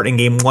great start in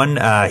game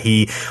 1.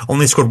 He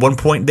only scored 1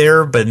 point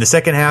there, but in the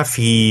second half,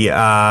 he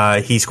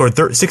scored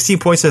 16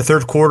 points in the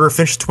third quarter,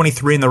 finished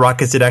 23, and the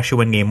Rockets did actually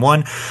win game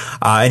 1.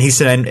 And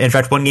Houston, in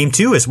fact, won game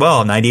 2 as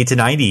well,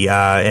 98-90.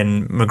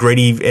 And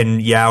McGrady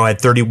and Yao had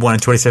 31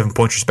 and 27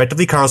 points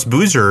respectively. Carlos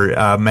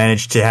Boozer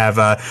managed to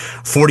have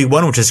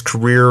 41, which is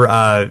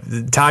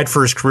tied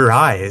for his career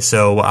high.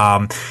 So,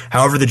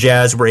 however, the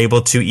Jazz were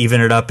able to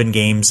even it up in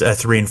games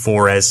 3 and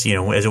 4 as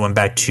it went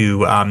back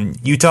to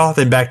Utah,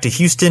 then back to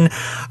Houston.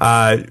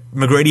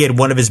 McGrady had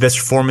one of his best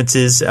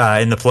performances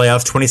in the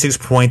playoffs, 26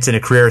 points in a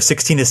career,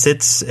 16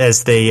 assists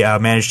as they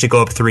managed to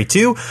go up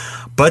 3-2.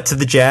 But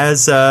the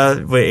Jazz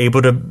were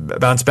able to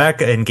bounce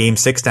back in Game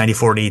 6,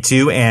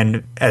 94-82,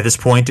 and at this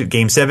point,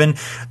 Game 7,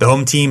 the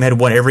home team had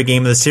won every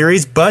game of the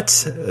series, but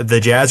the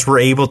Jazz were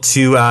able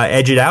to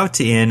edge it out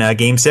in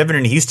Game 7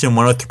 in Houston,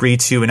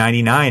 103-99,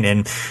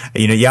 and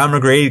Yao and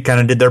McGrady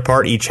kind of did their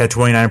part, each had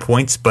 29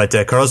 points, but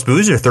Carlos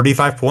Boozer,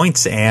 35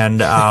 points,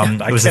 and I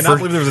cannot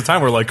believe there was a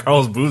time where,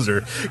 Carlos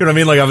Boozer, I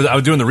mean? I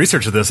was doing the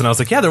research of this, and I was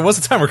like, yeah, there was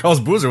a time where Carlos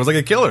Boozer was like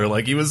a killer,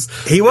 he was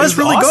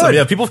really awesome. Good.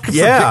 Yeah, people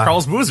forget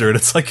Carlos Boozer, and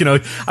it's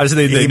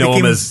obviously they know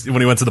him as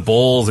when he went to the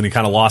Bulls and he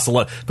kind of lost a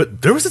lot.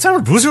 But there was a time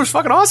where Boozer was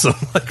fucking awesome,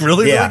 like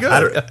really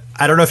good.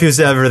 I don't know if he was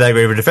ever that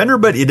great of a defender,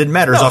 but it didn't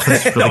matter. His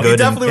offense was really good. He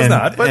definitely was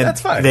not, but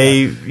that's fine.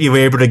 You were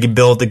able to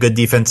build a good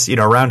defense,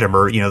 around him,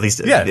 or at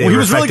least he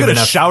was really good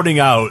at shouting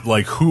out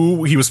like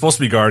who he was supposed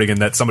to be guarding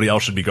and that somebody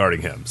else should be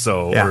guarding him.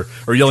 So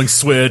or yelling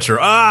switch or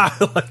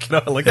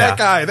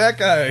that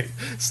guy,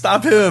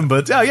 stop him.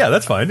 But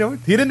that's fine.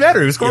 He didn't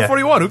matter. He was scoring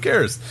 41. Who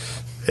cares?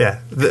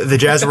 Yeah, the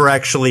Jazz were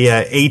actually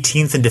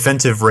 18th in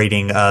defensive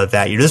rating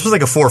that year. This was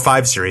like a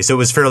 4-5 series, so it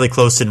was fairly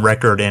close in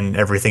record and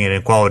everything and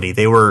in quality.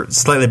 They were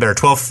slightly better,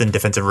 12th in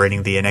defensive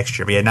rating the next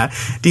year. But not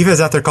defense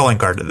out their calling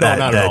card at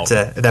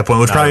that point,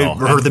 which probably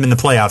hurt them in the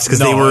playoffs because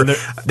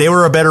they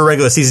were a better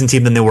regular season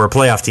team than they were a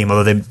playoff team.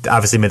 Although they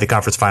obviously made the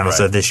conference finals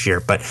this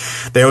year, but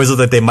they always looked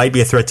like they might be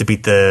a threat to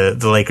beat the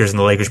Lakers, and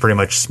the Lakers pretty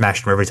much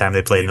smashed them every time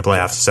they played in the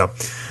playoffs. So,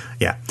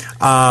 yeah.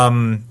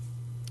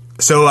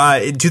 So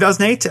in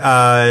 2008,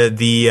 now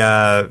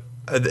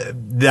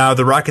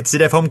the Rockets did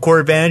have home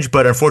court advantage,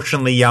 but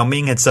unfortunately Yao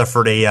Ming had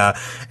suffered a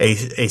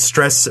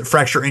stress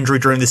fracture injury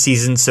during the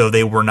season, so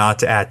they were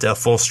not at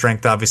full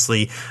strength.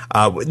 Obviously,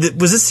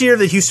 was this the year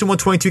that Houston won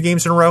 22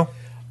 games in a row?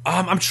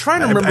 I'm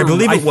trying to remember. I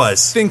believe it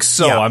was. I think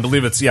so. Yeah. I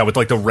believe it's with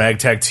like the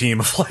ragtag team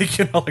of like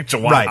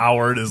Juwan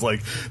Howard is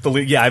like the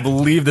league. Yeah, I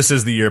believe this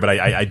is the year, but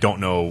I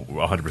don't know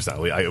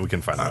 100%. We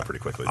can find out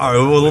pretty quickly. All right,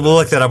 we'll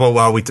look that up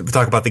while we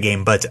talk about the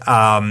game. But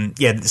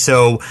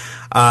so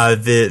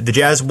the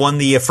Jazz won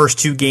the first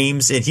two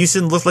games, and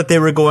Houston looked like they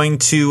were going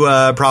to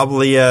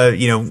probably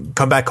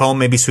come back home,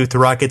 maybe sweep the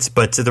Rockets.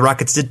 But the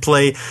Rockets did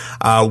play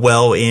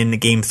well in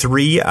Game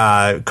 3.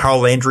 Carl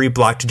Landry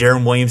blocked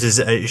Deron Williams'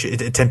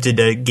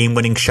 attempted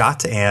game-winning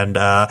shot, and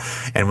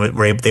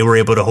they were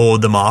able to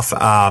hold them off.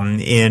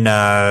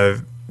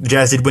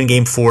 Jazz did win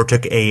Game 4,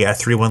 took a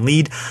 3-1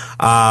 lead,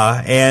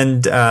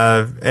 and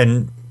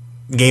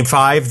Game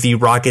 5, the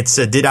Rockets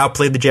did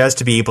outplay the Jazz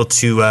to be able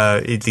to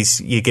at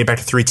least get back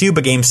to 3-2.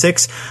 But Game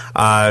 6,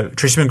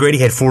 Tracy McGrady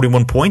had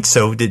 41 points,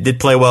 so did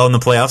play well in the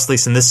playoffs, at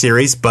least in this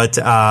series. But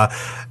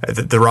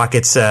the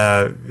Rockets,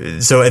 so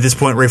at this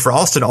point, Rafer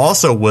Alston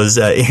also was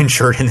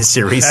injured in the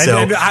series. So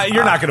and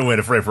you're not going to win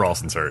if Rafer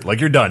Alston's hurt. Like,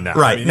 you're done now.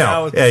 Right? I mean,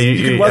 no,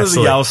 you can weather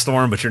the Yao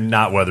storm, but you're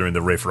not weathering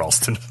the Rafer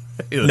Alston.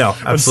 No,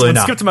 absolutely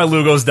not. Skip to my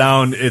Lugos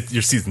down.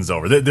 Your season's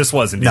over. This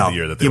was indeed the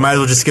year that they you might as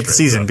well just skip the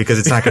season because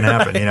it's not going to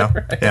happen.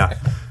 Right.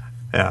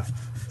 Yeah.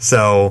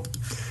 So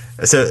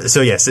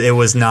yes, it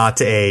was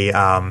not a.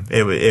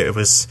 It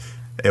was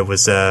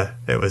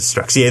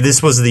struck. So,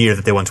 this was the year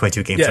that they won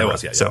 22 games. Yeah, it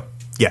was. Yeah. So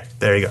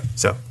there you go.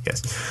 So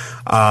yes.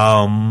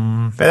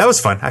 That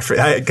was fun. I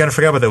kind of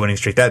forgot about that winning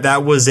streak.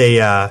 That was a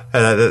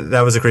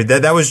great.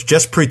 That was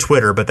just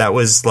pre-Twitter, but that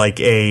was like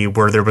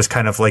where there was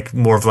kind of like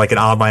more of like an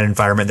online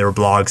environment. There were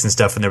blogs and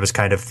stuff, and there was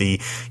kind of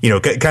the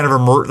kind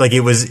of like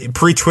it was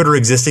pre-Twitter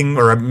existing,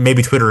 or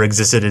maybe Twitter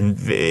existed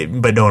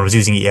but no one was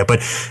using it yet.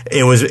 But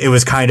it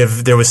was kind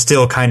of there was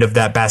still kind of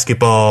that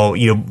basketball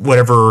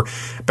whatever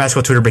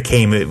basketball Twitter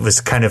became. It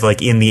was kind of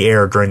like in the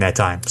air during that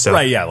time. So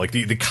right, yeah, like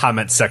the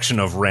comment section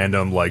of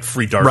random like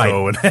free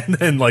Darko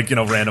and like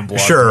random blogs.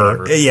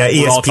 Sure, yeah,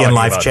 ESPN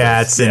live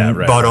chats and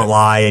Ball Don't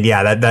Lie and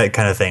that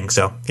kind of thing.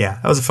 So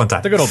that was a fun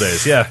time. The good old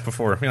days,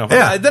 before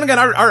Then again,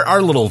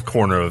 our little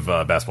corner of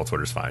basketball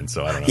Twitter's fine.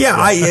 So I don't know. Yeah,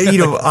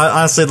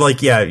 honestly,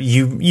 like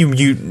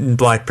you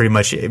block pretty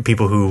much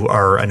people who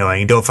are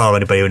annoying. Don't follow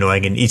anybody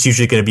annoying, and it's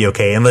usually going to be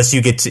okay unless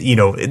you get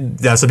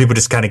to, some people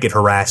just kind of get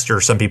harassed,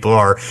 or some people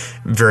are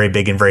very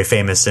big and very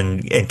famous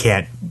and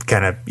can't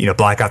kind of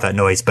block out that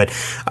noise. But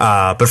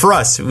for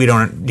us, we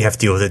don't have to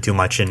deal with it too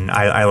much, and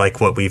I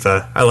like what we've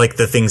I like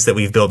the things that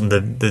we've built and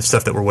the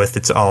stuff that we're with.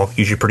 It's all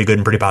usually pretty good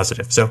and pretty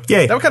positive. So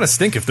yay. That would kind of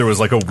stink if there was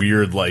like a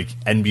weird like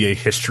NBA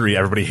history,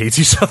 everybody hates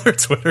each other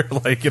Twitter,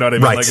 like, you know what I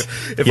mean? Right. Like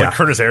if like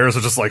Curtis Harris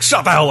was just like,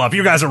 shut the hell up,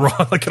 you guys are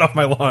wrong, like get off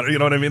my lawn, you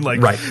know what I mean?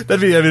 Like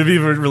it'd be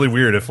really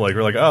weird if like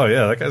we're like, oh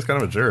yeah, that guy's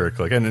kind of a jerk.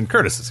 Like and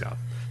Curtis is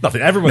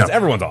nothing.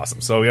 Everyone's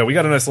awesome. So yeah, we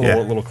got a nice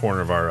little corner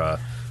of our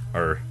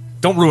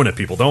don't ruin it,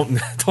 people. Don't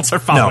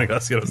start following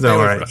us.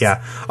 No, right.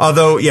 Yeah.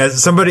 Although,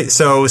 somebody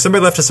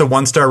left us a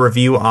 1-star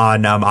review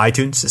on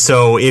iTunes.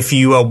 So if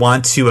you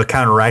want to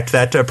counteract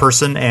that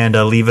person and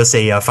leave us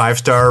a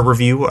 5-star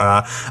review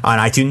on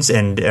iTunes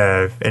and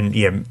a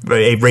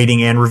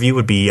rating and review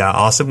would be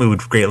awesome. We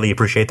would greatly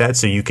appreciate that.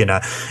 So you can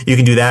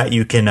do that.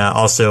 You can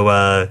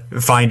also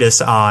find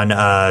us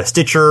on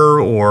Stitcher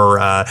or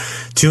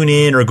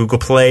TuneIn or Google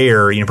Play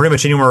or pretty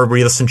much anywhere where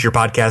you listen to your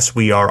podcast.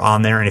 We are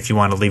on there. And if you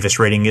want to leave us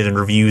ratings and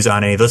reviews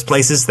on any of those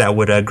places, that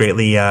would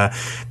greatly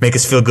make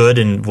us feel good,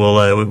 and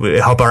will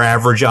help our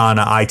average on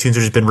iTunes, which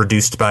has been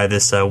reduced by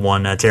this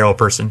one terrible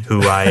person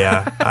who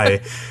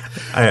I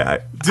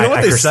do you know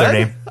what they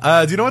said?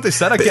 Do you know what they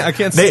said? I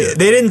can't see it.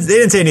 They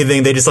didn't say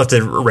anything. They just left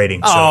a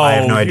rating. So I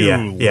have no idea.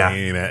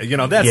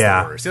 That's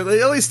the worst. At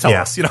least tell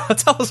us.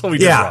 Tell us what we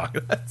did wrong.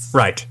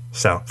 Right.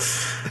 So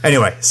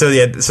anyway, so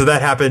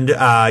that happened.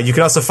 You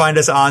can also find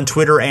us on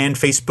Twitter and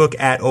Facebook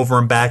at Over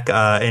and Back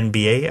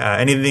NBA.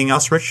 Anything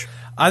else, Rich?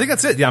 I think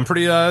that's it. Yeah, I'm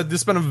pretty. This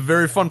has been a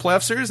very fun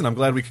playoff series, and I'm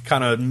glad we could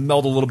kind of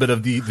meld a little bit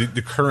of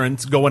the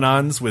current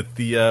going-ons with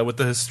the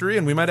history,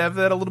 and we might have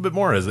that a little bit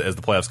more as the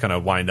playoffs kind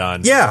of wind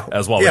on. Yeah,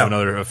 as well. Yeah. We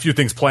have a few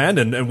things planned,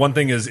 and one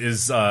thing is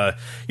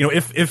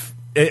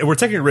if we're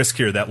taking a risk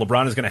here that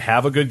LeBron is going to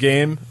have a good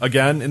game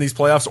again in these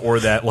playoffs, or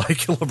that like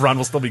LeBron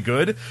will still be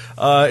good in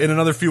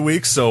another few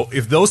weeks. So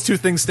if those two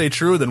things stay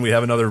true, then we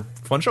have another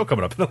fun show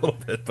coming up in a little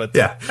bit. But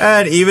yeah,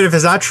 and even if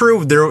it's not true,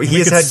 he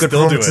has had good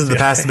performances in the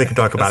past that we can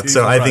talk about.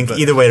 So I think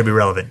either way it'll be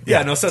relevant.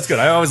 Yeah, no, so that's good.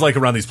 I always like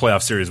around these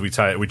playoff series we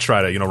try to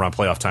around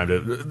playoff time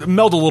to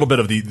meld a little bit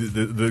of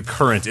the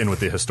current in with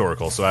the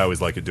historical. So I always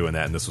like it doing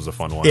that, and this was a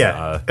fun one.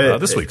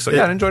 This week. So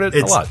I enjoyed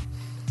it a lot.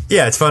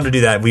 Yeah, it's fun to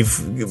do that. We've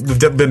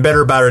been better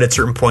about it at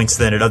certain points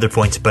than at other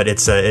points, but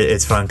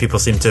it's fun. People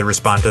seem to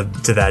respond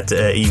to that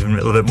even a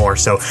little bit more.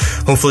 So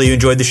hopefully you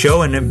enjoyed the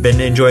show and have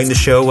been enjoying the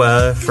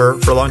show for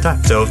a long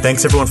time. So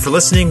thanks everyone for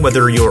listening.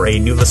 Whether you're a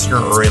new listener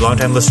or a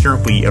longtime listener,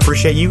 we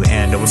appreciate you,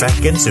 and we'll be back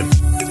again soon.